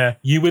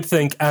 you would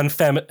think,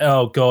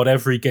 oh god,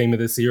 every game of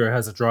this era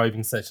has a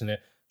driving section in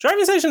it.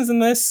 Driving sections in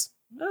this,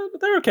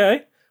 they're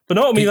okay, but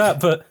not only that,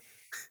 but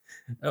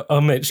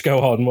Mitch, go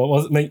on. What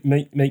was it?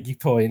 Make your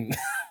point.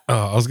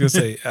 I was gonna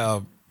say,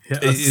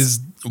 it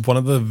is one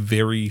of the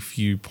very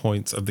few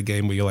points of the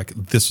game where you're like,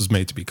 this was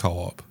made to be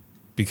co-op,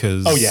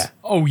 because if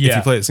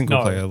you play it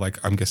single player, like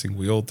I'm guessing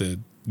we all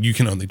did, you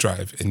can only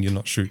drive and you're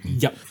not shooting.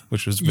 Yep.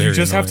 Which was very You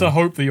just annoying. have to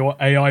hope that your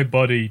AI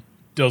buddy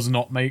does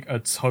not make a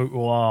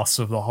total ass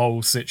of the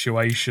whole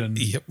situation.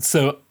 Yep.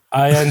 So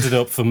I ended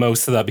up for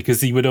most of that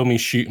because he would only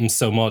shoot him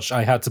so much.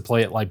 I had to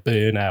play it like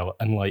Burnout,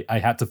 and like I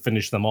had to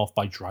finish them off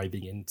by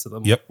driving into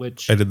them. Yep.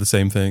 Which I did the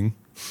same thing.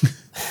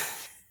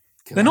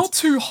 They're not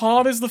too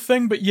hard is the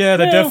thing, but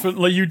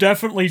they're you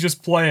definitely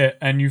just play it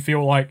and you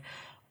feel like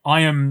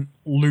I am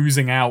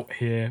losing out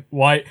here.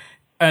 Why?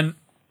 And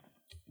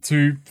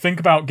to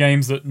think about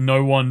games that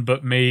no one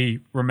but me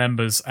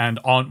remembers and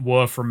aren't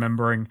worth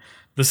remembering,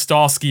 the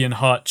Starsky and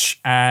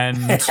Hutch and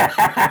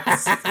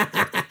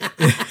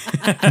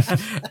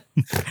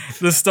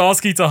the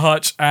Starsky to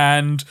Hutch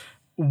and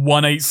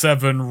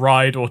 187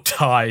 Ride or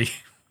Die.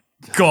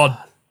 God,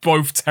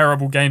 both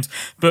terrible games.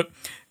 But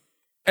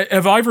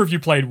have either of you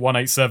played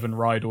 187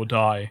 Ride or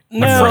Die?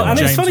 No, and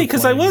it's funny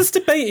because I was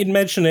debating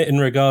mentioning it in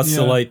regards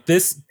to like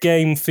this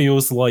game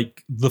feels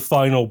like the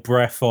final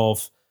breath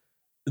of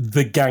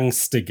the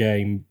gangster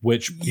game,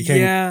 which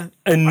became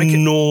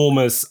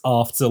enormous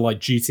after like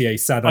GTA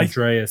San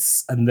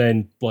Andreas, and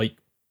then like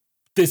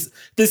this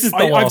is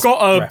the last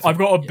I've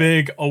got a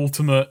big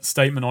ultimate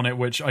statement on it,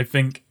 which I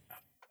think.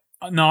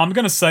 No, I'm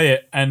going to say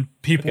it, and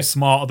people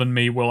smarter than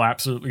me will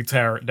absolutely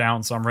tear it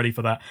down, so I'm ready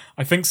for that.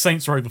 I think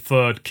Saints Row the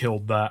Third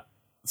killed that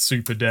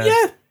super dead.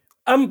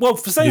 Yeah. Well,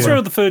 Saints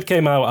Row the Third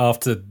came out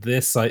after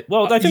this. I think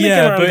they came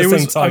around at the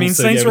same time. I mean,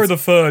 Saints Row the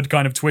Third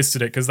kind of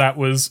twisted it, because that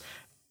was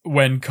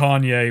when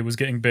Kanye was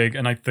getting big,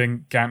 and I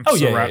think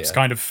Gangsta Rap's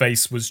kind of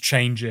face was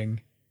changing.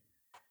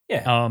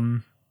 Yeah.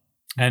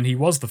 And he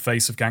was the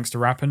face of Gangsta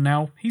Rap, and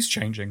now he's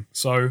changing.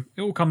 So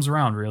it all comes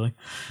around, really.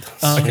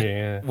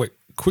 Wait,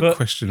 quick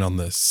question on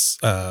this.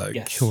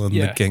 Killing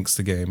the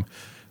gangster game.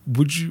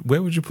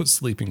 Where would you put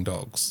Sleeping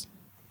Dogs?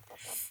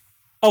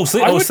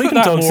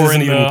 Sleeping Dogs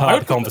isn't even part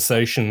of the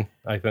conversation,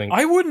 I think.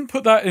 I wouldn't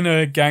put that in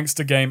a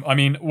gangster game. I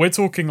mean, we're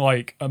talking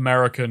like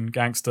American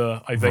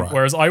gangster, I think,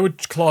 whereas I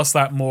would class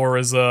that more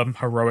as a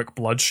heroic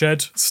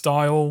bloodshed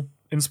style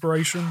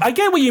inspiration. I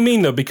get what you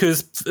mean, though,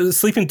 because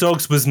Sleeping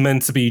Dogs was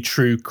meant to be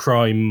true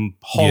crime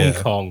Hong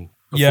Kong.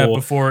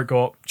 Before it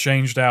got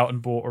changed out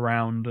and brought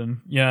around, and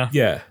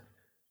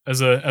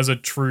as a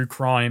true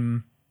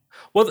crime.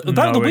 Well,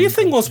 the weird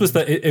thing was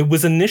that it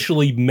was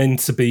initially meant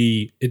to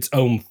be its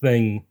own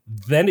thing,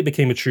 then it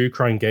became a true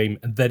crime game,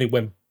 and then it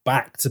went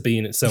back to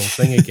being its own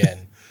thing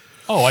again.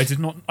 I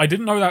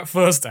didn't know that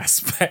first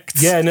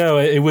aspect. Yeah, no,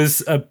 it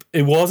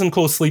wasn't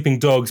called Sleeping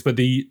Dogs, but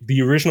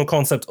the original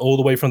concept all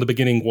the way from the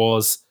beginning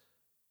was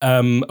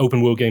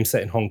open world game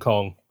set in Hong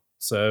Kong.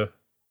 So,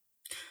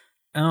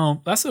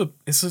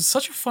 it's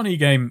such a funny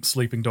game,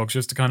 Sleeping Dogs.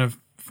 Just to kind of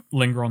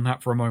linger on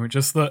that for a moment,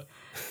 just that.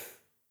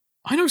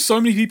 I know so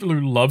many people who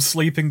love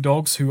Sleeping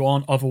Dogs who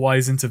aren't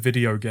otherwise into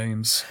video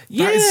games.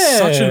 Yeah. That is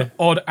such an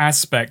odd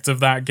aspect of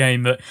that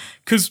game, that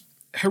because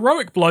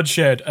heroic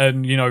bloodshed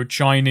and,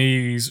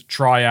 Chinese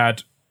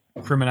triad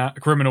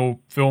criminal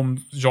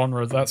film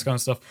genre, that kind of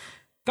stuff,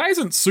 that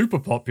isn't super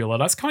popular.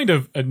 That's kind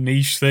of a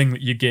niche thing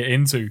that you get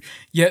into.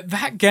 Yet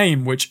that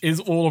game, which is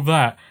all of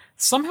that,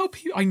 somehow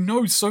I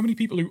know so many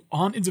people who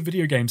aren't into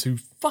video games who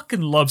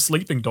fucking love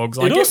Sleeping Dogs.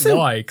 I get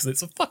why, because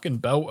it's a fucking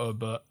belter,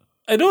 but...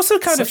 It also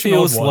kind of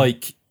feels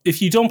like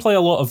if you don't play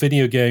a lot of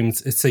video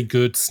games, it's a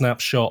good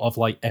snapshot of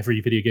like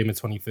every video game in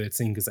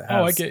 2013 because it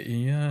has. I get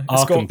you. Yeah,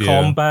 it's got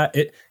combat.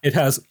 It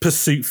has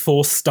Pursuit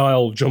Force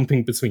style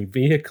jumping between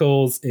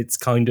vehicles. It's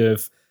kind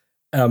of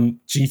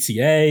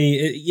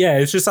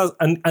GTA. It's just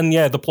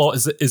the plot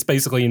is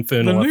basically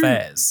Infernal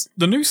Affairs.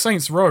 The new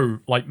Saints Row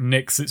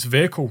nicks its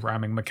vehicle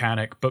ramming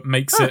mechanic, but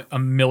makes it a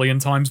million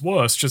times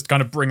worse. Just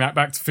kind of bring that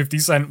back to 50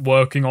 Cent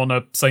working on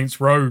a Saints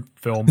Row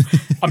film.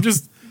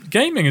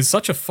 Gaming is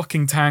such a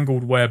fucking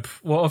tangled web.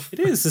 It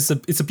is.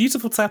 It's a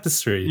beautiful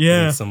tapestry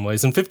in some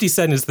ways. And 50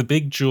 Cent is the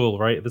big jewel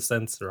right at the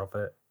center of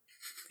it.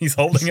 He's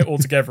holding it all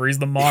together. He's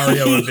the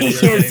Mario of video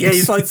games. Yeah,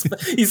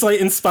 he's like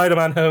in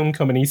Spider-Man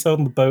Homecoming. He's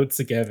holding the boat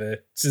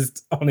together,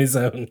 just on his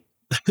own.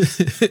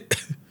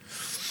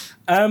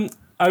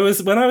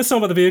 when I was talking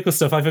about the vehicle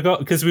stuff, I forgot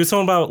because we were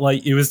talking about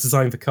like it was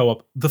designed for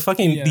co-op.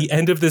 The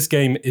end of this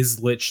game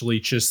is literally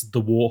just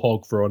the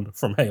Warthog run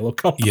from Halo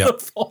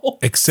Combat 4.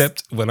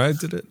 Except when I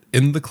did it,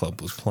 In the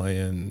Club was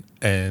playing,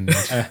 and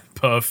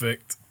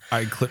Perfect.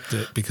 I clipped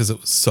it because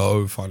it was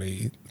so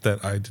funny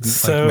that I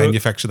didn't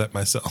manufacture that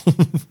myself.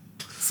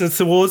 So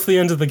towards the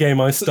end of the game,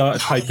 I started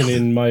typing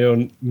in my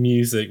own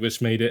music,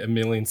 which made it a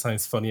million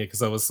times funnier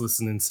because I was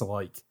listening to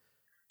like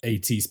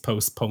 80s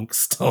post-punk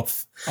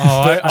stuff.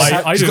 Oh,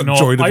 I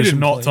did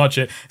not touch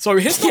it. So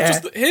here's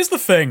the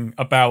thing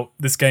about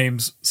this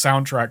game's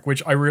soundtrack,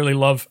 which I really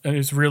love and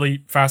is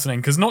really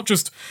fascinating, because not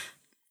just...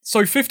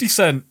 So 50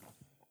 Cent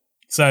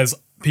says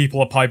people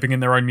are piping in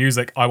their own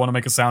music. I want to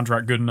make a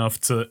soundtrack good enough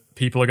to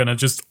people are going to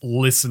just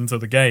listen to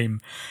the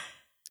game.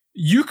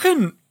 You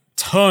can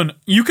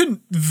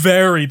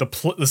vary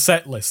the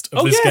set list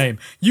of this game.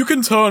 You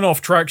can turn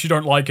off tracks you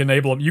don't like,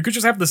 enable them. You could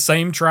just have the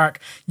same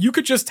track. You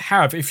could just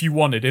have, if you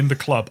wanted, In the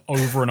Club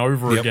over and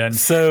over again.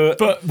 So,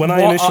 but when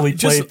I initially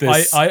played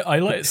this, I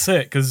let it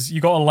sit because you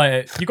gotta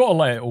let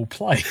it all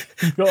play.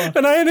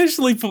 When I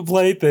initially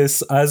played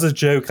this as a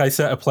joke, I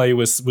set a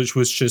playlist which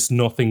was just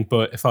nothing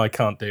but If I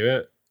Can't Do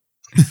It.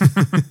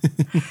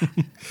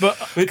 But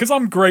because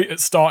I'm great at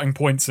starting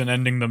points and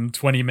ending them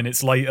 20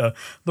 minutes later,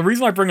 the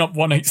reason I bring up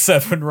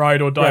 187, Ride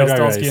or Die,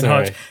 Starsky and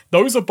Hutch,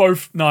 those are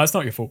both... No, it's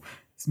not your fault.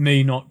 It's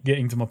me not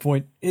getting to my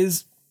point.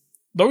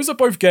 Those are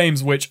both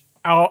games which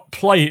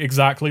play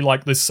exactly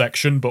like this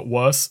section, but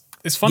worse.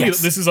 It's funny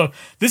that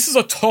this is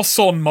a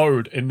toss-on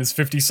mode in this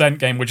 50 Cent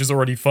game, which is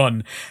already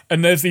fun.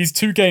 And there's these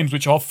two games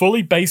which are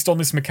fully based on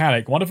this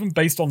mechanic. One of them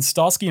based on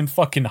Starsky and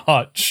fucking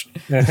Hutch.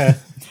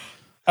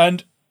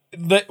 And...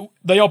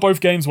 They are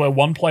both games where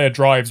one player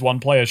drives, one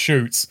player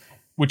shoots,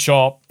 which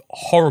are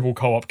horrible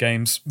co-op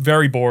games,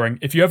 very boring.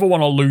 If you ever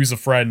want to lose a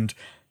friend,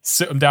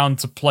 sit them down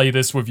to play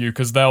this with you,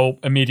 because they'll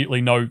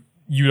immediately know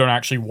you don't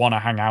actually want to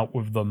hang out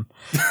with them.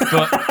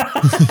 But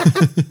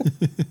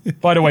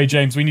by the way,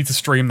 James, we need to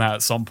stream that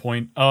at some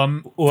point.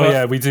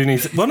 We do need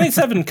to.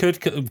 187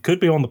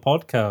 could be on the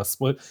podcast.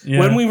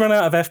 When we run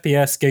out of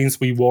FPS games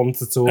we want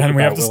to talk about. And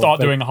we have to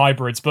start doing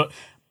hybrids. But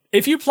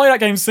if you play that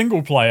game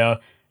single player,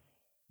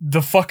 the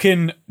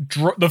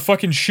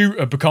fucking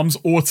shooter becomes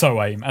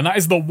auto aim, and that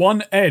is the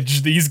one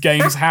edge these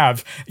games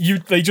have.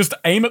 They just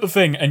aim at the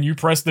thing, and you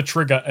press the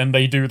trigger, and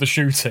they do the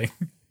shooting.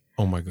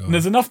 Oh my god! And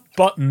there's enough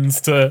buttons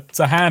to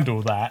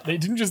handle that.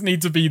 It didn't just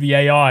need to be the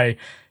AI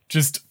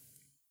just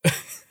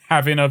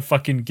having a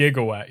fucking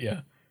giggle at you.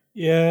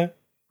 Yeah.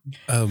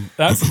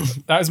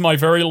 That is my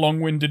very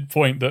long-winded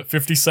point that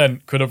 50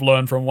 Cent could have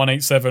learned from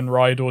 187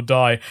 Ride or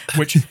Die,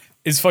 which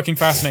is fucking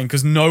fascinating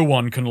because no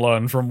one can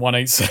learn from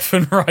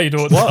 187 Ride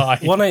or Die.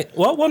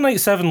 What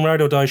 187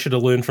 Ride or Die should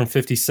have learned from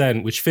 50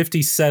 Cent, which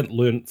 50 Cent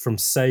learned from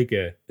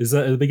Sega, is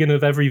that at the beginning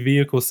of every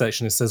vehicle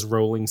section it says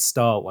Rolling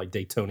Start, like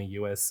Daytona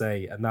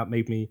USA, and that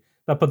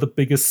put the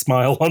biggest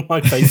smile on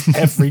my face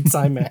every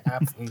time it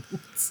happened.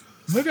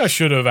 Maybe I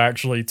should have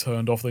actually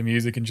turned off the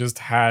music and just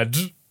had...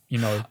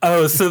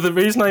 Oh, so the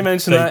reason I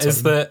mention that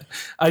is that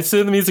I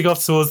turned the music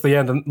off towards the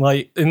end, and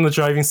like in the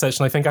driving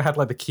section, I think I had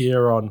like the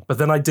Kia on, but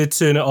then I did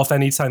turn it off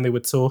anytime they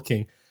were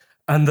talking.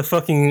 And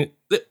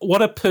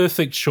what a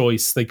perfect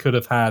choice they could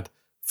have had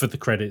for the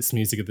credits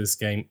music of this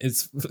game.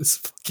 It's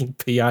fucking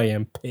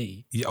PIMP.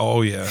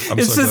 Oh yeah, so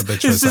glad they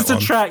chose it's just a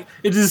track.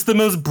 It is the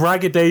most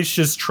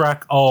braggadocious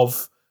track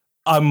of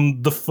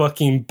I'm the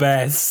fucking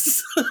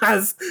best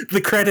as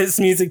the credits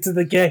music to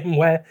the game,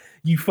 where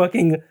you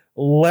fucking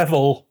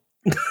level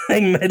a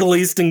Middle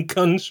Eastern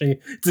country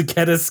to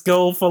get a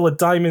skull full of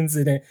diamonds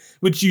in it,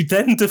 which you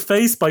then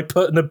deface by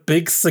putting a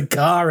big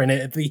cigar in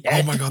it at the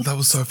end. Oh my god, that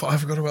was so funny. I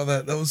forgot about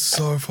that. That was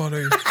so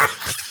funny.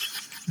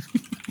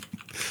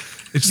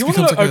 It just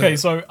becomes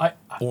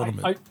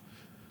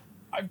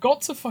I've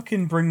got to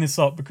fucking bring this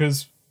up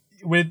because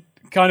we're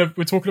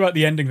talking about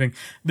the ending thing.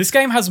 This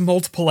game has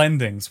multiple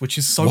endings, which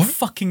is so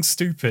fucking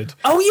stupid.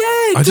 Oh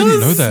yeah, I didn't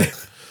know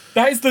that.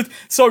 That is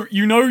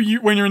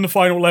when you're in the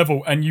final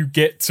level and you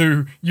get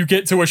to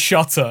a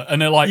shutter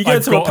and they're like, you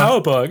get to a power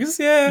box,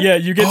 yeah,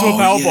 you get to a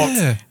power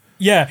box,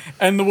 yeah,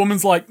 and the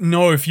woman's like,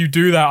 no, if you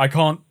do that, I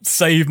can't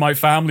save my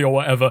family or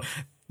whatever.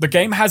 The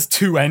game has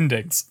two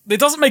endings.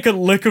 It doesn't make a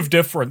lick of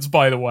difference,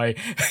 by the way.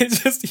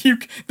 It's just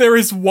there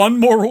is one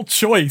moral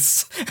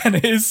choice, and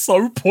it is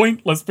so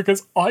pointless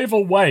because either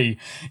way,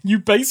 you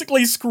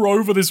basically screw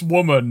over this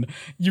woman,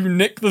 you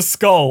nick the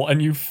skull,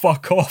 and you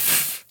fuck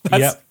off.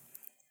 Yep.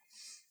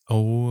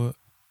 Oh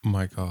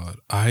my god!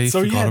 I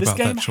forgot about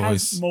that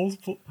choice. Has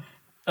multiple,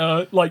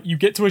 you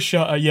get to a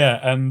shutter,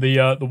 and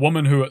the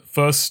woman who at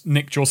first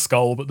nicked your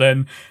skull, but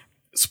then,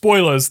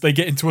 spoilers, they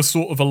get into a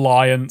sort of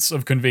alliance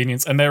of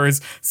convenience, and there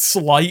is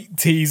slight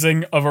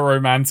teasing of a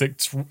romantic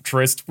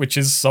tryst, which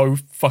is so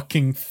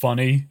fucking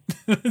funny.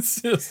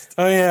 It's just...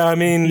 Oh yeah, I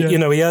mean,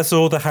 he has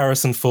all the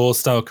Harrison Ford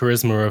style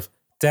charisma of,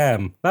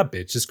 damn, that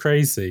bitch is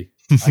crazy.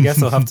 I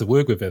guess I'll have to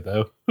work with it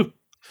though.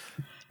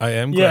 I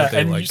am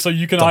glad so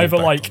you can either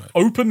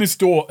open this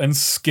door and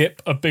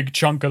skip a big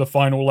chunk of the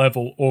final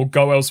level, or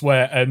go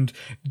elsewhere and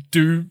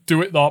do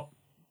it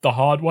the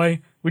hard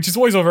way. which is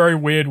always a very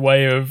weird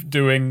way of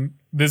doing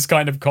this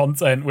kind of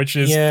content, which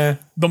is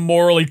the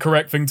morally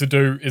correct thing to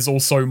do is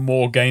also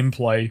more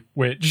gameplay,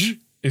 which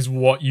is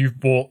what you've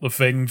bought the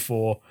thing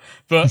for.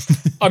 But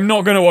I'm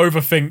not going to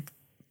overthink.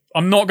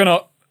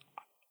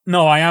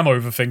 No, I am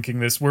overthinking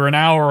this. We're an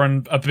hour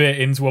and a bit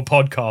into a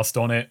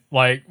podcast on it.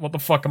 Like, what the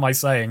fuck am I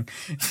saying?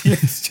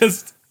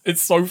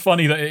 It's so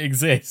funny that it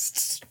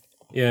exists.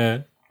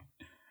 Yeah.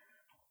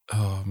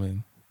 Oh,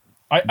 man.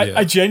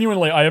 I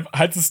genuinely, I have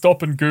had to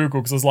stop and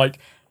Google because I was like,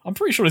 I'm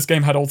pretty sure this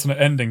game had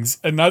alternate endings.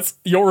 And that's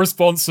your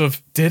response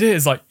of, did it?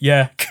 Is like,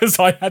 yeah, because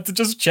I had to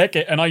just check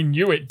it and I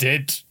knew it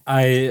did.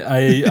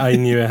 I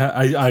knew it.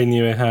 I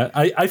knew it had.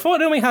 I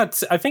thought it only had.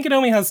 I think it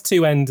only has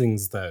 2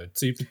 endings though.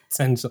 2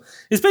 potential.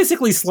 It's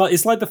basically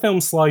it's like the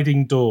film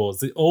Sliding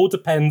Doors. It all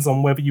depends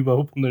on whether you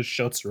open the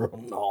shutter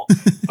or not.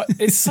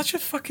 It's such a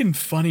fucking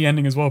funny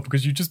ending as well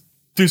because you just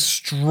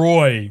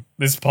destroy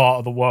this part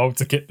of the world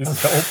to get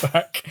this bell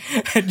back,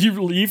 and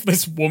you leave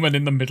this woman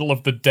in the middle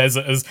of the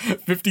desert as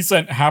 50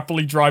 Cent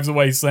happily drives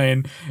away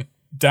saying,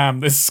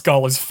 "Damn, this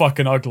skull is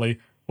fucking ugly.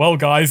 Well,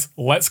 guys,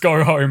 let's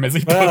go home." As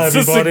he puts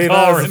a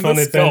cigar in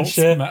the skull's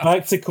mouth.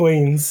 Back to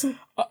Queens.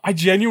 I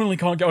genuinely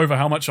can't get over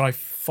how much I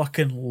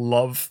fucking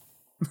love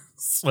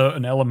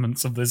certain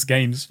elements of this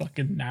game's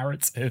fucking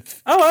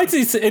narrative. Oh, I do.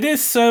 It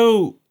is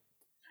so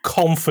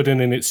confident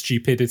in its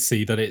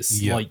stupidity that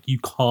it's like you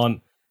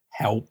can't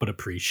help but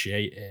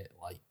appreciate it.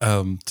 Like,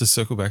 to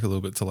circle back a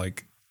little bit to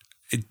like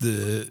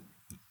the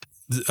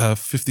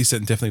 50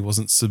 Cent definitely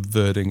wasn't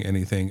subverting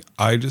anything.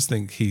 I just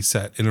think he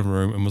sat in a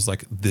room and was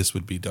like, "This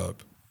would be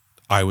dope.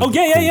 I would."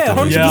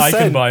 100%. Yeah, I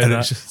can buy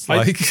that. Just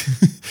like,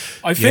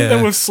 I think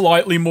there were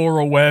slightly more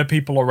aware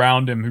people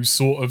around him who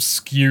sort of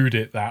skewed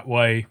it that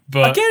way.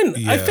 But again,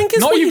 I think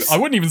it's I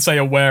wouldn't even say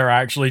aware,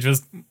 actually,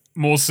 just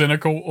more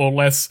cynical or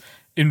less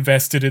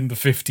invested in the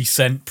 50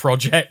 Cent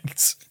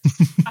project.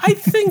 I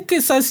think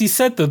it's as you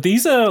said though,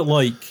 these are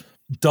like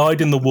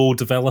dyed-in-the-wool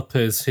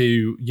developers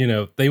who, you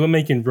know, they were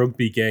making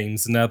rugby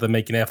games and now they're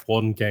making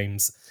F1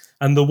 games.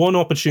 And the one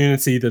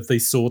opportunity that they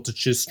saw to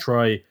just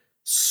try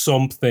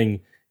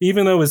something,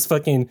 even though it's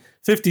fucking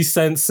 50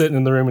 Cent sitting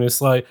in the room and it's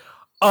like,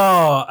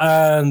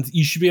 and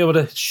you should be able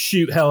to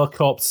shoot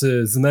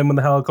helicopters, and then when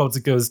the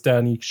helicopter goes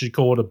down, you should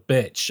call it a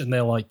bitch. And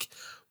they're like,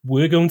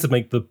 we're going to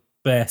make the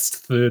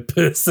best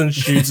third-person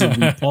shooter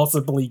we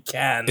possibly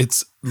can.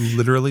 It's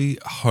literally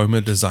Homer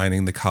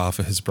designing the car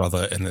for his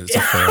brother, and it's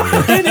a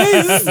failure. It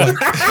is!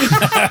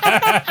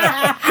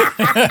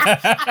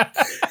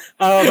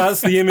 Oh, that's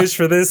the image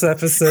for this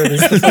episode.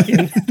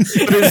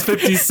 It's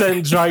 50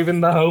 Cent driving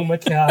the Homer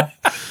car.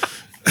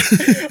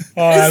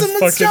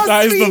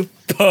 That is the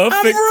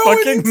perfect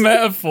fucking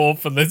metaphor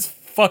for this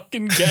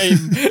fucking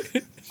game.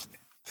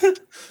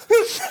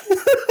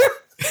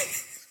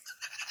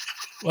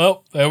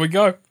 Well, there we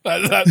go.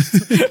 That's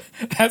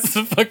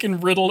the fucking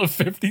riddle of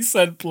 50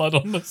 Cent blood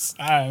on the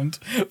sand.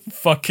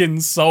 Fucking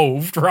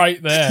solved right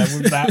there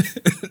with that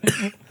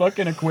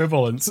fucking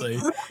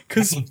equivalency.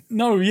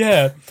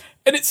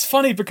 And it's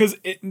funny because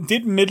it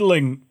did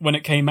middling when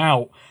it came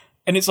out,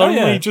 and it's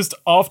only just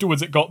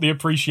afterwards it got the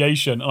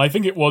appreciation. And I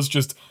think it was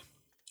just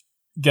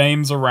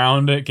games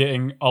around it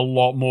getting a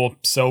lot more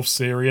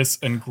self-serious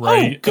and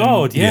great. Oh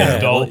God, and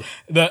dull.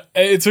 That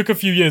it took a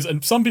few years,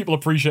 and some people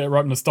appreciate it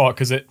right from the start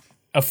because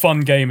a fun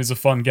game is a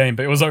fun game,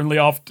 but it was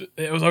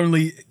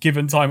only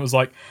given time. It was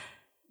like,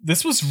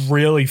 this was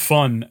really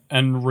fun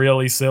and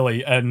really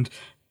silly, and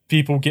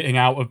people getting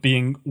out of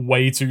being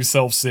way too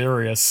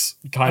self-serious.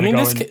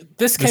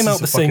 This came out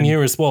the same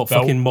year as well.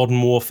 Fucking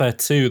Modern Warfare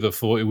 2 that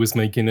thought it was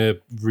making a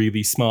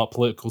really smart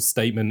political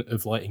statement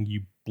of letting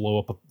you blow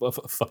up a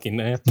fucking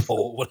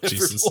airport, whatever.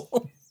 Jesus.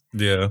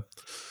 Yeah.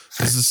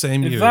 It's the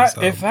same year.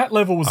 If that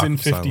level was in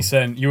 50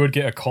 Cent, you would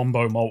get a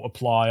combo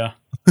multiplier.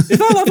 If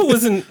that level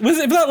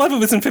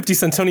was in 50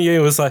 Cent, Tony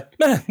Yeo was like,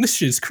 man, this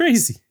shit's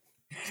crazy.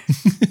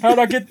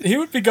 He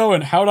would be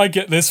going, how'd I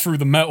get this through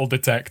the metal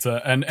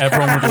detector? And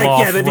everyone would laugh.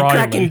 Yeah, they'd be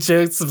cracking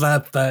jokes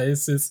about that.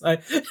 It's just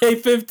like, hey,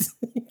 50,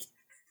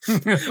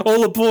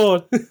 all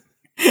aboard.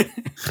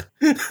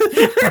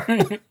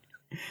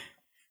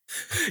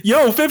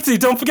 Yo, 50,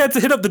 don't forget to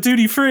hit up the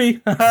duty free.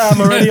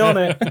 I'm already on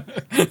it.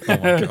 Oh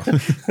my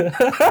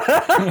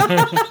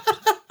God.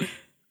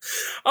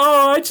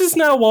 Oh, I just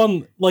now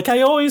want, like,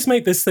 I always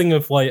make this thing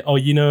of like, oh,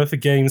 you know, if a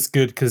game's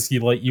good because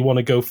you want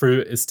to go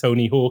through it as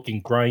Tony Hawk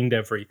and grind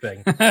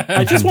everything.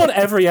 I just want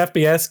every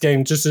FPS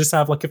game just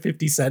have like a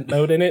 50 Cent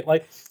mode in it.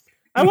 Like,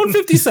 I want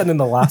 50 Cent in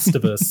The Last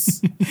of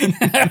Us.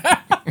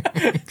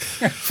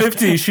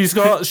 50, she's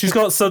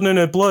got something in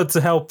her blood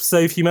to help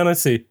save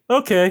humanity.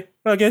 Okay,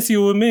 I guess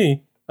you were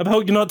me. I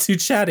hope you're not too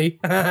chatty.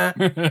 Oh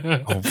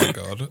my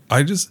God.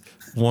 I just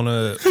want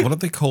to... What are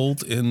they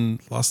called in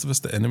Last of Us?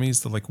 The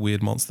enemies? The like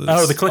weird monsters?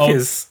 Oh, the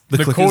clickers. The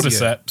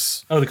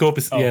cordyceps. Yeah. Oh, the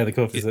corpus. Yeah, the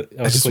corpus.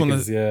 I just want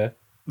to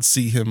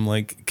see him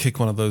like kick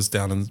one of those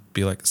down and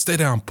be like, "Stay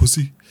down,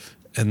 pussy."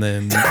 And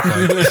then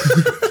like...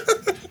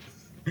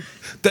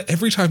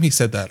 Every time he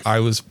said that,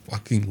 I was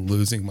fucking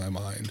losing my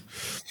mind.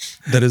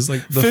 That is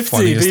like the 50,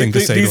 funniest thing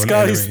to say to an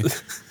enemy.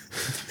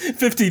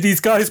 50, these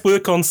guys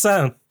work on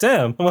sound.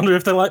 Damn, I wonder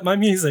if they like my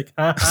music.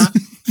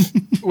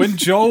 When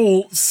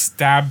Joel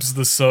stabs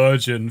the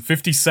surgeon,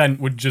 50 Cent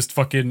would just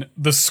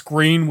the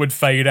screen would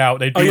fade out.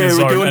 They'd be in the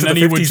zone, and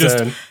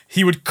then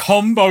he would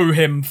combo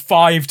him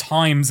 5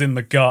 times in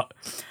the gut,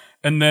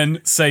 and then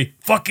say,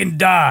 fucking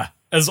die,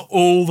 as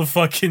all the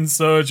fucking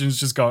surgeons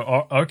just go,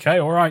 oh, okay,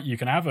 all right, you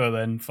can have her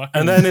then. Fucking.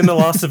 And then in The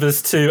Last of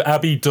Us 2,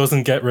 Abby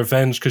doesn't get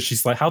revenge because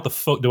she's like, how the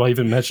fuck do I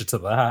even measure to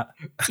that?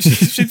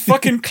 She'd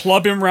fucking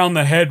club him round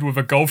the head with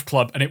a golf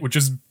club, and it would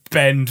just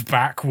bend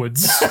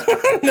backwards.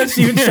 No,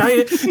 she would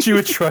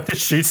try to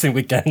shoot him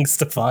with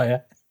gangster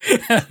fire.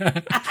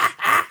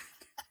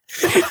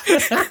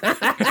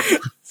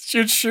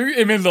 She'd shoot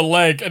him in the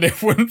leg, and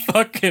it wouldn't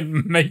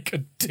fucking make a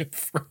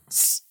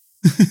difference.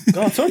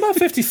 God, talking about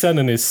 50 Cent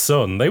and his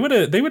son, they would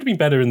have been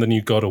better in the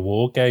new God of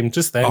War game.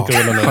 Just them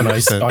going on a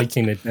nice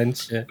biking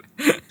adventure.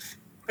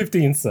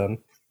 50 Cent.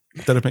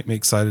 That'd make me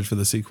excited for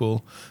the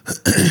sequel.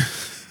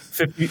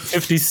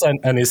 50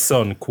 Cent and his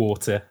son,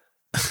 quarter.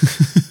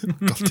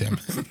 God damn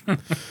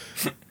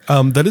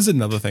it. That is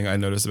another thing I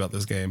noticed about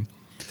this game.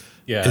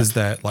 Yeah. Is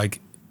that like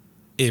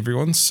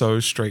everyone so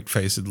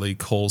straight-facedly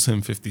calls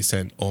him 50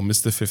 Cent or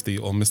Mr. 50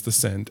 or Mr.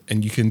 Cent,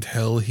 and you can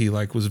tell he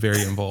like was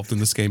very involved in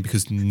this game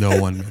because no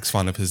one makes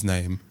fun of his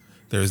name.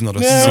 There is not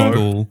a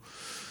single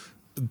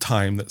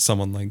time that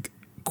someone like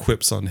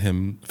quips on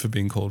him for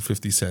being called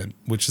 50 Cent,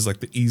 which is like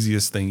the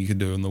easiest thing you can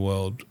do in the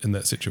world in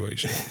that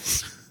situation.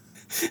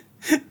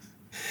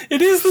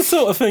 It is the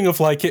sort of thing of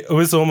like, it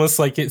was almost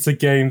like it's a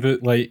game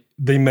that like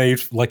they made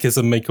like as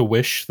a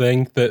Make-A-Wish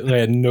thing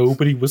that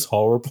nobody was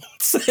horrible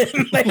to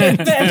him.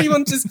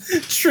 Everyone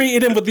just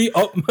treated him with the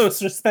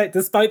utmost respect,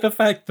 despite the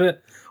fact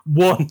that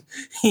 1,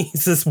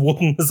 he's as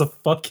wooden as a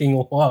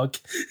fucking log,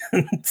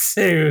 and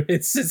 2,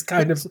 it's just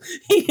kind of,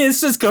 he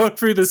is just going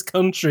through this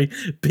country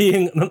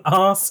being an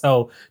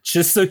arsehole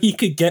just so he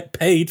could get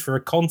paid for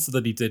a concert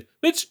that he did,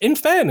 which, in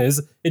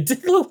fairness, it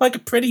did look like a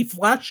pretty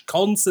flash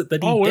concert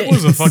that he did. Oh, it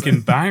was a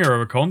fucking banger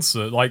of a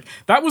concert. Like,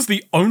 that was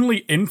the only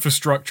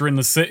infrastructure in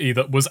the city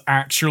that was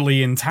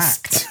actually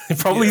intact.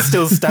 Probably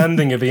still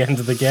standing at the end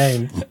of the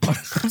game.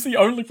 It was the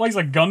only place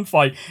a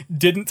gunfight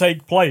didn't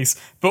take place,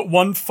 but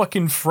one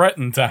fucking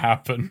threatened to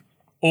happen,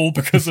 all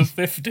because of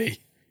 50.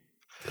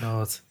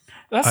 God.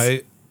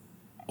 I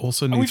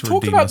also need to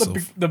talked redeem about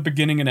myself. the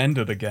beginning and end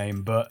of the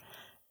game, but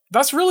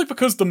that's really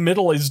because the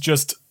middle is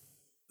just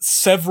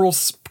several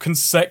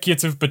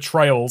consecutive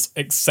betrayals,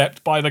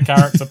 except by the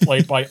character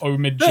played by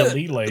Omid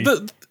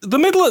Jalili.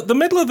 The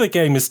middle of the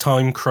game is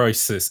time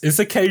crisis. It's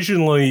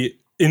occasionally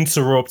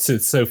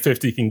interrupted so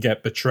 50 can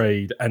get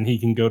betrayed and he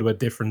can go to a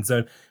different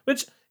zone.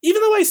 Which,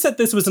 even though I said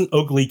this was an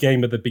ugly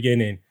game at the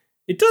beginning,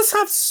 it does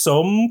have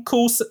some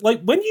cool...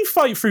 Like, when you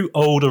fight through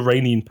old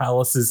Iranian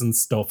palaces and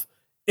stuff,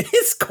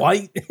 it's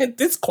quite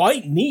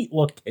neat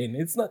looking.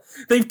 It's not...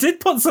 They did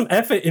put some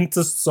effort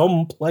into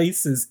some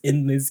places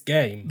in this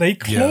game. They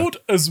clawed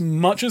as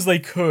much as they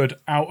could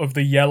out of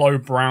the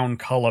yellow-brown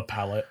color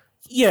palette.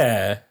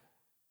 Yeah.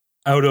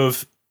 Out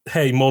of,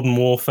 hey, Modern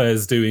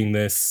Warfare's doing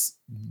this,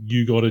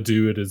 you gotta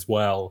do it as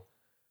well.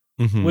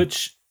 Mm-hmm.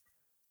 Which...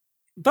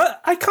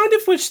 But I kind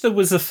of wish there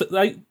was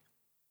a...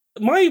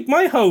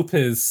 My hope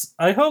is,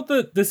 I hope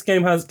that this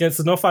game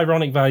gets enough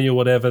ironic value or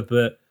whatever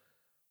that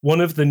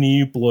one of the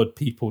New Blood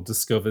people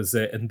discovers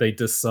it and they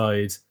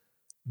decide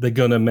they're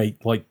gonna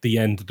make like the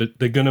end.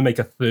 They're gonna make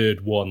a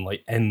third one,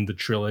 like end the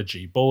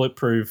trilogy.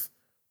 Bulletproof,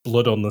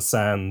 Blood on the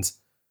Sand,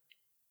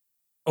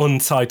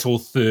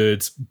 untitled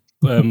third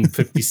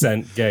 50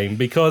 Cent game.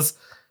 Because,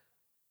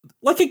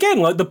 like again,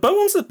 like the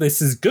bones of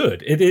this is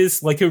good. It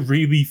is like a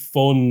really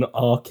fun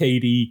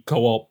arcadey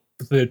co-op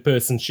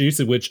third-person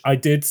shooter, which I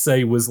did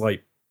say was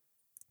like,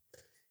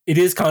 it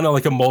is kind of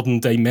like a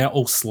modern-day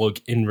Metal Slug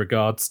in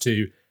regards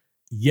to,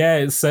 yeah,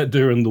 it's set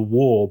during the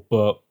war,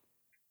 but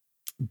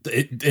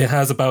it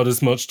has about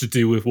as much to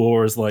do with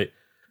war as like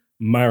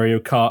Mario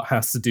Kart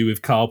has to do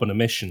with carbon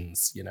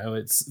emissions. You know,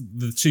 it's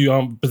the two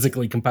aren't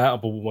particularly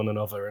compatible with one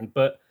another.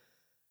 But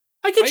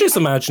I could just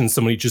imagine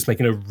somebody just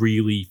making a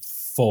really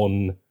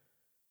fun,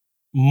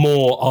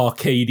 more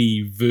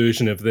arcadey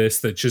version of this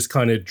that just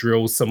kind of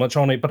drills so much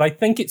on it, but I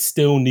think it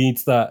still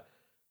needs that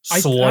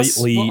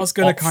slightly... What I was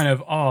going to kind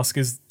of ask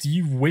is, do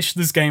you wish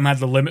this game had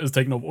the limiters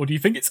taken off, or do you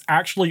think it's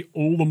actually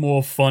all the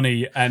more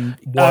funny and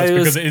works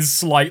because it is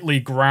slightly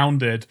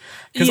grounded?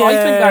 Because I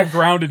think that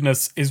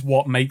groundedness is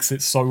what makes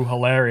it so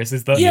hilarious.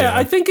 Is that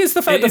I think it's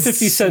the fact that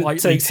 50 Cent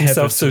takes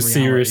himself so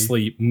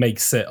seriously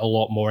makes it a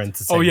lot more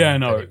entertaining. Oh yeah,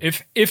 no.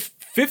 If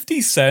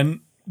 50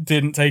 Cent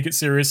didn't take it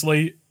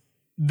seriously,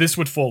 this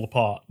would fall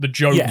apart. The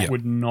joke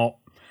would not.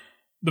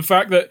 The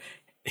fact that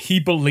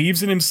he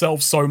believes in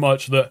himself so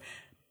much that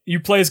you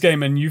play his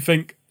game and you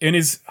think in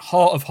his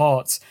heart of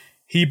hearts,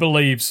 he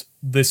believes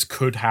this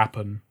could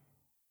happen.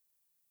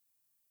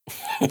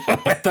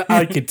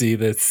 I could do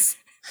this.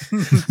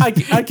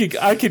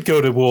 I could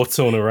go to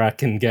war-torn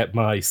Iraq and get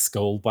my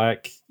skull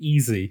back.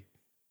 Easy.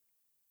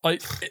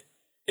 Like,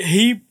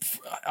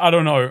 I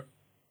don't know.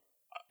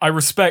 I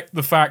respect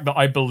the fact that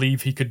I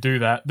believe he could do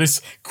that.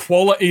 This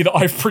quality that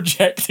I've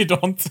projected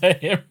onto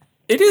him,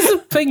 It is a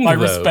thing, I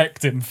though.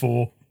 respect him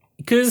for.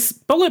 Because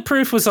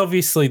Bulletproof was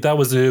obviously, that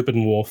was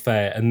urban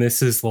warfare, and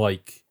this is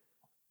like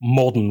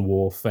modern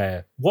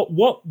warfare.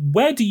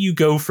 Where do you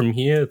go from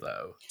here,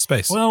 though?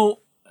 Space.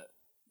 Well,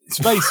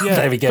 space, yeah.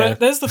 There we go.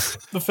 But there's the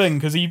thing,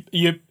 because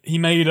he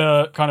made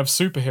a kind of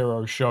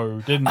superhero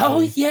show, didn't he? Oh,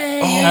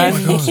 yeah.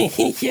 Oh, my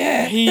God.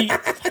 Yeah.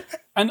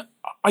 And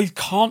I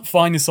can't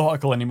find this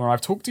article anymore.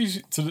 I've talked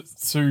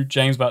to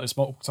James about this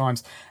multiple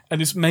times, and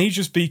this may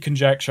just be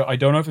conjecture. I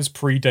don't know if it's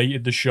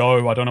predated the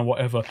show. I don't know,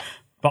 whatever.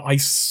 But I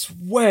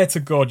swear to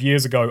God,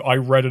 years ago, I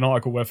read an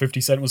article where 50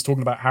 Cent was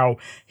talking about how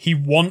he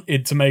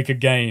wanted to make a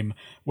game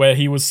where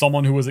he was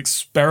someone who was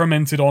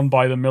experimented on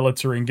by the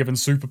military and given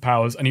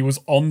superpowers, and he was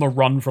on the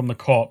run from the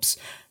cops,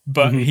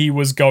 but he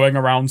was going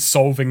around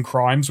solving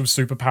crimes with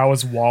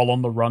superpowers while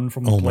on the run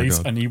from the police,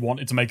 and he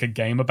wanted to make a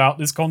game about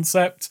this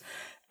concept.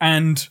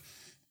 And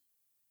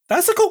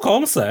That's a cool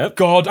concept.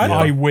 God,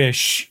 I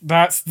wish.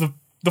 That's the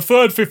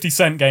third 50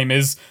 Cent game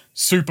is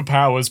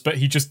superpowers,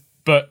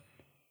 but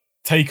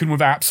taken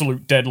with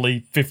absolute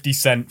deadly 50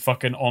 Cent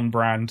fucking on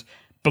brand,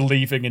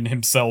 believing in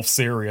himself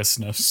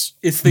seriousness.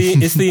 It's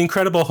the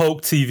Incredible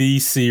Hulk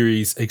TV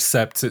series,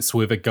 except it's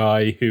with a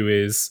guy who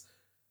is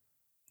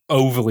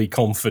overly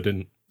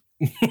confident.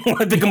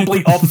 Like the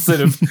complete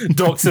opposite of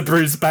Dr.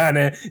 Bruce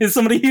Banner is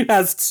somebody who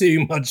has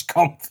too much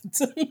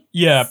confidence.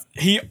 Yeah,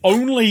 he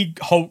only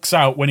hulks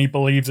out when he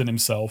believes in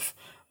himself.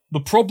 The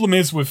problem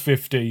is with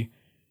 50,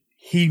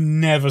 he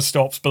never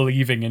stops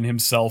believing in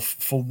himself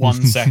for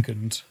 1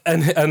 second.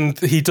 And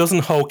he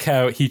doesn't hulk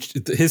out.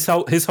 His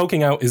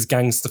hulking out is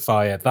gangster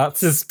fire. That's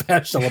his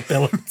special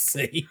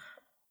ability.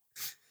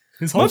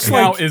 His hulking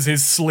out is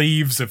his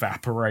sleeves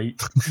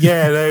evaporate.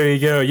 Yeah, there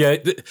you go. Yeah,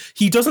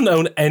 he doesn't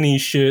own any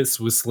shirts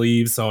with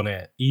sleeves on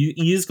it.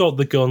 He's got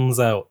the guns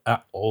out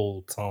at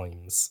all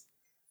times.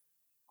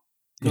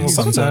 Yeah,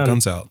 sun's out,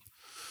 guns out.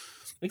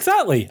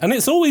 Exactly, and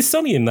it's always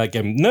sunny in that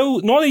game. No,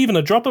 not even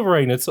a drop of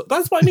rain. That's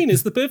what I mean.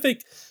 It's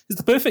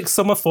the perfect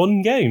summer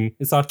fun game.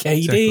 It's arcadey.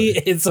 Exactly.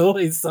 It's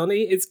always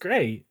sunny. It's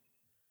great.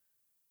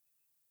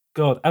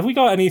 God, have we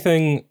got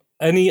anything?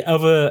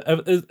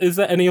 Is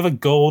there any other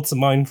goal to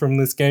mine from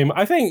this game?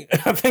 I think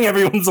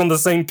everyone's on the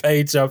same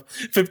page of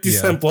 50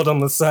 Cent Blood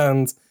on the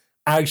Sand.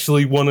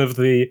 Actually, one of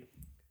the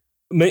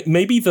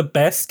maybe the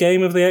best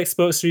game of the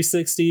Xbox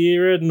 360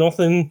 era.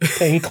 Nothing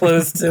came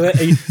close to it.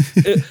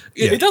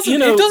 It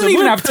doesn't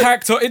even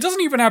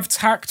have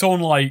tact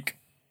on like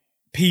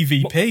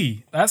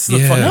PvP. That's the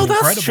fucking no,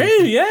 incredible. that's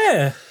true.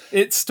 Yeah,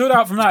 it stood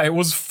out from that. It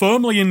was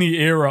firmly in the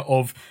era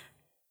of.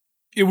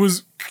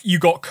 You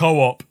got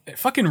co-op. It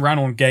fucking ran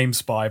on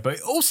GameSpy, but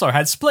it also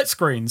had split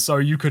screen, so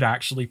you could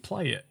actually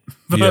play it.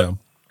 But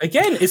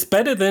again, it's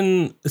better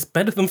than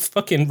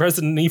fucking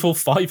Resident Evil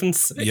 5 and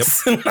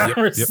 6.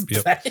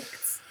 Yep.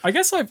 I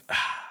guess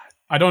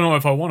I don't know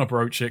if I want to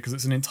broach it because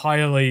it's an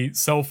entirely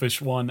selfish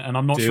one, and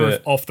I'm not sure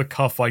if off the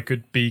cuff I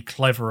could be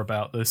clever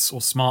about this or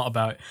smart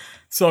about it.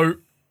 So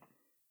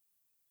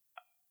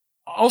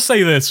I'll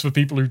say this for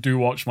people who do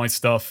watch my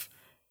stuff,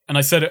 and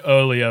I said it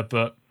earlier,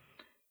 but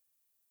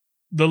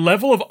the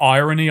level of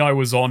irony I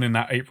was on in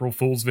that April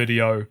Fool's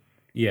video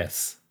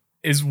is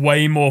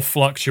way more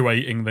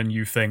fluctuating than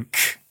you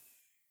think.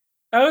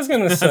 I was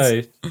going to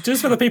say,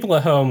 just for the people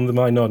at home that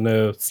might not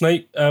know,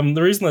 Snake.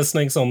 The reason that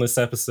Snake's on this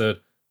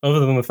episode,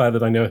 other than the fact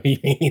that I know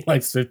he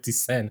likes 50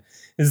 Cent,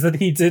 is that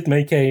he did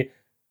make a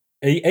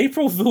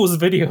April Fool's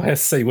video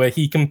essay where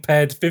he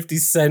compared 50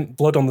 Cent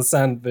Blood on the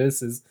Sand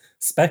versus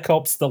Spec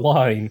Ops: The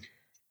Line,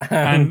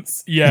 and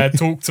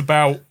talked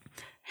about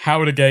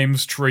how the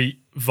games treat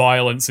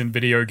violence in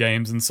video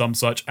games and some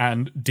such,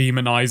 and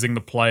demonizing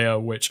the player,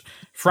 which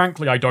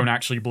frankly I don't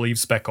actually believe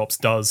Spec Ops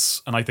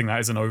does, and I think that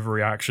is an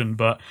overreaction,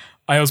 but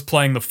I was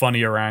playing the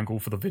funnier angle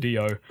for the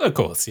video. Of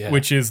course, yeah.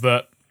 Which is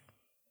that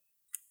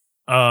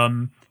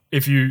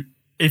if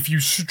you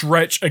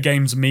stretch a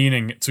game's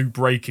meaning to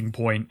breaking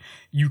point,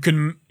 you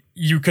can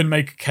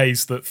make a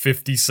case that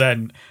 50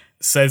 Cent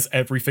says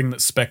everything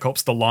that Spec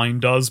Ops: The Line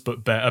does,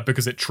 but better,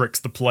 because it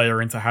tricks the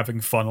player into having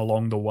fun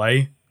along the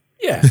way.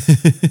 Yeah.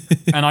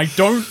 And I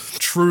don't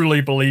truly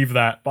believe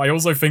that, but I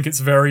also think it's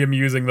very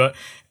amusing that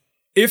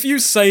if you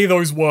say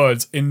those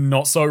words in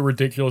not so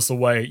ridiculous a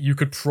way, you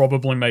could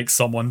probably make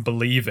someone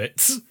believe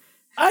it.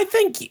 I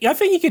think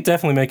you could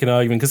definitely make an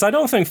argument, because I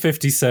don't think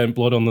 50 Cent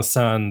Blood on the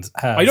Sand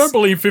has... I don't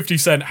believe 50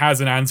 Cent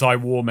has an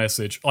anti-war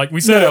message. Like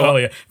we said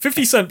earlier,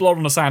 50 Cent Blood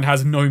on the Sand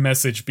has no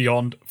message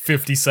beyond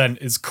 50 Cent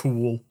is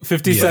cool.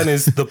 50 Cent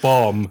is the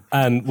bomb,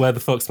 and where the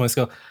fuck's my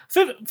skull?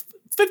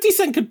 50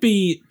 Cent could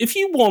be, if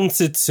you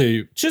wanted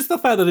to, just the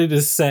fact that it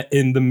is set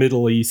in the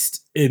Middle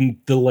East in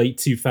the late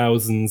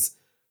 2000s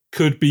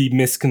could be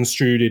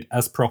misconstrued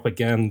as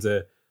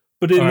propaganda.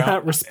 But in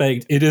that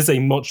respect, it is a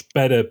much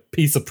better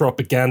piece of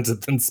propaganda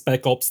than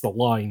Spec Ops: The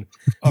Line,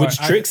 which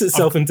tricks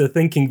itself into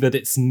thinking that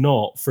it's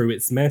not through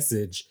its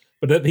message.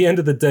 But at the end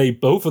of the day,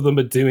 both of them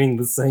are doing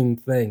the same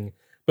thing.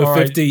 But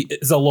 50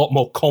 is a lot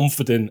more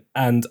confident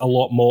and a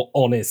lot more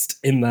honest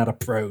in that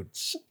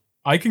approach.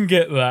 I can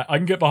get that. I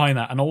can get behind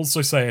that. And I'll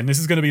also say, and this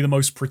is going to be the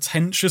most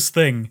pretentious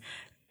thing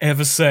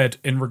ever said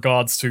in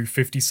regards to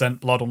 50 Cent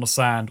Blood on the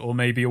Sand, or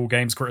maybe all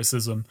games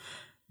criticism.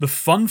 The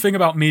fun thing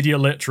about media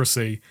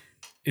literacy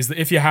is that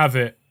if you have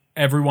it,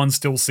 everyone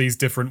still sees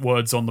different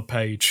words on the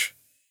page.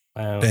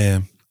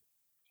 Damn.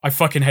 I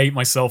fucking hate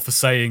myself for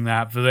saying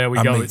that, but there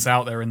we go. It's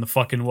out there in the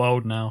fucking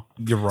world now.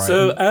 You're right.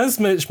 So, as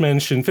Mitch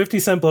mentioned, 50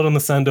 Cent Blood on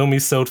the Sand only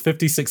sold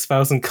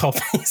 56,000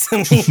 copies in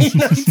the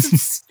United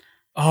States.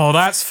 Oh,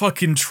 that's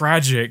fucking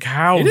tragic.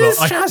 How? It is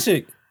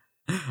tragic.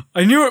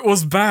 I knew it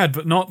was bad,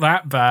 but not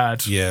that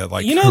bad. Yeah,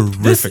 like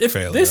horrific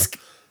failure.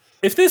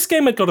 If this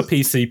game had got a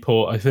PC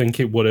port, I think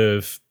it would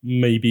have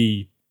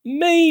maybe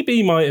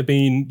might have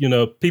been,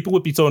 people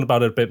would be talking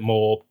about it a bit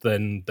more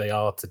than they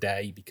are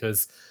today,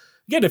 because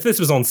again, if this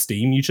was on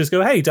Steam, you just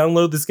go, hey,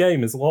 download this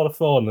game, it's a lot of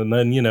fun, and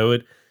then,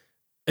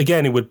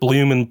 it would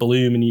bloom,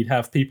 and you'd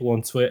have people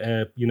on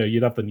Twitter,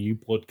 you'd have the New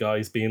Blood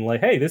guys being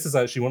like, hey, this is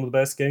actually one of the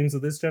best games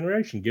of this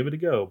generation, give it a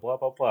go, blah,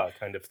 blah, blah,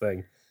 kind of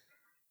thing.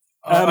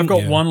 I've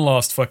got one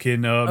last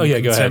fucking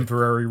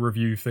contemporary go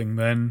review thing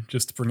then,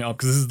 just to bring it up,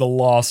 because this is the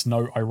last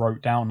note I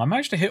wrote down. I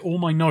managed to hit all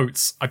my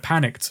notes. I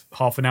panicked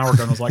half an hour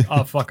ago and I was like,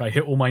 oh fuck, I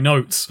hit all my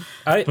notes.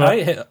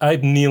 I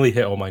nearly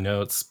hit all my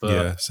notes, but...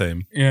 Yeah,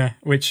 same. Yeah,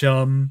 which...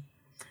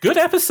 Good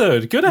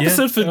episode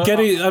for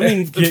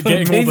getting...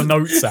 getting all the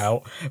notes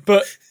out.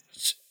 But,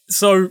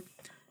 so...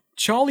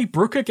 Charlie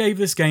Brooker gave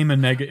this game a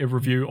negative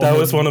review. That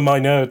was one of my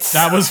notes.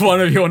 That was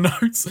one of your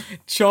notes.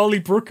 Charlie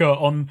Brooker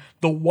on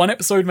the one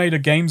episode made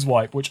of Games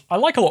Wipe, which I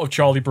like a lot of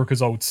Charlie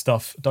Brooker's old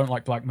stuff. Don't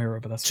like Black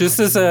Mirror, but that's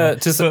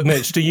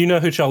Mitch, do you know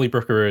who Charlie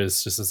Brooker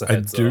is? Just as a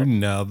heads up. I do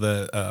now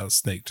that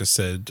Snake just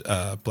said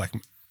Black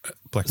Mirror.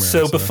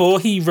 So before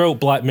he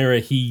wrote Black Mirror,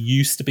 he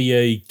used to be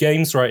a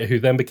games writer who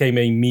then became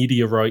a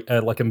media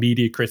writer, like a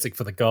media critic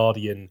for The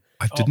Guardian.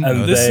 I didn't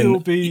know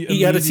that.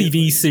 He had a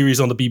TV series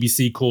on the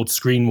BBC called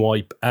Screen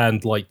Wipe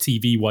and like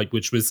TV Wipe,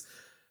 which was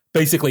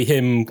basically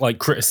him like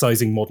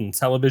criticizing modern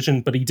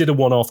television. But he did a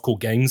one-off called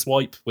Games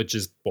Wipe, which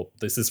is what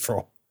this is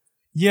from.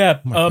 Yeah,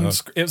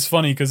 it's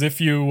funny because if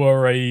you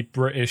were a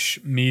British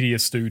media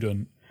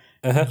student,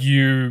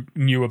 you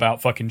knew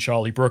about fucking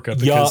Charlie Brooker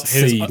because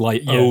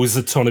Yahtzee owes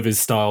a ton of his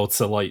style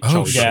to like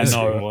Charlie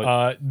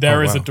Brooker.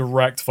 There is a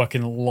direct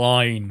fucking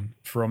line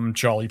from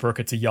Charlie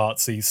Brooker to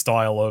Yahtzee's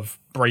style of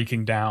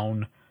breaking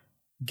down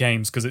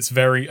games, because it's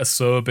very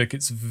acerbic,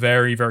 it's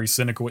very, very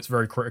cynical, it's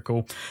very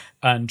critical.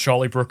 And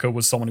Charlie Brooker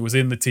was someone who was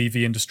in the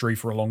TV industry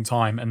for a long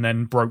time and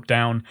then broke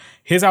down,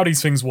 here's how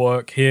these things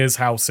work, here's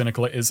how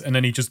cynical it is, and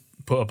then he just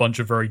put a bunch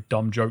of very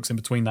dumb jokes in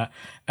between that.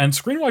 And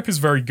Screen Wipe is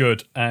very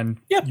good, and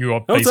you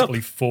are basically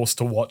forced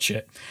to watch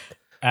it.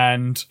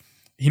 And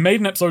he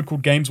made an episode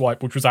called Games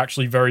Wipe, which was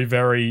actually very,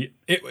 very...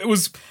 It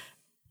was...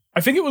 I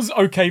think it was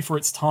okay for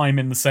its time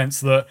in the sense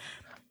that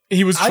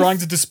he was trying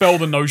to dispel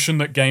the notion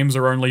that games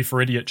are only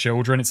for idiot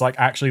children. It's like,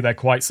 actually, they're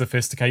quite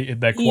sophisticated,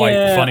 they're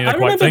quite funny, they're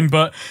quite thing.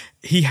 But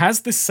he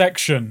has this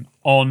section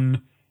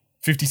on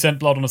 50 Cent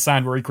Blood on the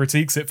Sand where he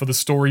critiques it for the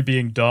story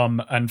being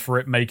dumb and for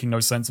it making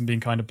no sense and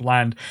being kind of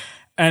bland.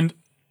 And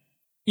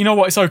you know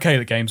what? It's okay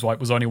that Games Wipe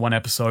was only one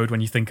episode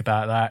when you think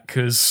about that,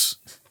 because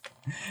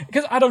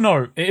I don't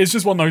know. It's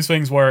just one of those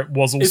things where it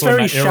was also in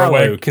that era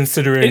where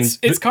considering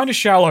it's kind of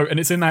shallow, and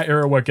it's in that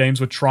era where games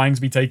were trying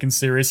to be taken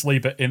seriously,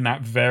 but in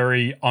that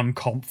very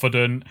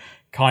unconfident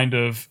kind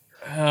of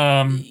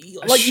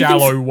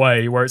shallow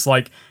way where it's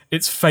like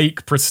it's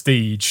fake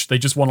prestige. They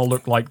just want to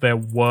look like they're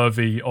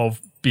worthy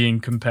of being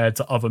compared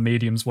to other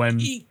mediums when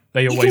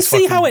they always. You can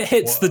see how it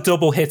hits the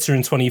double hitter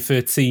in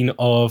 2013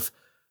 of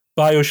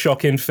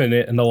BioShock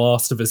Infinite and The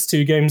Last of Us,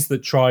 two games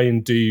that try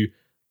and do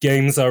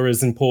games are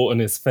as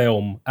important as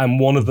film, and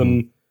one of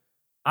them,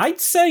 I'd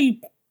say,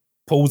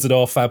 pulls it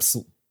off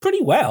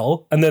pretty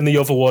well, and then the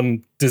other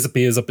one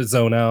disappears up its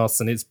own arse,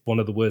 and it's one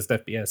of the worst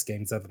FPS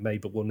games ever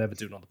made, but we'll never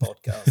do it on the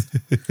podcast.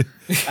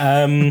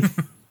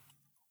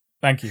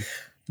 Thank you.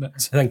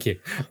 Thank you.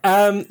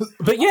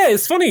 But yeah,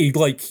 it's funny,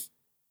 like,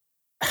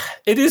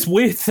 it is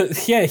weird that,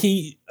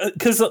 he,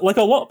 because like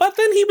a lot, back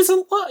then he was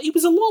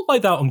a lot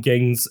like that on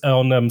games,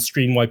 on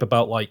Screen Wipe,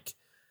 about like,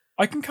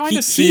 I can kind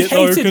of see it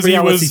though, because he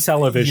was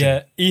television.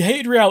 Yeah, he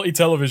hated reality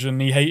television.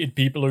 He hated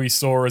people who he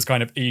saw as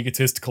kind of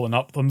egotistical and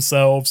up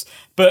themselves.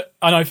 And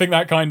I think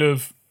that kind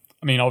of,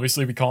 I mean,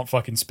 obviously we can't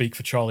fucking speak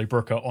for Charlie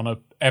Brooker on an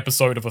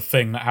episode of a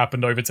thing that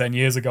happened over 10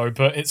 years ago.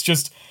 But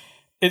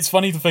it's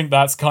funny to think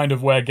that's kind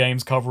of where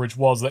games coverage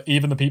was. That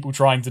even the people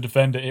trying to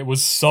defend it, it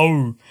was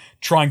so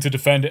trying to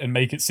defend it and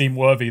make it seem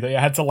worthy that it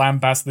had to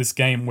lambast this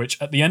game,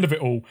 which at the end of it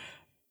all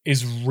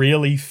is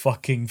really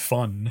fucking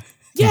fun.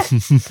 Yeah,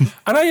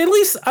 and I at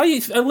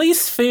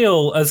least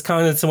feel, as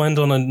kind of to end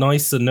on a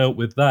nicer note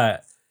with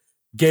that,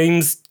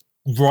 games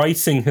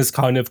writing has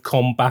kind of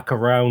come back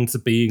around to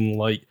being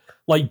like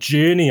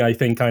Journey, I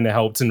think, kind of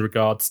helped in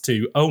regards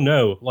to, oh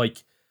no,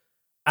 like,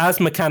 as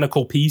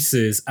mechanical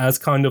pieces, as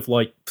kind of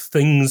like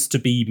things to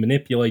be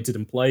manipulated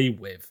and played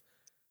with,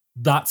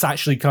 that's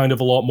actually kind of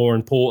a lot more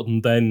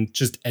important than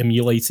just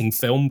emulating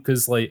film,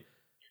 because like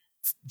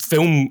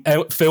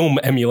film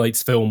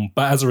emulates film,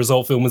 but as a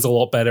result, film is a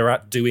lot better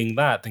at doing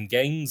that than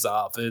games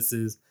are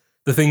versus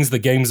the things that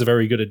games are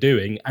very good at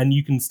doing. And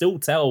you can still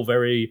tell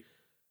very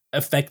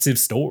effective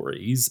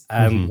stories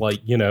and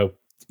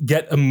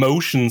get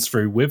emotions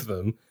through with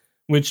them,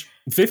 which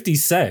 50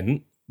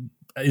 Cent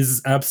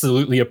is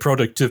absolutely a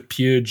product of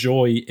pure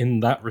joy in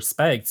that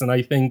respect. And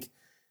I think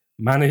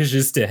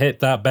manages to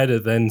hit that better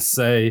than,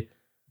 say,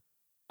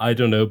 I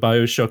don't know,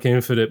 BioShock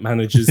Infinite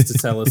manages to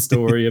tell a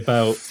story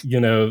about,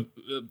 the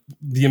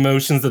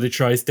emotions that it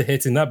tries to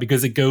hit in that,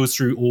 because it goes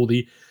through all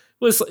the...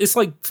 Well, it's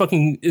like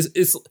fucking...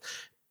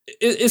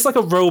 It's like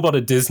a robot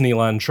at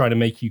Disneyland trying to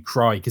make you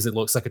cry because it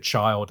looks like a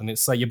child. And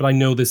it's like, yeah, but I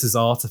know this is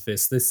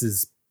artifice. This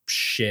is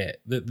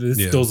shit.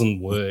 This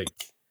doesn't work.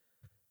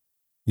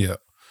 Yeah.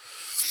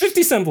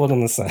 50 Cent Blood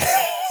on the Sand.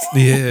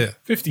 Yeah.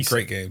 50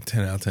 Great game.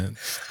 10 out of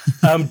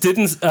 10.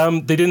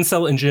 They didn't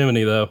sell it in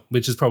Germany, though,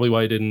 which is probably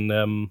why it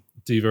didn't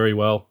do very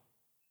well.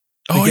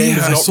 The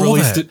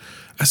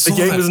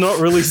game was not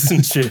released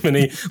in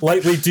Germany,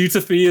 likely due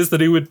to fears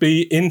that it would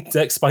be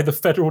indexed by the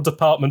Federal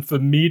Department for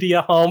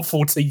media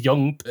harmful to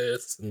young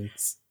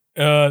persons.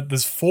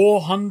 There's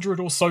 400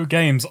 or so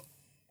games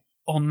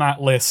on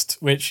that list,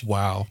 which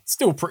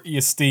still pretty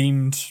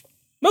esteemed.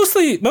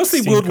 Mostly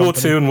World War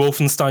II and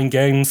Wolfenstein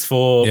games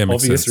for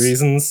obvious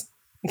reasons.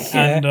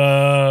 And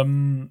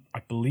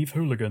I believe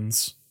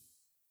Hooligans.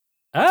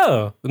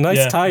 Oh,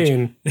 nice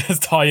tie-in.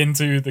 Tie-in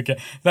to the game.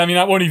 I mean,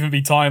 that won't even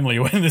be timely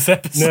when this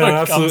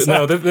episode comes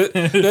out.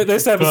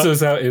 This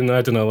episode's out in,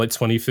 I don't know, like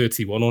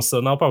 2031 or so,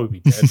 and I'll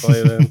probably be dead by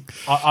then.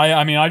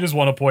 I mean, I just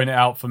want to point it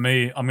out for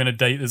me. I'm going to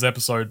date this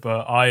episode,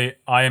 but I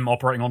am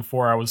operating on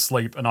 4 hours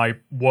sleep, and I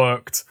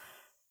worked...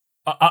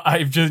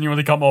 I've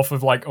genuinely come off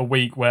of like a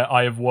week where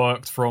I have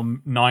worked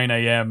from 9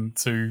 a.m.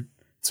 to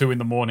 2 in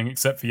the morning,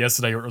 except for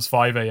yesterday where it was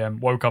 5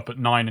 a.m. Woke up at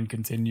 9 and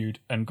continued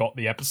and got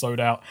the episode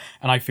out,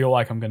 and I feel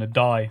like I'm going to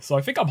die. So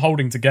I think I'm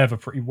holding together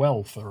pretty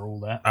well for all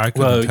that. I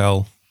couldn't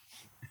tell.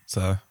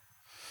 So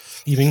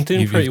you've been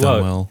doing pretty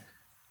well.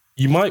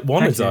 You might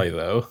want to die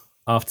though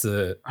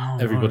after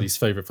everybody's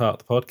favorite part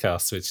of the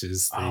podcast, which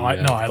is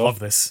I love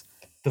this.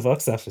 The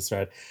Vox After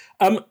thread.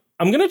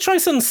 I'm going to try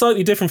something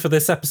slightly different for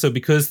this episode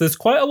because there's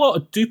quite a lot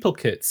of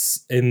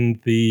duplicates in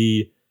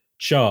the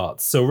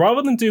charts. So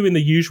rather than doing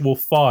the usual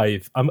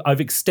 5, I've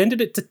extended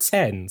it to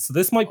 10. So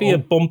this might be a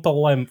bumper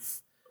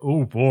length.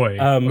 Oh boy.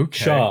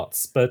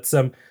 Charts. But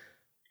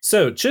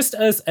so just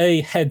as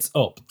a heads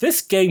up,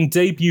 this game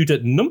debuted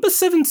at number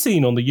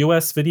 17 on the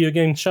US video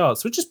game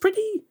charts, which is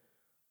pretty...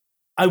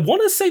 I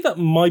want to say that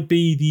might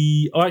be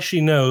the... Oh,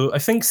 actually, no. I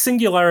think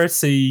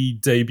Singularity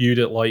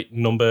debuted at like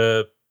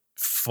number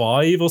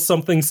 5 or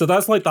something. So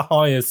that's like the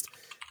highest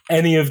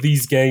any of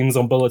these games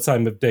on Bullet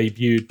Time have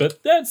debuted.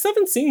 But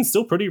 17 is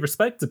still pretty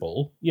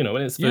respectable, in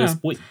its first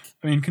week.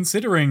 I mean,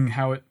 considering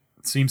how it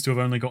seems to have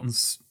only gotten,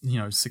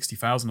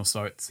 60,000 or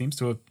so, it seems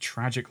to have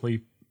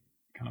tragically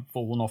kind of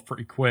fallen off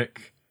pretty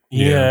quick.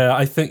 Yeah.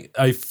 I think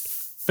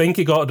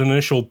it got an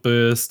initial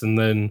burst, and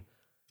then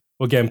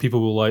again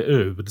people were like,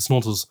 "Oh, but it's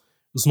not as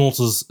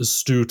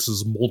astute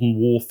as Modern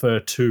Warfare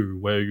 2,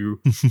 where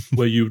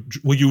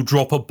you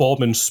drop a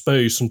bomb in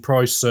space and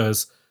Price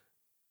says,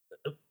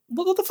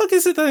 what the fuck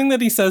is the thing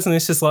that he says?" And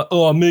it's just like,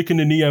 "Oh, I'm making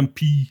an EMP."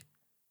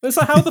 It's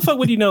like, how the fuck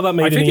would you know that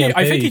made an EMP?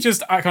 I think he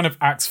just kind of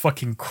acts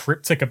fucking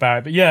cryptic about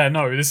it. But yeah,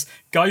 no, this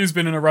guy who's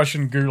been in a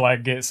Russian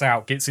gulag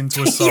gets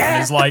into a sub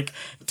and is like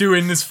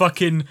doing this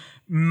fucking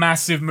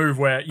massive move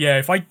where,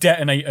 if I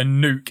detonate a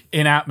nuke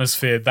in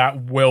atmosphere,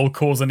 that will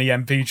cause an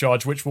EMP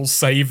charge, which will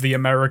save the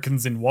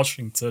Americans in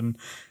Washington.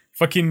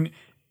 Fucking,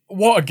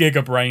 what a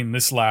gigabrain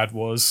this lad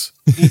was.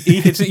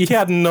 he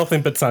had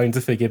nothing but time to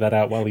figure that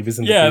out while he was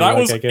in the that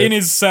was in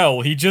his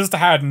cell. He just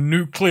had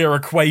nuclear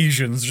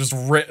equations just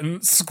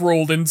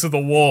scrawled into the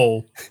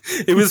wall.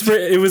 It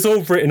was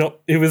all written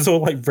up. It was all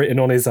like written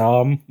on his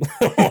arm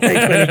when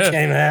he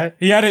came out.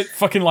 He had it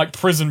fucking like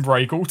Prison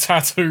Break all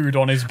tattooed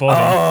on his body.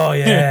 Oh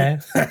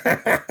yeah.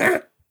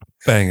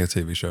 Banger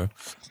TV show.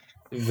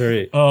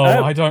 Very.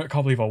 I can't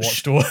believe I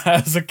watched all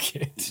that as a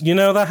kid.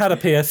 That had a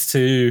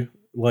PS2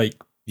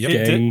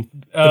 game,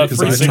 but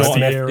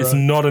it's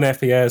not an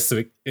FPS,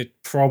 so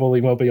it probably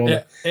won't be on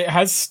it. It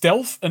has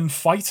stealth and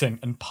fighting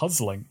and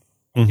puzzling.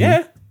 Mm-hmm.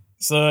 Yeah.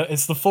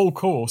 It's the full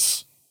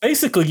course.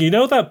 Basically,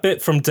 that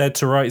bit from Dead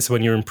to Rights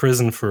when you're in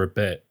prison for a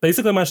bit.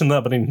 Basically, imagine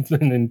that, but in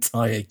an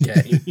entire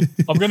game.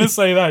 I'm going to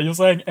say that. You're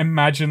saying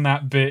imagine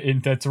that bit in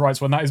Dead to Rights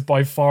when that is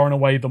by far and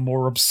away the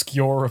more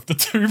obscure of the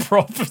two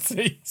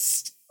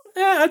properties.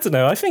 Yeah, I don't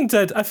know. I think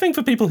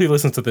for people who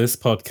listen to this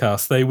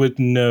podcast, they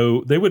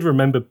would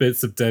remember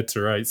bits of Dead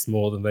to Rights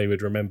more than they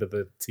would remember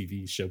the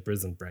TV show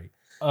Prison Break.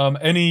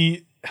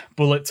 Any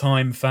Bullet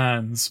Time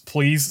fans,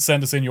 please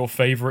send us in your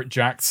favorite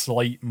Jack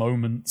Slate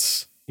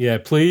moments. Yeah,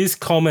 please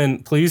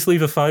comment. Please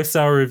leave a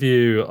 5-star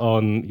review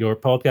on your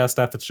podcast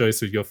app of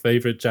choice with your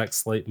favorite Jack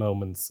Slate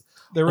moments.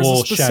 There is a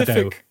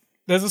specific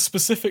There's a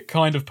specific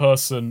kind of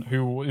person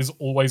who is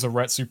always a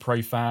Retsu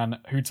Prey fan,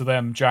 who to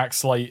them, Jack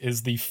Slate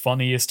is the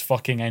funniest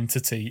fucking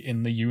entity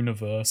in the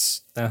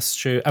universe. That's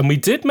true. And we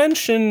did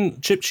mention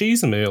Chip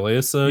Cheesem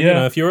earlier, so you Yeah.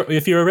 know, if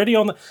you're already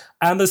on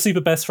and the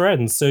super best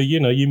friends, so you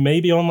know, you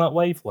may be on that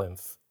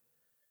wavelength.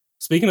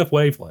 Speaking of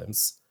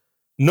wavelengths,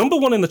 number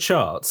 1 in the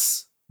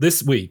charts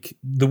this week,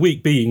 the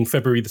week being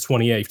February the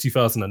 28th,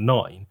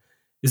 2009,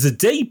 is a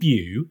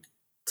debut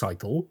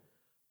title,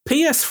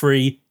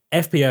 PS3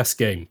 FPS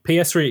game,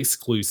 PS3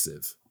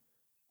 exclusive.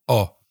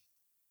 Oh,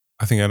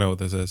 I think I know what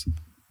this is.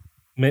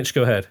 Mitch,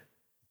 go ahead.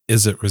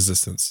 Is it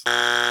Resistance?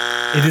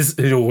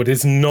 It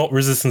is not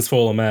Resistance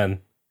Fallen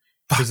Man.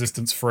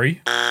 Resistance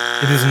free.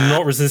 It is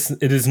not Resistance.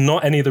 It is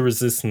not any of the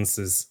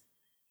Resistances.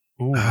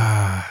 Ooh.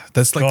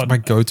 That's like God. my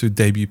go-to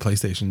debut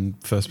PlayStation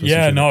first-person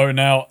Yeah, shooter. no,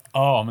 now,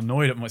 I'm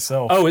annoyed at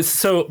myself. Oh, it's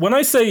so when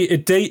I say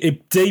it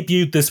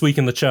debuted this week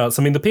in the charts,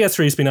 I mean the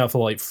PS3 has been out for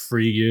like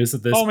 3 years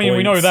at this point. I mean,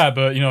 we know that,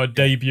 but, a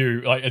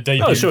debut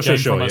Sure, game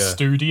from a yeah.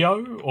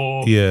 studio,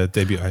 or... Yeah,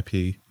 debut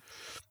IP.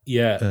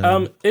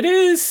 Yeah. It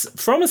is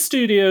from a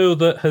studio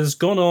that has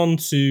gone on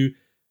to...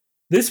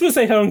 This was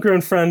a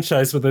homegrown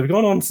franchise, but they've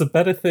gone on to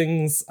better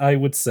things, I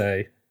would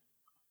say.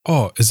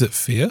 Oh, is it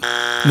Fear?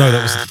 No,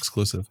 that was an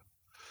exclusive.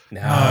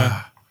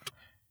 No.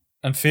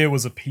 And Fear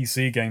was a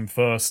PC game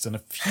first, and a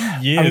few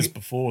years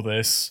before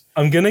this.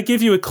 I'm going to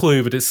give you a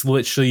clue, but it's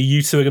literally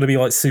you two are going to be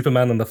like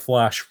Superman and the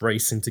Flash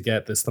racing to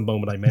get this the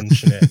moment I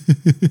mention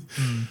it.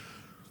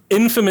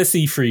 Infamous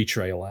E3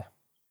 trailer.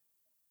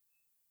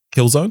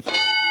 Killzone?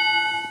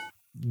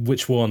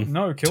 Which one?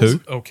 No, Two?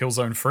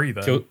 Killzone 3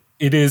 then.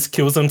 It is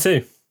Killzone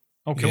 2.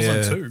 Oh,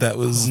 Killzone 2. That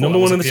was Number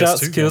was 1 in a the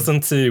charts, PS2 game.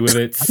 Killzone 2, with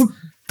its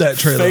that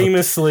trailer.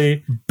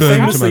 famously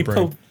burned into my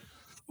brain.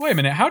 Wait a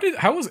minute,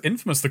 how was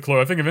Infamous the clue?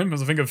 I think of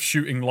Infamous, I think of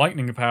shooting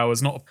lightning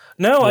powers, not...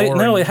 No,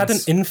 boring. it had an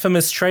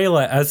infamous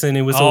trailer, as in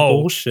it was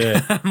all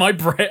bullshit. my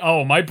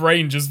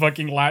brain just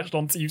fucking latched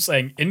onto you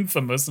saying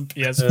Infamous and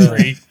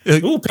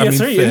PS3. Ooh, PS3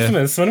 fair.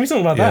 Infamous. When are we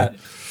talking about Yeah. that?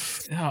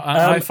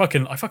 Yeah, I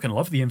fucking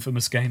love the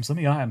Infamous games. Let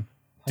me on.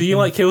 Do you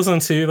like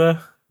Killzone 2 though?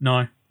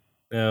 No.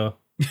 No.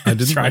 I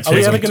didn't like Are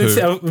we ever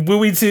Killzone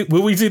going 2. to?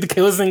 Will we do the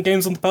Killzone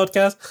games on the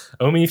podcast?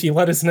 Only if you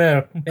let us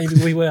know.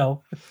 Maybe we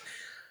will.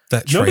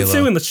 That trailer. Number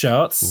 2 in the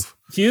charts. Oof.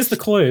 Here's the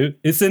clue.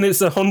 It's in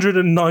its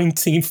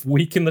 119th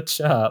week in the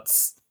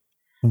charts.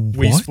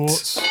 Wii What?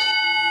 Sports.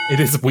 It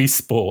is Wii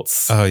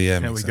Sports. Oh, yeah.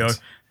 There we makes go. sense.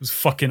 It was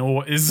fucking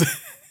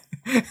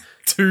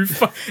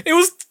it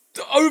was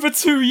over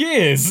 2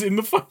 years in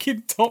the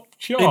fucking top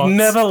charts. It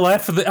never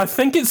left. I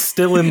think it's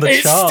still in the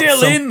It's charts.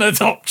 still in the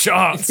top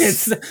charts.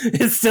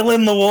 It's still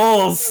in the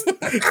walls.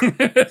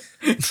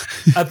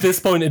 At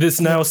this point, it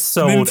is now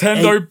sold.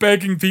 Nintendo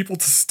begging people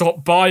to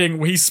stop buying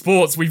Wii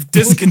Sports. We've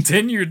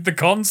discontinued the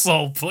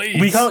console, please.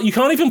 You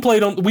can't even play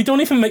it on. We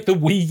don't even make the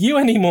Wii U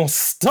anymore.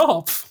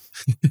 Stop.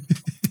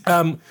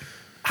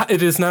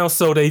 It is now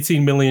sold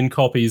 18 million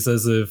copies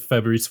as of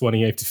February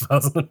 28,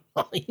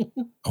 2009.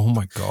 Oh,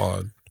 my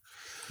God.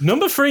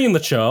 Number 3 in the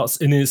charts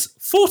in its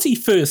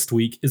 41st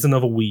week is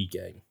another Wii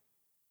game.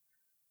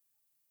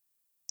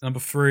 Number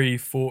 3,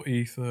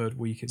 43rd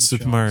week in the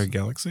Super charts. Mario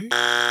Galaxy?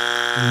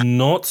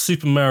 Not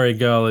Super Mario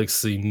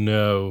Galaxy,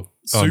 no.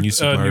 New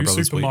Super Mario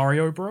Brothers Super Wii.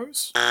 Mario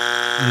Bros.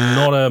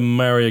 Not a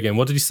Mario game.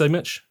 What did you say,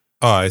 Mitch?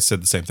 Oh, I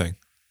said the same thing.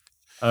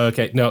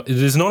 Okay, no, it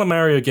is not a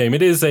Mario game.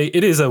 It is a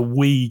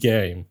Wii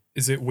game.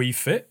 Is it Wii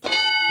Fit?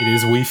 It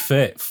is Wii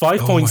Fit.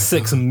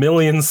 5.6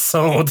 million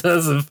sold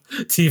as of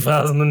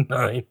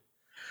 2009.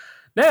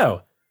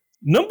 Now,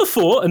 number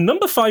 4 and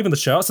number 5 in the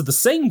charts are the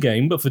same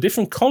game, but for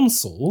different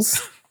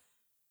consoles.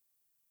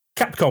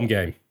 Capcom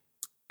game.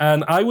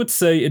 And I would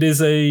say it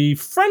is a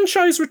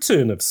franchise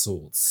return of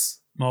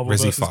sorts. Marvel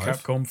Resi vs. 5.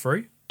 Capcom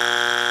 3?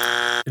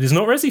 It is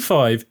not Resi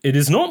 5. It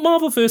is not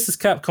Marvel vs.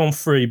 Capcom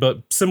 3,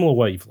 but similar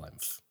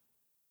wavelength.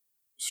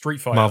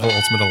 Street Fighter. Marvel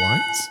Ultimate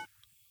Alliance?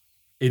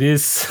 It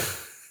is...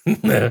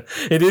 No,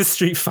 it is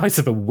Street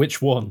Fighter, but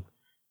which one?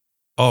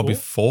 Oh,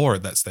 before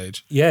at that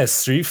stage. Yes,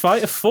 Street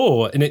Fighter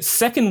 4 in its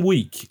second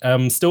week,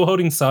 still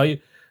holding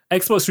sight.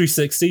 Xbox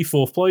 360,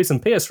 4th place,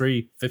 and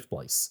PS3, 5th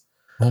place.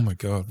 Oh my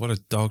God, what a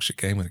dog shit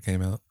game when it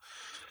came out.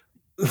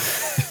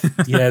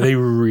 Yeah, they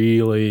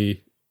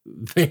really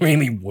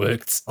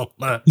worked on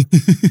that.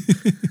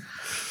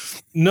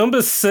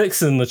 Number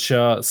 6 in the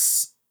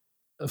charts,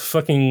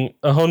 fucking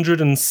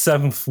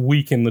 107th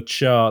week in the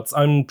charts.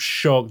 I'm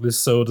shocked this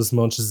sold as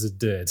much as it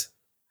did.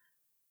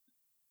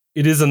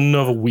 It is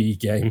another Wii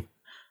game.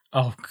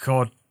 Oh,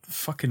 God.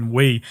 Fucking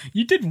Wii.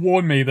 You did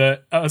warn me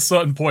that at a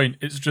certain point,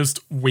 it's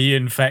just Wii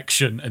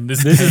infection, and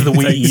this is the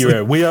game Wii takes-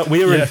 era. We are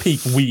Yeah. in peak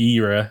Wii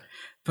era.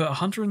 But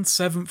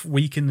 107th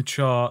week in the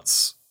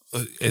charts.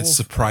 It's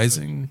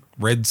surprising.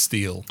 Red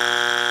Steel.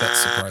 That's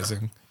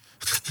surprising.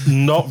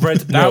 Not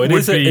Red. That no, it would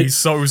is be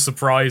so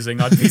surprising.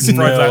 I'd be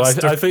surprised No,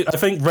 that's I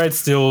think Red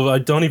Steel. I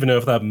don't even know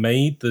if that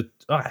made the.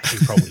 Oh,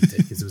 actually, probably did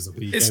because it was a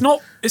Wii It's game.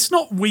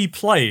 not Wii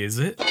Play, is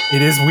it?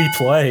 It is Wii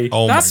Play.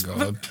 Oh That's my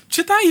God.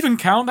 should that even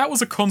count? That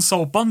was a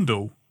console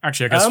bundle.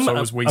 Actually, I guess so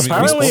was Wii Sports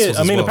Apparently, was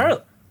as well.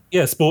 apparently,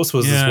 yeah, Sports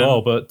was as Yeah.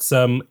 well. But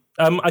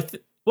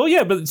Well,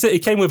 yeah, but it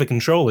came with a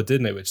controller,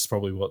 didn't it? Which is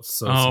probably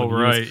what's. Oh,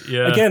 right,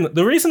 yeah. Again,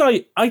 the reason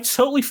I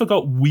totally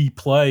forgot Wii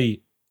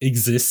Play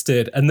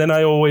existed, and then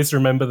I always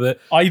remember that.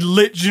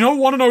 Do you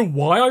want to know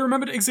why I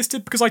remembered it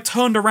existed? Because I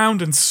turned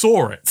around and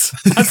saw it.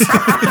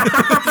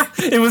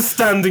 It was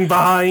standing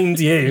behind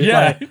you.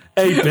 Yeah. Like,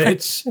 hey,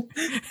 bitch.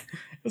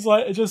 It's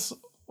like, that's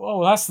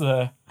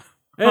there.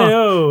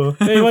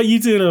 Hey, what you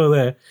doing over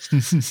there?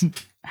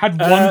 Had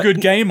one good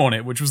game on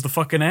it, which was the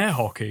fucking air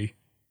hockey.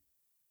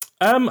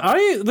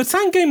 The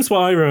tank game's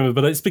what I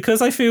remember, but it's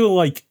because I feel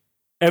like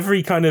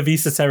every kind of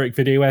esoteric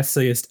video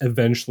essayist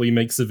eventually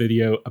makes a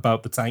video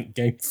about the tank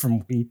game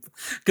from Wii.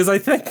 Because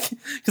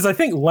I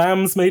think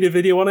Lamb's made a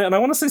video on it, and I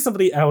want to say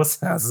somebody else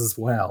has as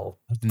well.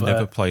 I've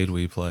never played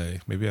Wii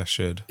Play. Maybe I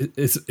should.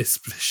 It's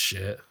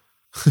shit.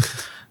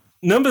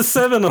 Number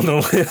 7 on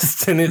the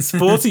list in its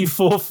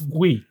 44th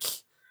week.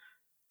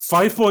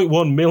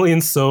 5.1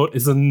 million sold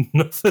is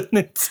another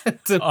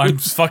Nintendo. I'm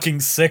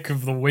fucking sick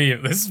of the Wii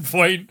at this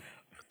point.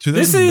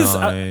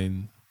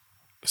 2009.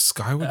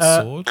 Skyward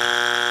Sword?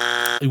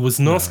 It was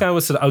not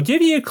Skyward Sword. I'll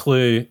give you a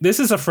clue. This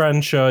is a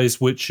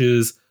franchise which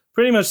is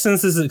pretty much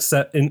since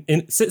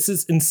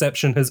its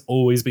inception has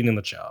always been in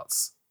the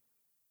charts.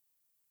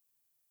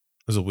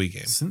 It was a Wii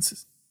game.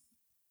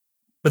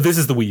 But this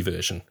is the Wii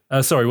version.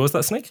 Sorry, what was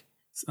that, Snake?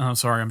 Oh,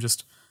 sorry, I'm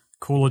just...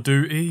 Call of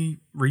Duty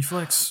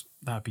Reflex?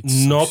 That'd be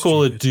so not stupid.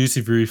 Call of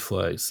Duty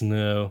Reflex,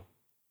 no.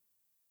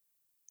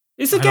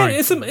 It's a game.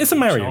 It's a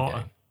Mario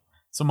game.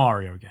 It's a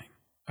Mario game.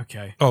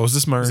 Okay. Oh, is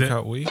this Mario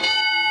Kart Wii?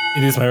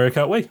 It is Mario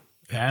Kart Wii.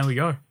 There we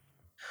go.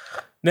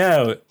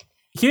 Now,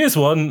 here's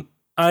one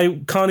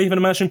I can't even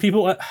imagine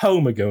people at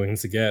home are going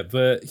to get,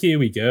 but here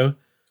we go.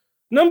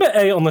 Number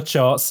 8 on the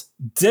charts,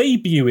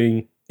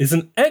 debuting, is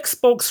an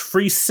Xbox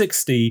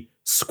 360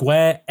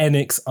 Square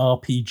Enix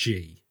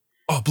RPG.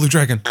 Oh, Blue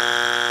Dragon.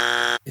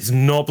 It's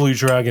not Blue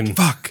Dragon.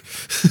 Fuck.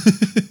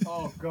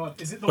 Oh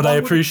god, is it the but one I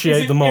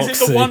appreciate the moxie.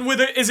 Is it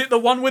the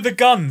one with the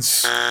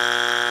guns?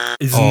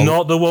 It's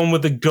not the one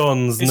with the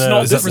guns. It's no.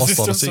 not Is the that Lost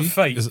Resistance Odyssey? of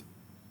Fate.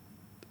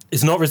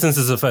 It's not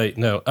Resistance of Fate.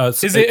 No.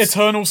 Is it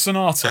Eternal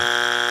Sonata?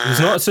 It's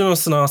not Eternal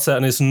Sonata,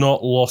 and it's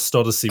not Lost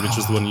Odyssey, which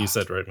was the one you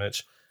said, right,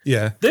 Mitch?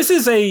 Yeah. This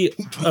is a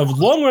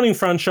long-running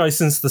franchise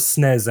since the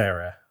SNES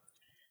era.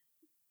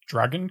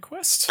 Dragon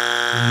Quest?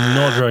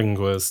 Not Dragon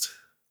Quest.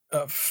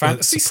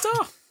 Phantasy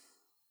Star?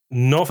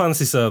 Not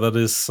Phantasy Star, that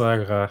is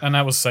Saga. And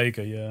that was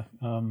Sega, yeah.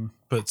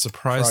 But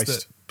surprised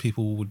that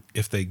people would,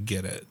 if they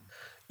get it.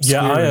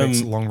 Yeah, I am.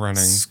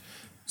 Long-running.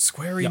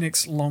 Square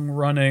Enix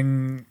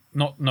long-running...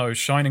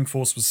 Shining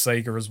Force was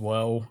Sega as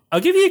well. I'll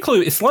give you a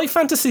clue. It's like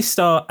Phantasy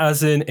Star,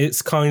 as in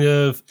it's kind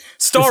of...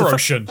 Star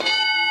Ocean.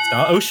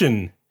 Star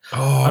Ocean.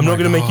 Oh, I'm not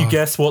going to make you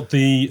guess what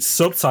the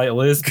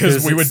subtitle is.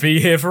 Because we would be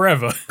here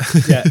forever.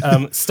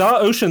 Yeah,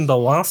 Star Ocean, The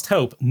Last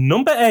Hope.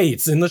 Number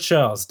 8 in the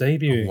charts,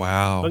 debuting.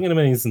 Wow. Fucking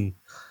amazing.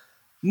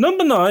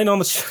 Number 9 on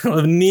the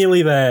chart,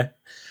 nearly there.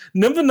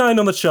 Number 9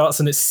 on the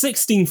charts in its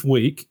 16th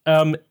week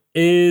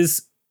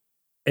is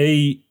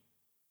a...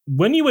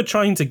 When you were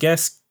trying to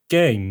guess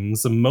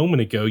games a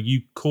moment ago,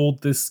 you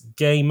called this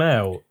game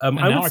out. I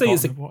would say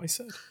it's what I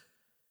said.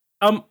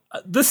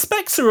 The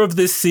spectre of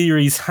this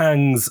series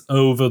hangs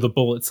over the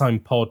Bullet Time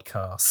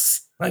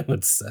podcasts, I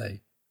would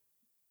say.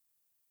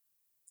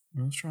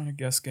 I was trying to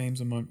guess games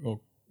a moment.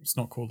 Well, it's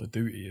not Call of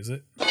Duty, is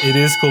it? It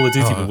is Call of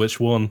Duty, but which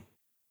one?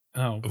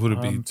 Oh, would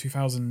it be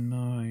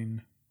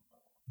 2009?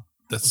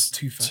 That's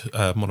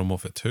Modern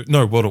Warfare 2.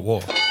 No, World at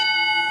War.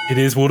 It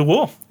is World of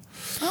War.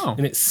 Oh.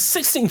 In its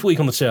 16th week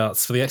on the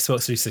charts for the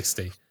Xbox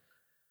 360.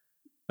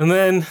 And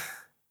then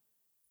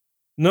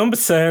number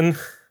 10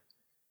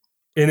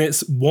 in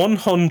its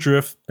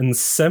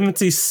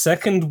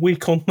 172nd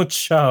week on the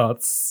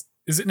charts.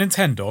 Is it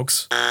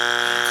Nintendogs?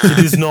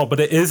 It is not,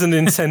 but it is a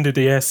Nintendo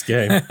DS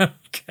game.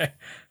 Okay.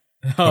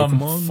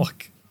 Pokemon?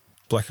 Fuck.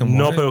 Black and White?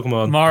 Not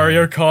Pokemon.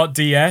 Mario Kart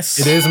DS.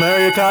 It is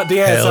Mario Kart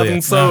DS, Hell having yeah.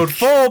 sold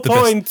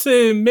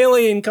 4.2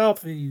 million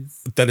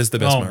copies. That is the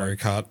best Mario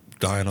Kart,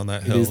 dying on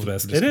that hill. It is the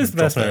best. It is the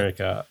best Mario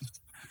Kart.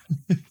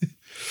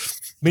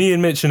 Me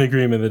and Mitch in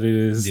agreement that it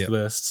is the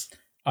best.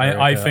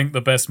 I think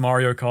the best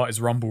Mario Kart is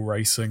Rumble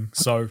Racing,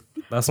 so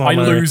that's not I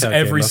Mario lose Kart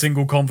every game.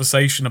 single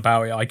conversation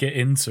about it I get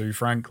into,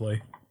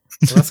 frankly.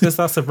 Well, that's because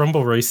that's a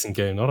Rumble Racing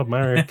game, not a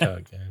Mario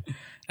Kart game.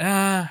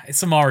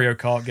 It's a Mario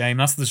Kart game.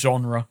 That's the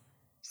genre.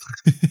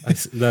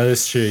 That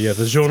is true. Yeah,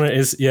 the genre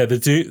is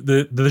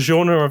the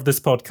genre of this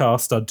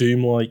podcast are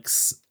Doom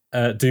likes,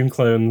 Doom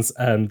clones,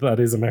 and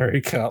that is a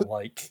Mario Kart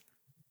like.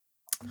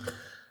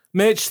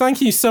 Mitch,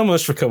 thank you so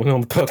much for coming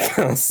on the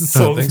podcast.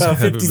 So thanks about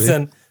for having 50 me.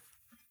 Cent.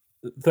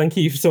 Thank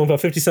you for talking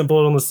about 50 Cent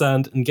Blood on the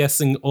Sand and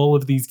guessing all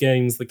of these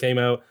games that came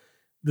out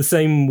the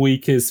same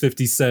week as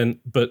 50 Cent,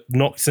 but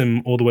knocked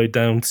him all the way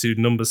down to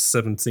number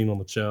 17 on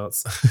the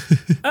charts.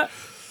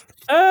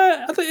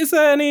 Is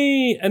there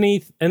any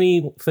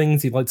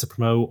things you'd like to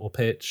promote or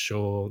pitch,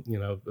 or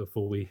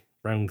before we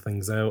round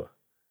things out?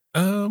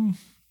 I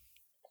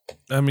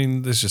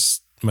mean, there's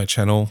just my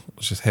channel.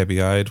 It's just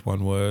Heavy Eyed,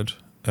 one word.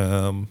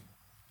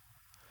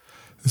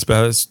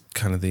 It's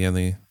kind of the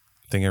only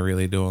thing I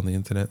really do on the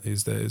internet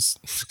these days.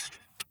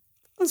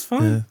 That's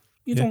fine.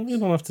 You don't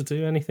have to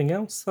do anything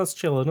else. That's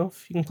chill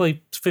enough. You can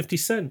play 50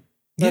 Cent.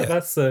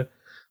 That's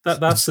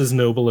as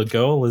noble a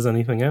goal as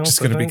anything else. Just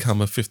going to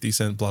become a 50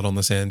 Cent Blood on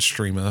the Sand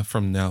streamer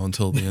from now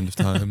until the end of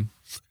time.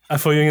 I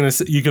thought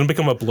you're gonna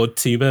become a blood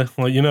tuber.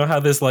 Like, you know how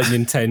there's like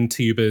Nintendo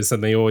tubers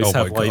and they always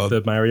have like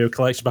the Mario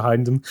collection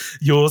behind them.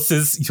 Yours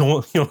is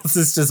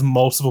just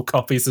multiple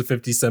copies of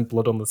 50 Cent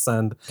Blood on the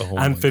Sand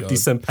and 50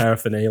 Cent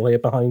paraphernalia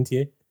behind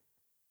you.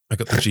 I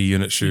got the G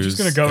Unit shoes. You're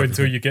just gonna go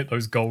until you get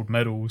those gold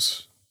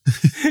medals.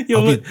 You're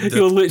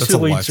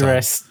literally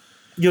dressed.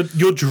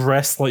 You're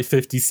dressed like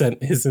 50 Cent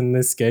is in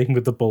this game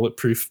with the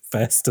bulletproof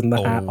vest and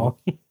the hat on.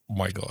 Oh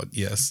my god,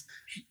 yes.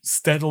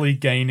 Steadily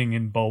gaining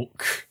in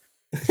bulk.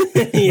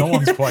 No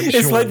one's quite sure.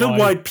 It's like the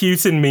white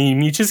Putin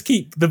meme. You just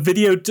keep the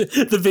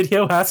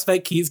video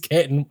aspect keeps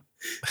getting.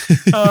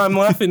 I'm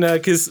laughing now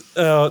because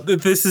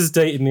this is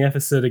dating the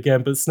episode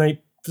again. But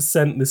Snape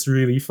sent this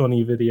really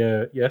funny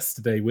video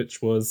yesterday,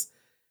 which was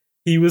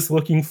he was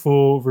looking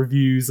for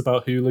reviews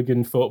about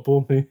hooligan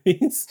football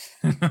movies,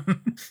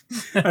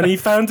 and he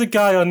found a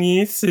guy on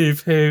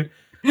YouTube who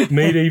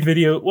made a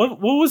video.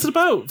 What was it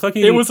about?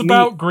 It was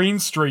about Green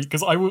Street,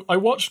 because I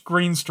watched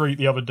Green Street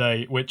the other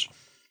day, which.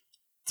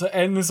 To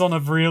end this on a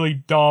really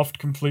daft,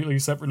 completely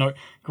separate note,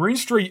 Green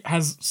Street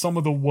has some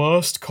of the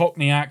worst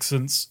Cockney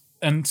accents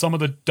and some of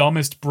the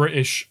dumbest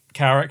British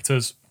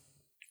characters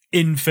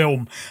in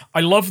film. I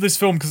love this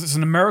film because it's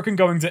an American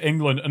going to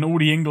England and all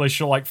the English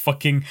are like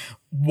fucking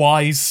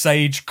wise,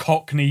 sage,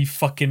 Cockney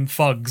fucking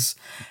thugs.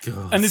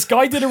 God. And this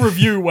guy did a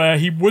review where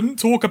he wouldn't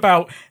talk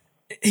about...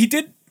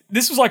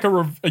 This was like a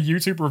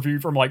YouTube review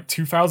from like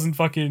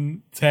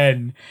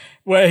 2010,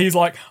 where he's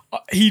like,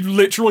 he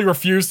literally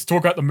refused to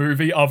talk about the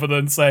movie other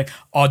than saying,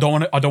 I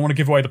don't want to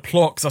give away the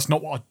plot because that's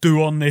not what I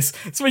do on this.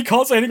 So he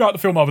can't say anything about the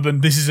film other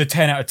than this is a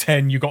 10 out of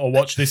 10. You got to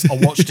watch this. I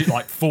watched it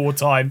like 4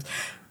 times.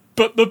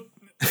 But the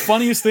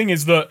funniest thing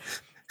is that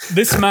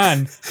this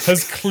man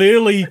has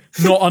clearly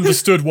not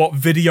understood what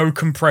video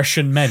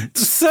compression meant.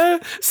 So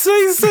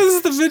he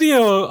says the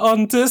video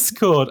on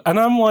Discord, and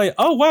I'm like,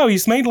 oh wow,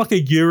 he's made like a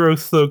Euro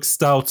Thug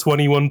style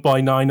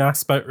 21:9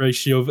 aspect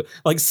ratio,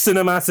 like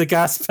cinematic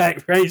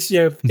aspect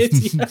ratio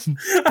video.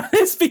 And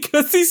it's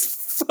because he's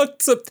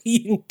fucked up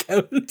the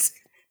encoding.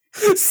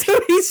 So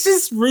he's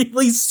just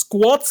really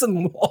squat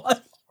and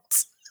what?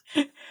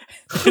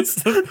 It's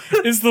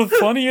the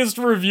funniest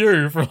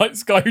review for like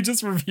this guy who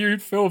just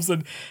reviewed films,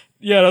 and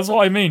yeah, that's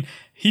what I mean.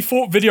 He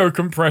thought video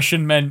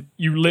compression meant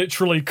you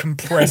literally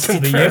compressed the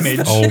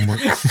image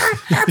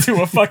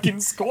to a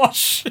fucking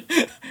squash.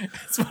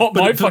 That's what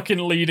my fucking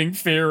leading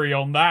theory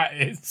on that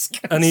is.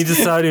 And he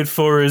decided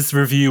for his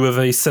review of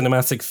a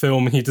cinematic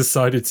film, he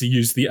decided to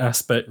use the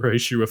aspect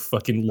ratio of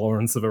fucking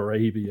Lawrence of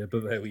Arabia,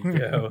 but there we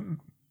go.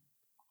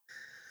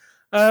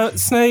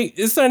 Snake,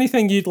 is there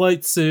anything you'd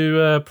like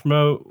to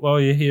promote while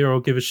you're here or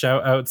give a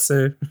shout out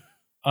to?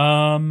 No,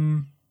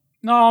 I'm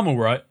all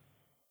right.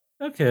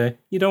 Okay,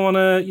 you don't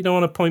want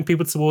to point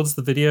people towards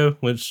the video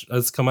which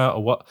has come out,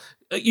 or what?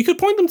 You could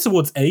point them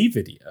towards a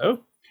video.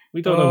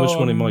 We don't know which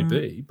one it might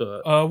be,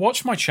 but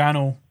watch my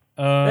channel.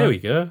 There we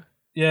go.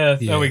 Yeah,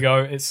 there we go.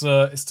 It's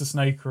to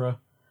Snakerer.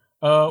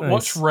 Nice.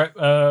 Watch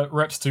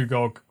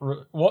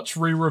Reps2GOG. Watch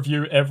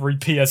re-review every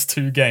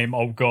PS2 game.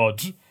 Oh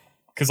god,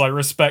 because I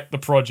respect the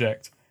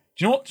project.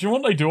 Do you know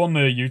what they do on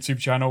the YouTube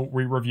channel?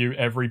 Re-review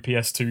every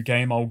PS2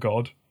 game. Oh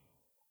god.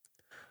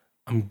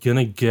 I'm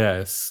gonna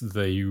guess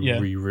they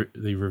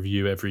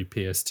review every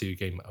PS2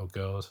 game. Oh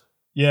god.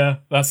 Yeah,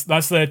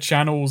 that's their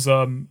channel's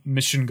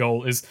mission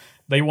goal, is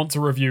they want to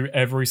review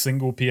every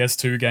single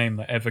PS2 game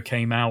that ever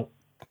came out.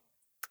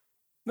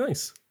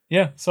 Nice.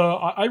 Yeah, so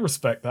I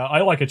respect that.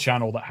 I like a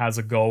channel that has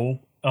a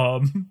goal.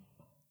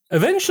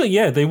 Eventually,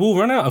 yeah, they will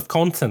run out of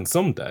content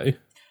someday.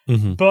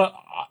 Mm-hmm. But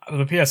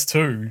the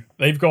PS2,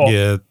 they've got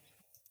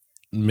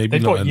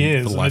they've got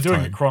years, and they're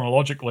doing it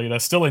chronologically. They're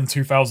still in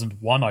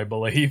 2001, I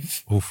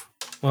believe. Oof.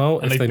 Well,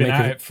 and if they've they been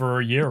at it for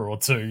a year or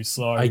two,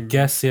 so I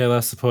guess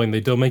that's the point.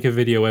 They don't make a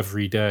video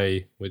every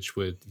day, which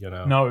would,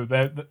 No,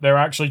 they're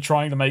actually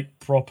trying to make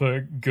proper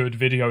good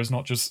videos,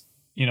 not just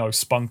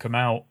spunk them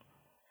out.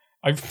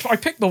 I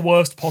picked the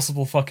worst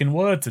possible fucking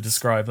word to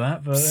describe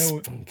that, but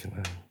spunking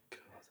out.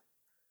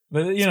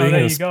 But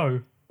there you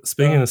go.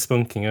 Speaking of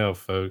spunking out,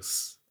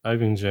 folks, I've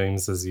been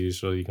James as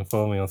usual. You can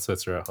follow me on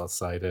Twitter at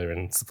HotCider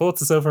and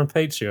support us over on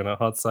Patreon at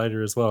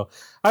HotCider as well.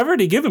 I've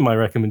already given my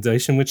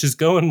recommendation, which is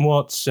go and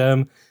watch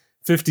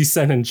 50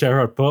 Cent and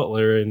Gerard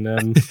Butler in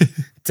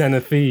Den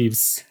of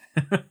Thieves.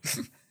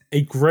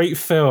 A great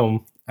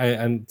film.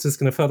 I'm just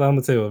going to fall down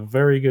the table. A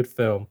very good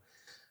film.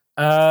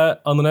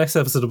 On the next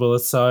episode of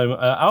Bullet Time,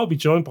 I'll be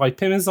joined by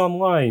Pimmins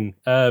Online,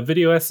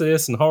 video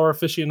essayist and horror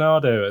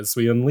aficionado, as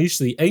we unleash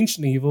the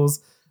ancient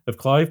evils of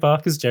Clive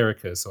Barker's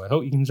Jericho. So I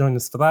hope you can join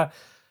us for that.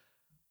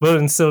 But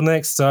until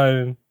next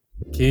time,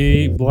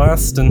 keep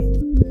blasting.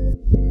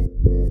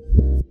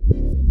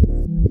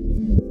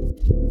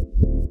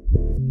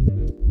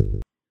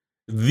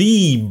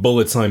 The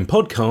Bullet Time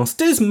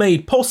podcast is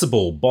made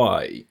possible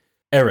by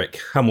Eric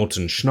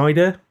Hamilton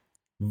Schneider,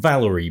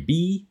 Valerie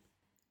B,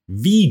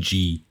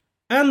 VG,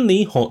 and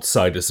the Hot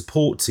Cider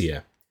support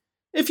tier.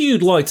 If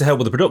you'd like to help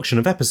with the production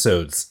of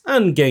episodes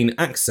and gain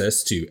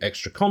access to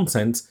extra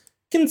content,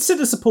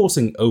 consider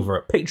supporting over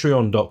at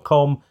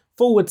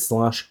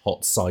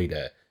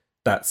patreon.com/hotcider.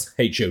 That's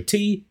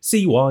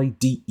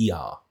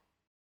HOTCYDER.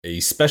 A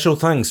special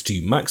thanks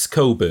to Max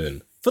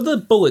Coburn for the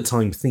Bullet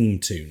Time theme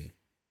tune.